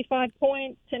 25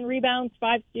 points, 10 rebounds,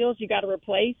 5 steals you got to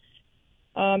replace.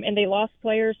 And they lost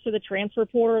players to the transfer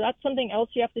portal. That's something else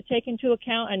you have to take into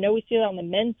account. I know we see that on the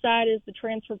men's side is the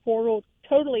transfer portal,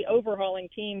 totally overhauling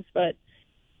teams, but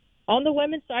on the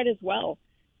women's side as well.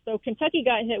 So Kentucky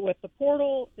got hit with the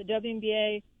portal, the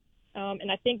WNBA,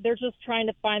 and I think they're just trying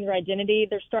to find their identity.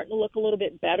 They're starting to look a little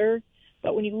bit better.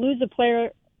 But when you lose a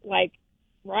player like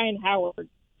Ryan Howard,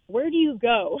 where do you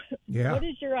go? Yeah. What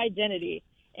is your identity?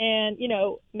 And,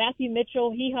 Matthew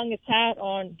Mitchell, he hung his hat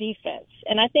on defense.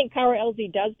 And I think Kyra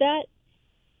Elzy does that.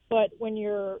 But when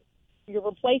you're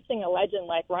replacing a legend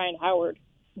like Ryan Howard,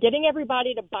 getting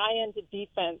everybody to buy into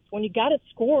defense when you got to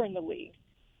score in the league.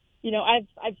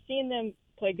 I've seen them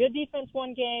play good defense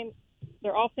one game,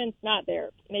 their offense not there.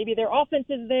 Maybe their offense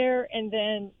is there, and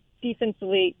then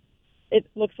defensively it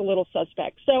looks a little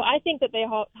suspect. So I think that they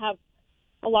have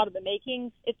a lot of the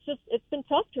makings. It's been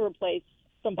tough to replace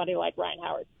somebody like Ryan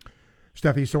Howard.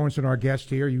 Steffi Sorensen, our guest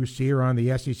here. You see her on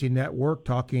the SEC Network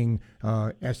talking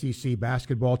SEC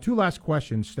basketball. 2 last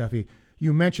questions, Steffi.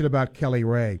 You mentioned about Kelly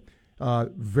Ray.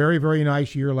 Very, very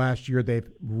nice year last year. They've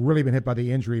really been hit by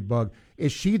the injury bug.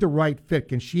 Is she the right fit?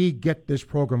 Can she get this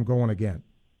program going again?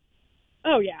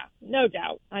 Oh, yeah, no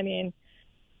doubt. I mean,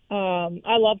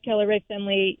 I love Kelly Ray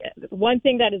Finley. One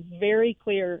thing that is very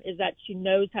clear is that she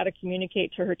knows how to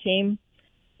communicate to her team,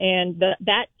 and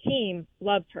that team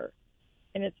loves her.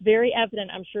 And it's very evident,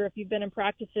 I'm sure, if you've been in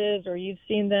practices or you've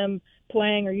seen them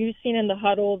playing or you've seen in the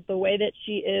huddles the way that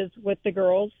she is with the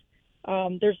girls.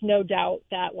 There's no doubt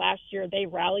that last year they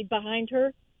rallied behind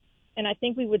her. And I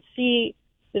think we would see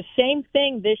the same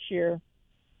thing this year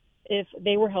if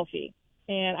they were healthy.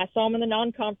 And I saw them in the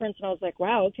non-conference, and I was like,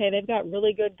 wow, okay, they've got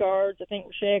really good guards. I think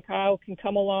Shea Kyle can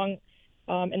come along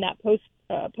in that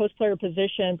post-player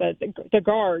position. But the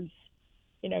guards,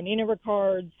 Nina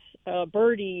Rickards,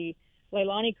 Birdie,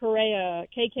 Leilani Correa,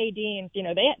 KK Dean,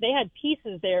 they had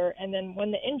pieces there. And then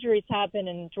when the injuries happened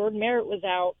and Jordan Merritt was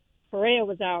out, Correa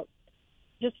was out,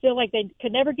 just feel like they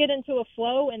could never get into a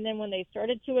flow. And then when they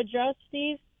started to adjust,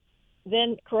 Steve,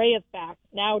 then Correa's back.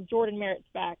 Now Jordan Merritt's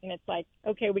back. And it's like,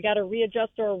 okay, we got to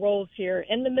readjust our roles here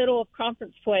in the middle of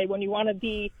conference play when you want to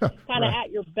be kind of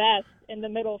at your best in the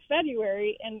middle of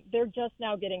February. And they're just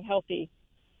now getting healthy.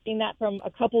 Seen that from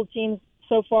a couple of teams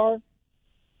so far.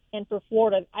 And for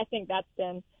Florida, I think that's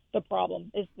been the problem,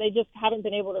 is they just haven't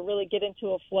been able to really get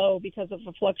into a flow because of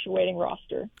a fluctuating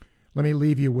roster. Let me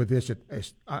leave you with this.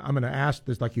 I'm going to ask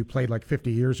this like you played like 50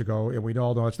 years ago, and we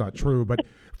all know it's not true. But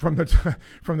from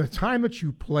the time that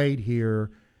you played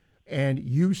here and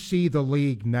you see the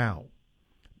league now,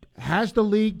 has the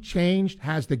league changed?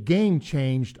 Has the game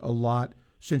changed a lot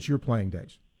since your playing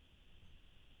days?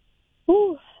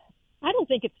 Ooh, I don't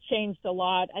think it's changed a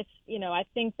lot. I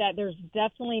think that there's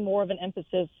definitely more of an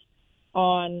emphasis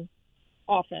on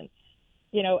offense.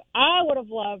 I would have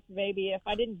loved maybe if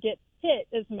I didn't get hit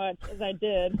as much as I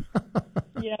did,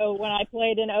 when I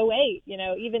played in 2008,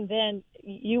 even then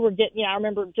you were getting, I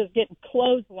remember just getting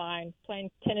clotheslined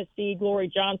playing Tennessee,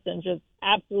 Glory Johnson, just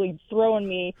absolutely throwing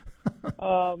me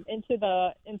into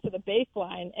the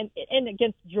baseline and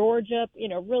against Georgia,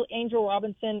 real Angel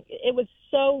Robinson. It was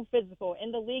so physical,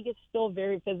 and the league is still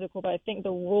very physical, but I think the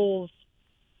rules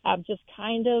have just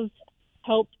kind of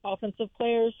helped offensive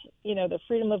players, the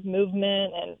freedom of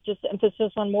movement and just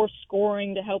emphasis on more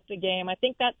scoring to help the game. I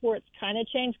think that's where it's kind of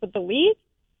changed, but the league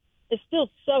is still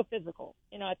so physical.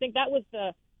 I think that was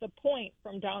the point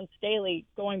from Dawn Staley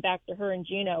going back to her and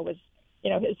Gino was,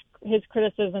 his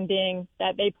criticism being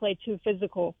that they play too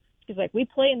physical. He's like, we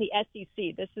play in the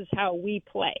SEC. This is how we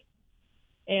play.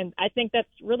 And I think that's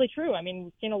really true. I mean,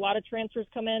 we've seen a lot of transfers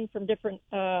come in from different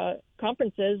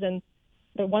conferences, and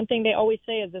the one thing they always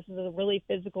say is this is a really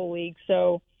physical league.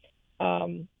 So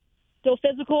still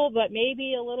physical, but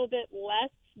maybe a little bit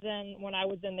less than when I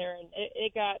was in there, and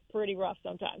it got pretty rough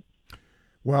sometimes.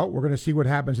 Well, we're going to see what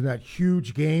happens in that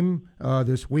huge game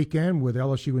this weekend with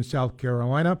LSU and South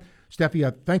Carolina.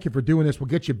 Steffi, thank you for doing this. We'll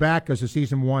get you back as the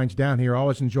season winds down here.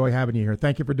 Always enjoy having you here.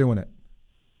 Thank you for doing it.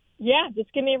 Yeah,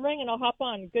 just give me a ring and I'll hop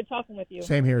on. Good talking with you.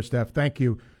 Same here, Steph. Thank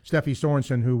you. Steffi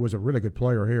Sorensen, who was a really good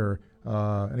player here,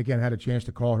 and again had a chance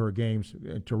to call her games.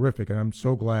 Terrific, and I'm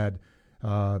so glad.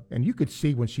 And you could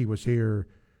see when she was here,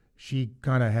 she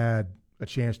kind of had a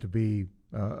chance to be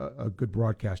a good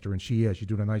broadcaster, and she is. She's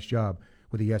doing a nice job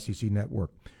with the SEC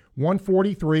Network.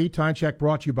 1:43, time check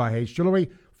brought to you by Hayes Jewelry.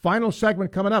 Final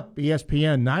segment coming up,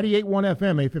 ESPN 98.1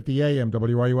 FM, 850 AM,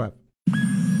 WRUF.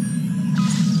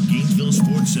 Gainesville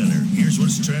Sports Center. Here's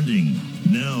what's trending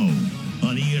now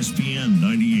on ESPN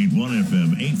 98.1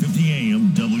 FM, 850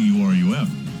 AM,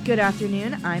 WRUF. Good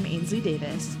afternoon, I'm Ainsley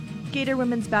Davis. Gator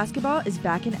women's basketball is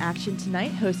back in action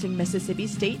tonight, hosting Mississippi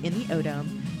State in the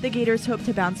O-Dome. The Gators hope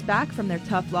to bounce back from their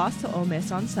tough loss to Ole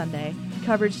Miss on Sunday.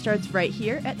 Coverage starts right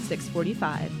here at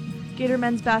 6:45. Gator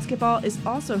men's basketball is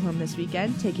also home this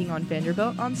weekend, taking on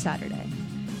Vanderbilt on Saturday.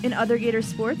 In other Gator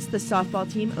sports, the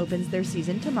softball team opens their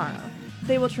season tomorrow.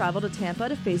 They will travel to Tampa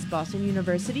to face Boston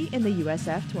University in the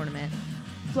USF tournament.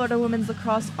 Florida women's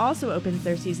lacrosse also opens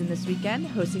their season this weekend,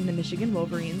 hosting the Michigan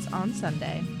Wolverines on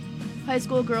Sunday. High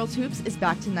school girls hoops is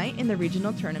back tonight in the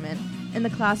regional tournament. In the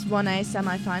Class 1A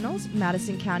semifinals,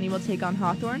 Madison County will take on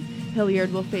Hawthorne,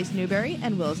 Hilliard will face Newberry,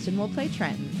 and Williston will play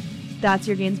Trenton. That's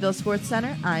your Gainesville Sports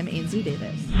Center. I'm Ainsley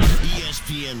Davis.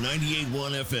 ESPN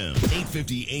 98.1 FM,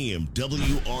 850 AM,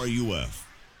 WRUF.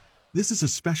 This is a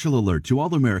special alert to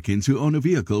all Americans who own a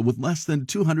vehicle with less than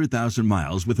 200,000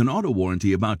 miles with an auto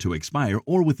warranty about to expire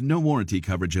or with no warranty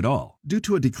coverage at all. Due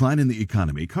to a decline in the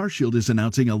economy, CarShield is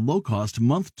announcing a low-cost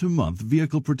month-to-month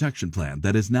vehicle protection plan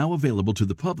that is now available to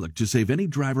the public to save any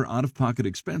driver out-of-pocket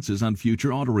expenses on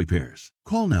future auto repairs.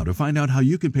 Call now to find out how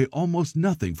you can pay almost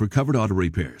nothing for covered auto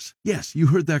repairs. Yes, you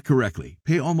heard that correctly.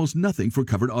 Pay almost nothing for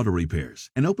covered auto repairs.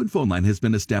 An open phone line has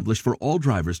been established for all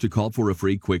drivers to call for a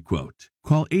free quick quote.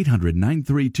 Call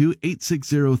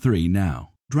 800-932-8603 now.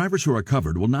 Drivers who are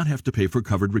covered will not have to pay for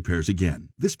covered repairs again.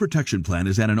 This protection plan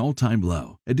is at an all-time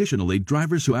low. Additionally,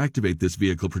 drivers who activate this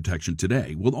vehicle protection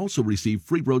today will also receive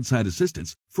free roadside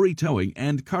assistance, free towing,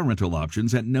 and car rental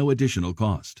options at no additional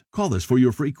cost. Call us for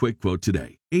your free quick quote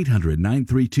today.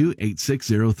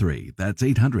 800-932-8603. That's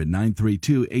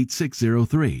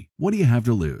 800-932-8603. What do you have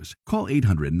to lose? Call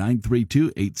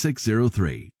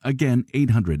 800-932-8603. Again,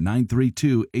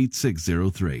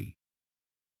 800-932-8603.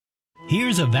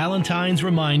 Here's a Valentine's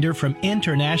reminder from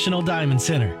International Diamond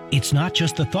Center. It's not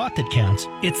just the thought that counts,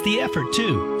 it's the effort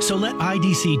too. So let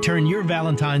IDC turn your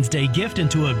Valentine's Day gift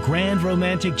into a grand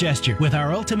romantic gesture with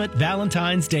our ultimate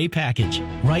Valentine's Day package.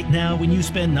 Right now, when you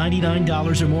spend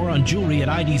 $99 or more on jewelry at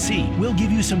IDC, we'll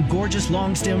give you some gorgeous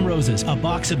long stem roses, a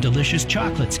box of delicious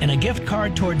chocolates, and a gift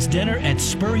card towards dinner at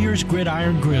Spurrier's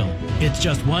Gridiron Grill. It's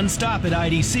just one stop at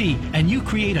IDC, and you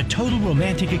create a total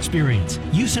romantic experience.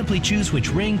 You simply choose which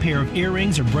ring, pair of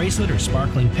earrings or bracelet or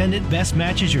sparkling pendant best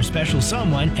matches your special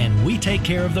someone, and we take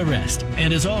care of the rest.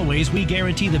 And as always, we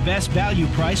guarantee the best value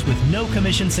price with no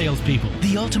commission salespeople.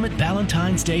 The ultimate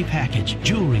Valentine's Day package.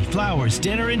 Jewelry, flowers,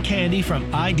 dinner, and candy from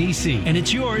IDC. And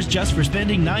it's yours just for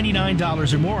spending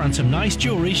 $99 or more on some nice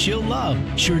jewelry she'll love.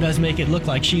 Sure does make it look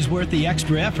like she's worth the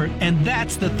extra effort, and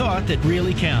that's the thought that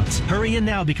really counts. Hurry in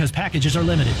now because packages are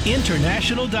limited.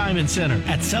 International Diamond Center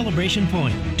at Celebration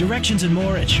Point. Directions and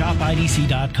more at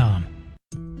shopidc.com.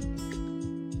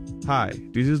 Hi,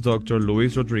 this is Dr.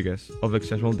 Luis Rodriguez of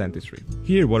Exceptional Dentistry.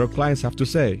 Hear what our clients have to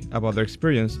say about their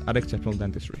experience at Exceptional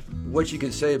Dentistry. What you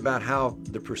can say about how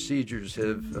the procedures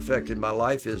have affected my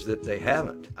life is that they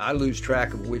haven't. I lose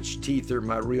track of which teeth are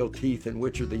my real teeth and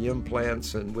which are the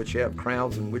implants and which have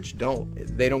crowns and which don't.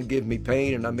 They don't give me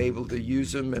pain and I'm able to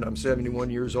use them, and I'm 71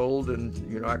 years old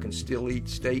and I can still eat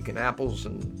steak and apples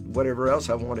and whatever else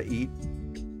I want to eat.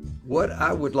 What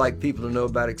I would like people to know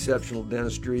about Exceptional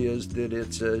Dentistry is that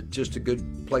it's just a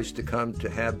good place to come to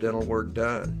have dental work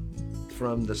done.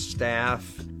 From the staff,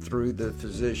 through the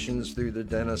physicians, through the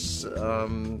dentists,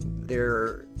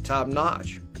 they're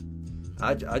top-notch.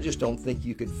 I just don't think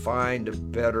you could find a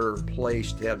better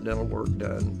place to have dental work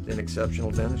done than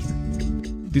Exceptional Dentistry.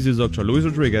 This is Dr. Luis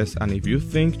Rodriguez, and if you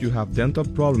think you have dental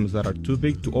problems that are too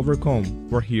big to overcome,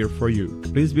 we're here for you.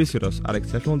 Please visit us at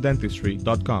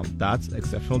exceptionaldentistry.com. That's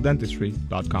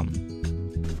exceptionaldentistry.com.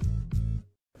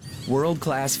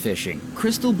 World-class fishing,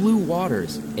 crystal blue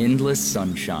waters, endless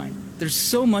sunshine. There's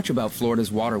so much about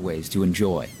Florida's waterways to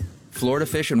enjoy. Florida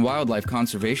Fish and Wildlife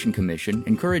Conservation Commission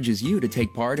encourages you to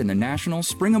take part in the National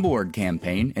Spring Aboard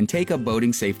campaign and take a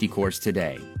boating safety course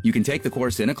today. You can take the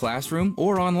course in a classroom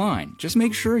or online. Just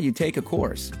make sure you take a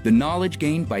course. The knowledge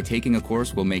gained by taking a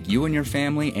course will make you and your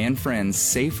family and friends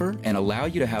safer and allow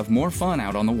you to have more fun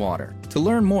out on the water. To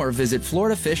learn more, visit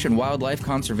Florida Fish and Wildlife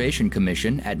Conservation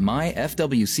Commission at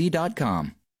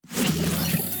myfwc.com.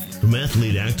 From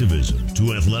athlete activism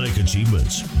to athletic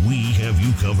achievements, we have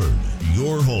you covered.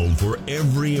 Your home for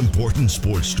every important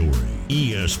sports story.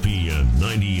 ESPN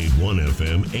 98.1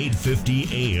 FM,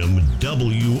 850 AM,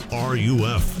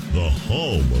 WRUF, the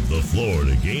home of the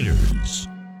Florida Gators.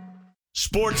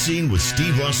 Sports Scene with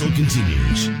Steve Russell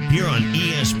continues here on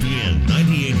ESPN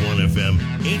 98.1 FM,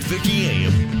 850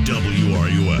 AM,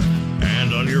 WRUF,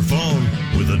 and on your phone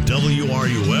with the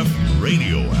WRUF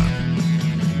radio app.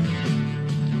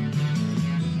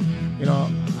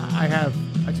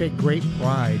 I take great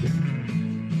pride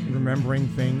in remembering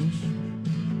things,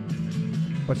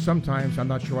 but sometimes I'm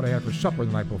not sure what I had for supper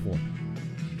the night before.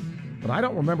 But I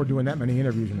don't remember doing that many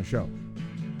interviews in the show.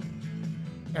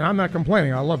 And I'm not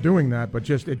complaining. I love doing that, but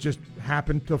it just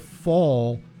happened to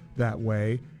fall that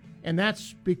way. And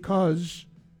that's because,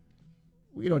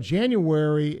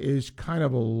 January is kind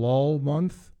of a lull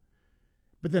month.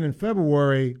 But then in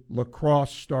February,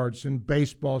 lacrosse starts and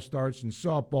baseball starts and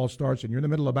softball starts, and you're in the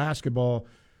middle of basketball.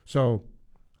 So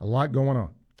a lot going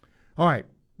on. All right,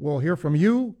 we'll hear from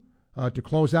you to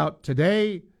close out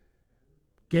today.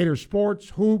 Gator sports,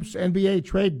 hoops, NBA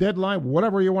trade deadline,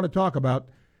 whatever you want to talk about,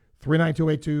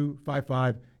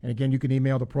 392-8255. And again, you can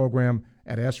email the program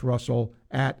at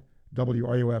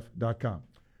srussell@wruf.com.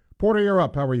 Porter, you're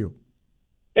up. How are you?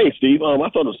 Hey, Steve. I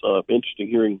thought it was interesting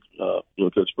hearing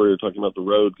Coach Spurrier talking about the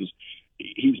road, because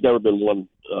he's never been one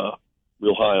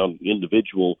real high on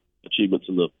individual achievements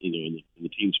in the in the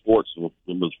team sports. And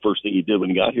the first thing he did when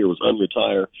he got here was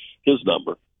unretire his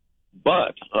number.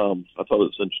 But I thought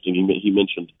it was interesting. He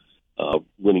mentioned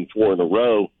winning 4 in a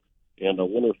row, and I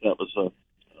wonder if that was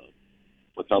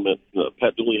a comment.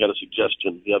 Pat Dooley had a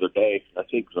suggestion the other day, I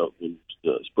think, when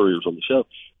Spurrier was on the show,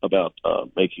 about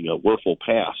making a Werfel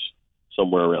pass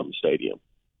somewhere around the stadium.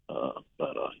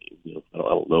 But I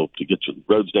don't know. To get your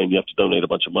road's name, you have to donate a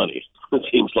bunch of money. It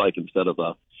seems like, instead of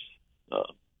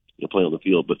play on the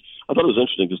field. But I thought it was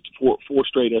interesting because four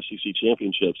straight SEC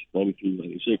championships, 93,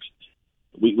 96.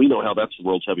 We know how that's the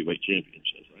world's heavyweight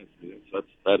championship, right?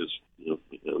 That is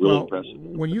really impressive.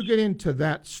 When you get into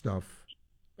that stuff,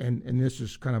 and this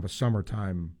is kind of a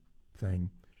summertime thing,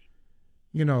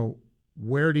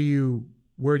 where do you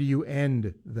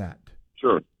end that?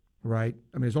 Sure. Right?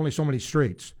 I mean, there's only so many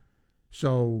streets.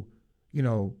 So,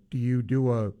 do you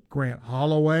do a Grant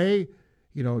Holloway?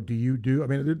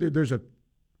 There's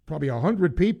probably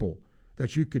 100 people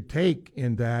that you could take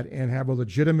in that and have a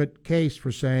legitimate case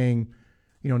for saying,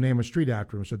 name a street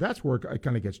after him. So that's where it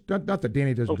kind of gets, not that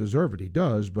Danny doesn't deserve it, he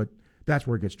does, but that's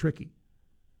where it gets tricky.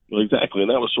 Well, exactly, and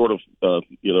that was sort of,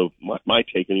 my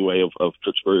take anyway of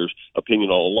Coach Spurrier's opinion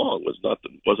all along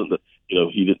wasn't that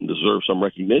he didn't deserve some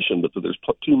recognition, but that there's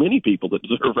too many people that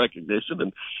deserve recognition,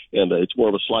 and it's more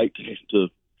of a slight to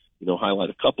highlight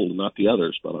a couple and not the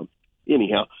others. But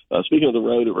anyhow, speaking of the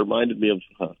road, it reminded me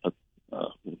of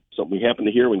something we happened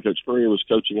to hear when Coach Spurrier was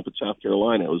coaching up at South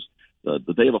Carolina. It was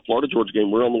the day of a Florida-Georgia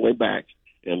game. We're on the way back,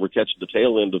 and we're catching the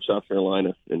tail end of South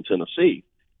Carolina and Tennessee.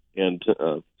 And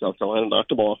South Carolina knocked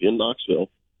them off in Knoxville,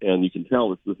 and you can tell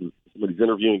that this is somebody's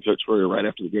interviewing Coach Spurrier right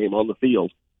after the game on the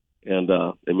field. And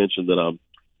they mentioned that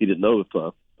he didn't know if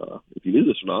he knew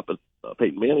this or not, but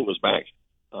Peyton Manning was back,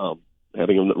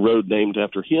 having a road named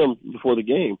after him before the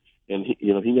game, and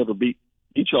he never beat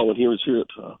y'all when he was here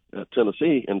at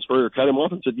Tennessee. And Spurrier cut him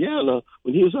off and said,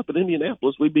 when he was up in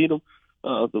Indianapolis, we beat him.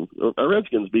 Our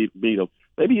Redskins beat him.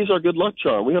 Maybe he's our good luck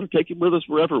charm. We ought to take him with us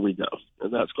wherever we go.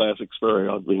 And that's classic Spurrier.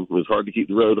 I mean, it was hard to keep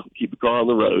the car on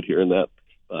the road here and that.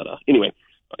 But anyway,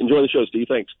 enjoy the show, Steve.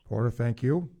 Thanks. Porter, thank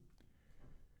you.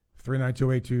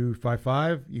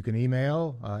 3928255. You can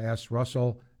email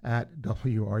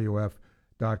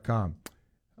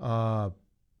srussell@wruf.com.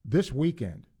 This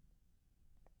weekend,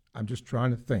 I'm just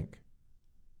trying to think.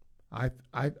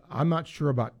 I'm not sure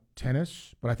about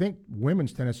tennis, but I think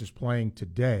women's tennis is playing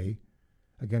today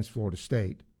against Florida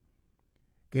State.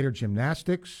 Gator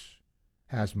Gymnastics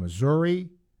has Missouri.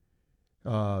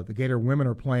 The Gator women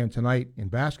are playing tonight in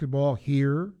basketball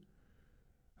here.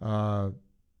 They're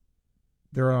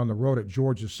on the road at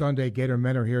Georgia Sunday. Gator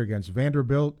men are here against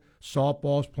Vanderbilt.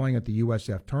 Softball's playing at the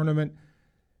USF tournament.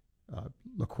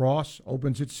 Lacrosse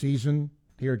opens its season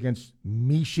here against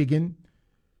Michigan.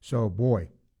 So, boy,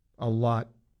 a lot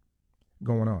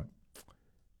going on.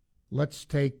 Let's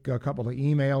take a couple of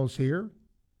emails here.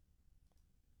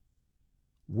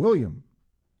 William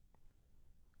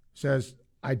says,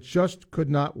 I just could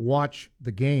not watch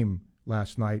the game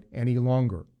last night any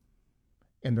longer.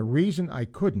 And the reason I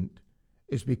couldn't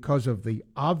is because of the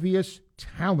obvious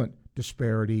talent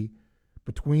disparity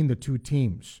between the two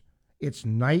teams. It's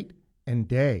night and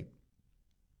day.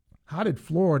 How did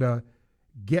Florida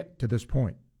get to this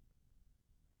point?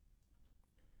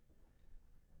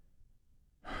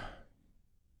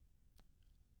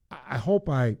 I hope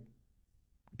I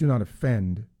do not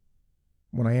offend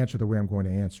when I answer the way I'm going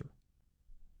to answer.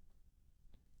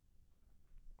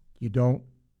 You don't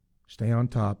stay on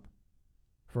top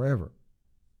forever.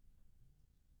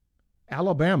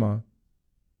 Alabama,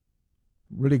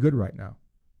 really good right now.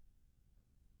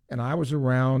 And I was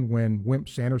around when Wimp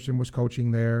Sanderson was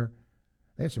coaching there.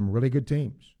 They had some really good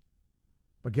teams.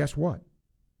 But guess what?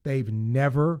 They've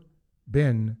never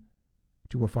been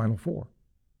to a Final Four.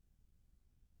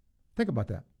 Think about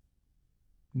that.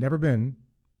 Never been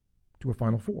to a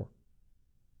Final Four.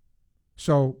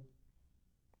 So,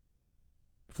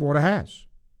 Florida has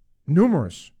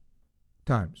numerous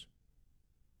times.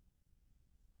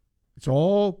 It's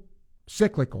all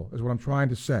cyclical, is what I'm trying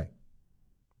to say,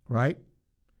 right?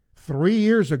 3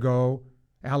 years ago,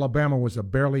 Alabama was a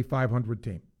barely 500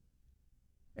 team.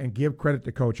 And give credit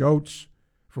to Coach Oates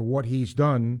for what he's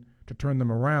done to turn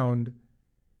them around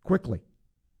quickly.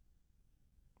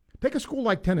 Take a school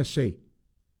like Tennessee.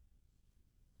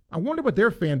 I wonder what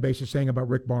their fan base is saying about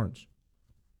Rick Barnes.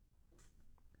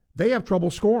 They have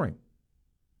trouble scoring.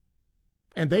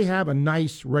 And they have a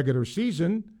nice regular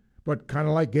season, but kind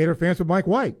of like Gator fans with Mike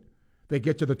White. They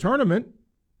get to the tournament,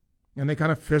 and they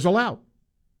kind of fizzle out.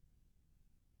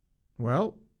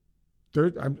 Well,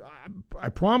 I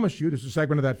promise you, there's a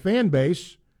segment of that fan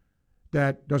base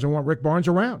that doesn't want Rick Barnes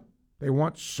around. They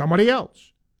want somebody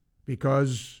else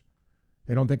because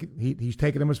they don't think he's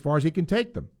taking them as far as he can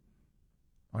take them.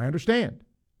 I understand.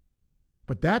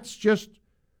 But that's just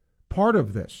part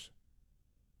of this.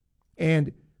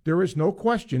 And there is no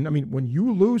question. I mean, when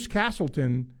you lose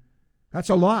Castleton, that's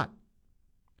a lot.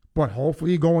 But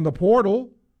hopefully you go in the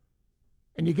portal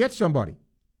and you get somebody.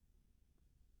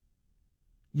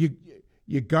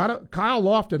 You got to. Kyle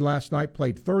Lofton last night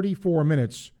played 34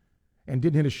 minutes and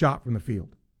didn't hit a shot from the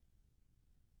field.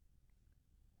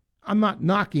 I'm not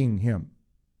knocking him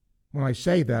when I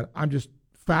say that. I'm just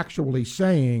factually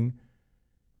saying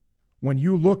when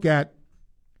you look at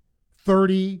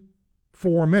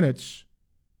 34 minutes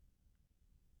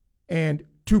and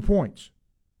 2 points.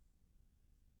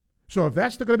 So if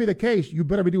that's going to be the case, you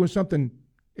better be doing something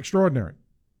extraordinary.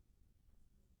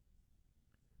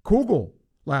 Kugel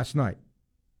last night,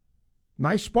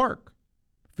 nice spark,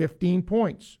 15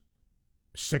 points,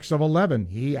 6 of 11.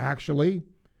 He actually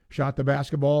shot the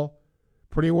basketball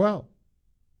pretty well.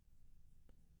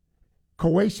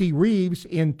 Kowacie Reeves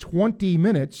in 20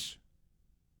 minutes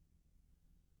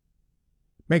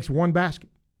makes 1 basket.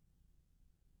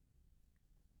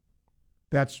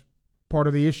 That's part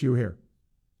of the issue here.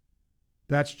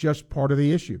 That's just part of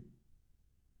the issue.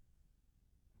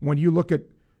 When you look at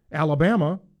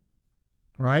Alabama,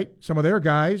 right, some of their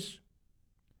guys,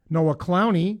 Noah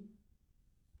Clowney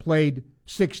played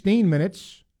 16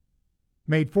 minutes,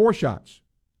 made 4 shots.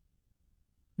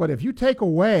 But if you take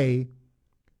away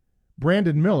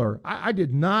Brandon Miller, I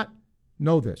did not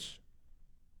know this,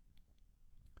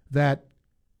 that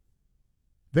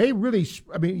they really,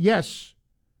 I mean, yes,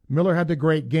 Miller had the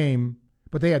great game,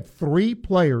 but they had 3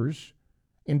 players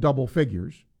in double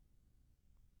figures,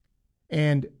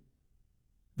 and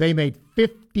they made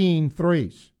 15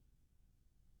 threes,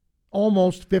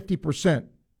 almost 50%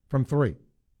 from 3.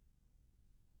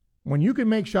 When you can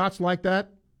make shots like that,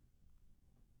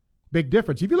 big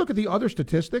difference. If you look at the other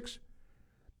statistics,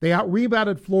 they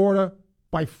out-rebounded Florida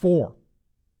by 4.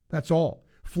 That's all.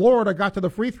 Florida got to the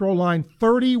free throw line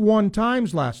 31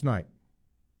 times last night.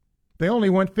 They only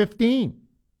went 15.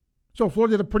 So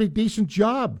Florida did a pretty decent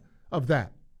job of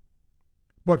that.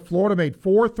 But Florida made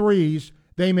 4 threes.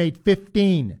 They made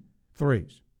 15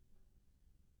 threes.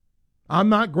 I'm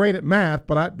not great at math,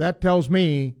 but that tells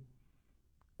me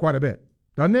quite a bit,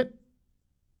 doesn't it?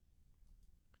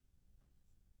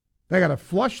 They got to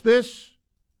flush this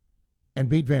and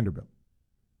beat Vanderbilt.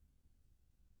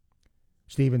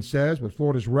 Stevens says, with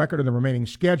Florida's record and the remaining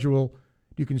schedule,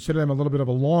 do you consider them a little bit of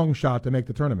a long shot to make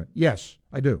the tournament? Yes,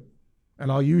 I do.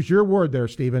 And I'll use your word there,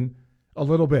 Stephen, a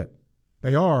little bit.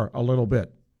 They are a little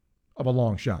bit of a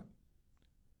long shot.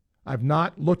 I've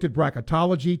not looked at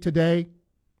bracketology today.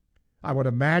 I would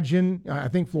imagine, I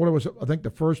think Florida was,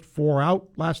 the first 4 out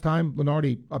last time.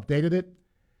 Lenardi updated it.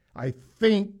 I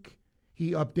think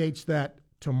he updates that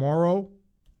tomorrow.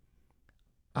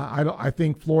 I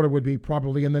think Florida would be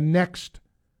probably in the next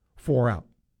 4 out.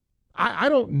 I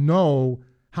don't know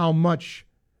how much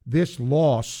this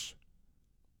loss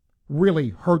really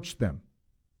hurts them.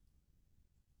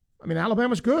 I mean,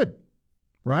 Alabama's good,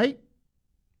 right?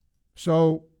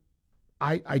 So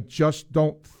I just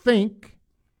don't think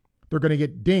they're going to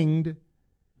get dinged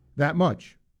that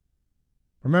much.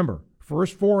 Remember,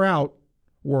 first 4 out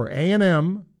were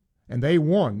A&M, and they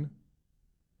won.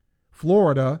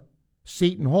 Florida,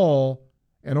 Seton Hall,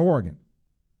 and Oregon.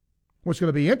 What's going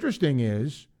to be interesting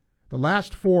is the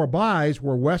last 4 byes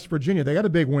were West Virginia. They had a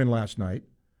big win last night.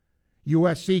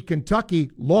 USC,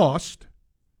 Kentucky lost,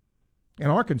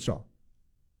 and Arkansas.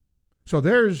 So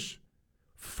there's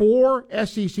 4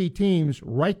 SEC teams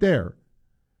right there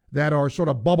that are sort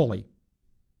of bubbly,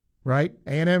 right?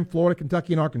 A&M, Florida,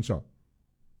 Kentucky, and Arkansas.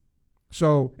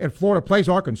 So, and Florida plays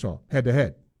Arkansas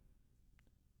head-to-head.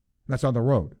 That's on the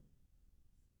road.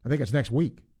 I think it's next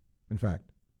week, in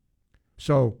fact.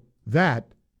 So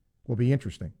that will be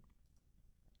interesting.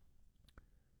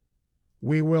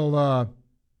 We will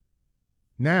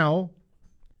now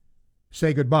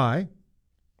say goodbye.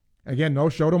 Again, no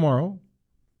show tomorrow.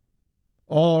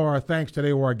 All our thanks today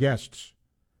to our guests.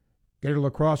 Gator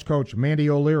lacrosse coach Mandy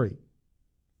O'Leary.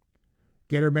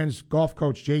 Gator men's golf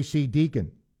coach J.C.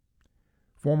 Deacon.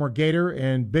 Former Gator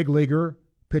and big leaguer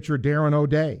pitcher Darren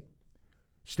O'Day.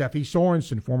 Steffi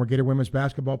Sorensen, former Gator women's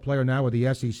basketball player, now with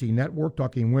the SEC Network,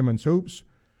 talking women's hoops.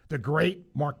 The great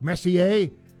Mark Messier,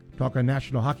 talking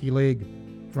National Hockey League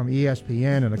from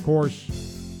ESPN. And, of course,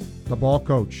 the ball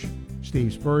coach,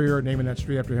 Steve Spurrier, naming that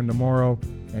street after him tomorrow.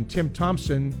 And Tim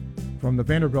Thompson from the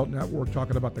Vanderbilt Network,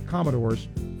 talking about the Commodores,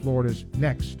 Florida's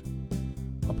next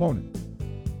opponent.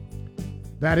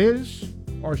 That is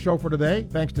our show for today.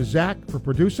 Thanks to Zach for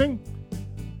producing.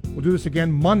 We'll do this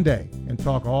again Monday and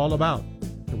talk all about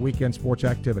the weekend sports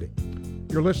activity.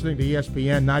 You're listening to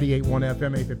ESPN 98.1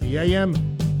 FM, 850 AM,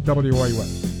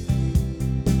 WRUF.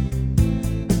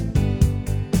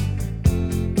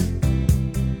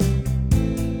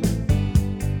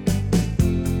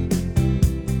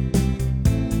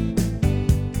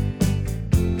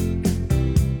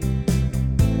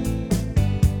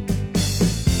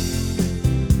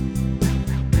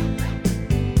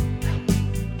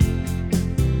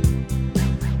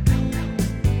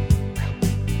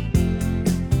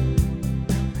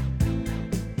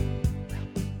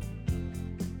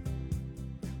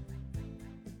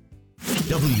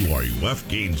 WRUF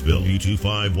Gainesville,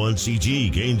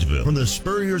 U251CG Gainesville, from the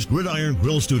Spurrier's Gridiron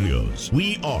Grill Studios.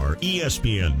 We are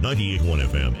ESPN 98.1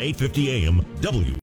 FM, 850 AM, W.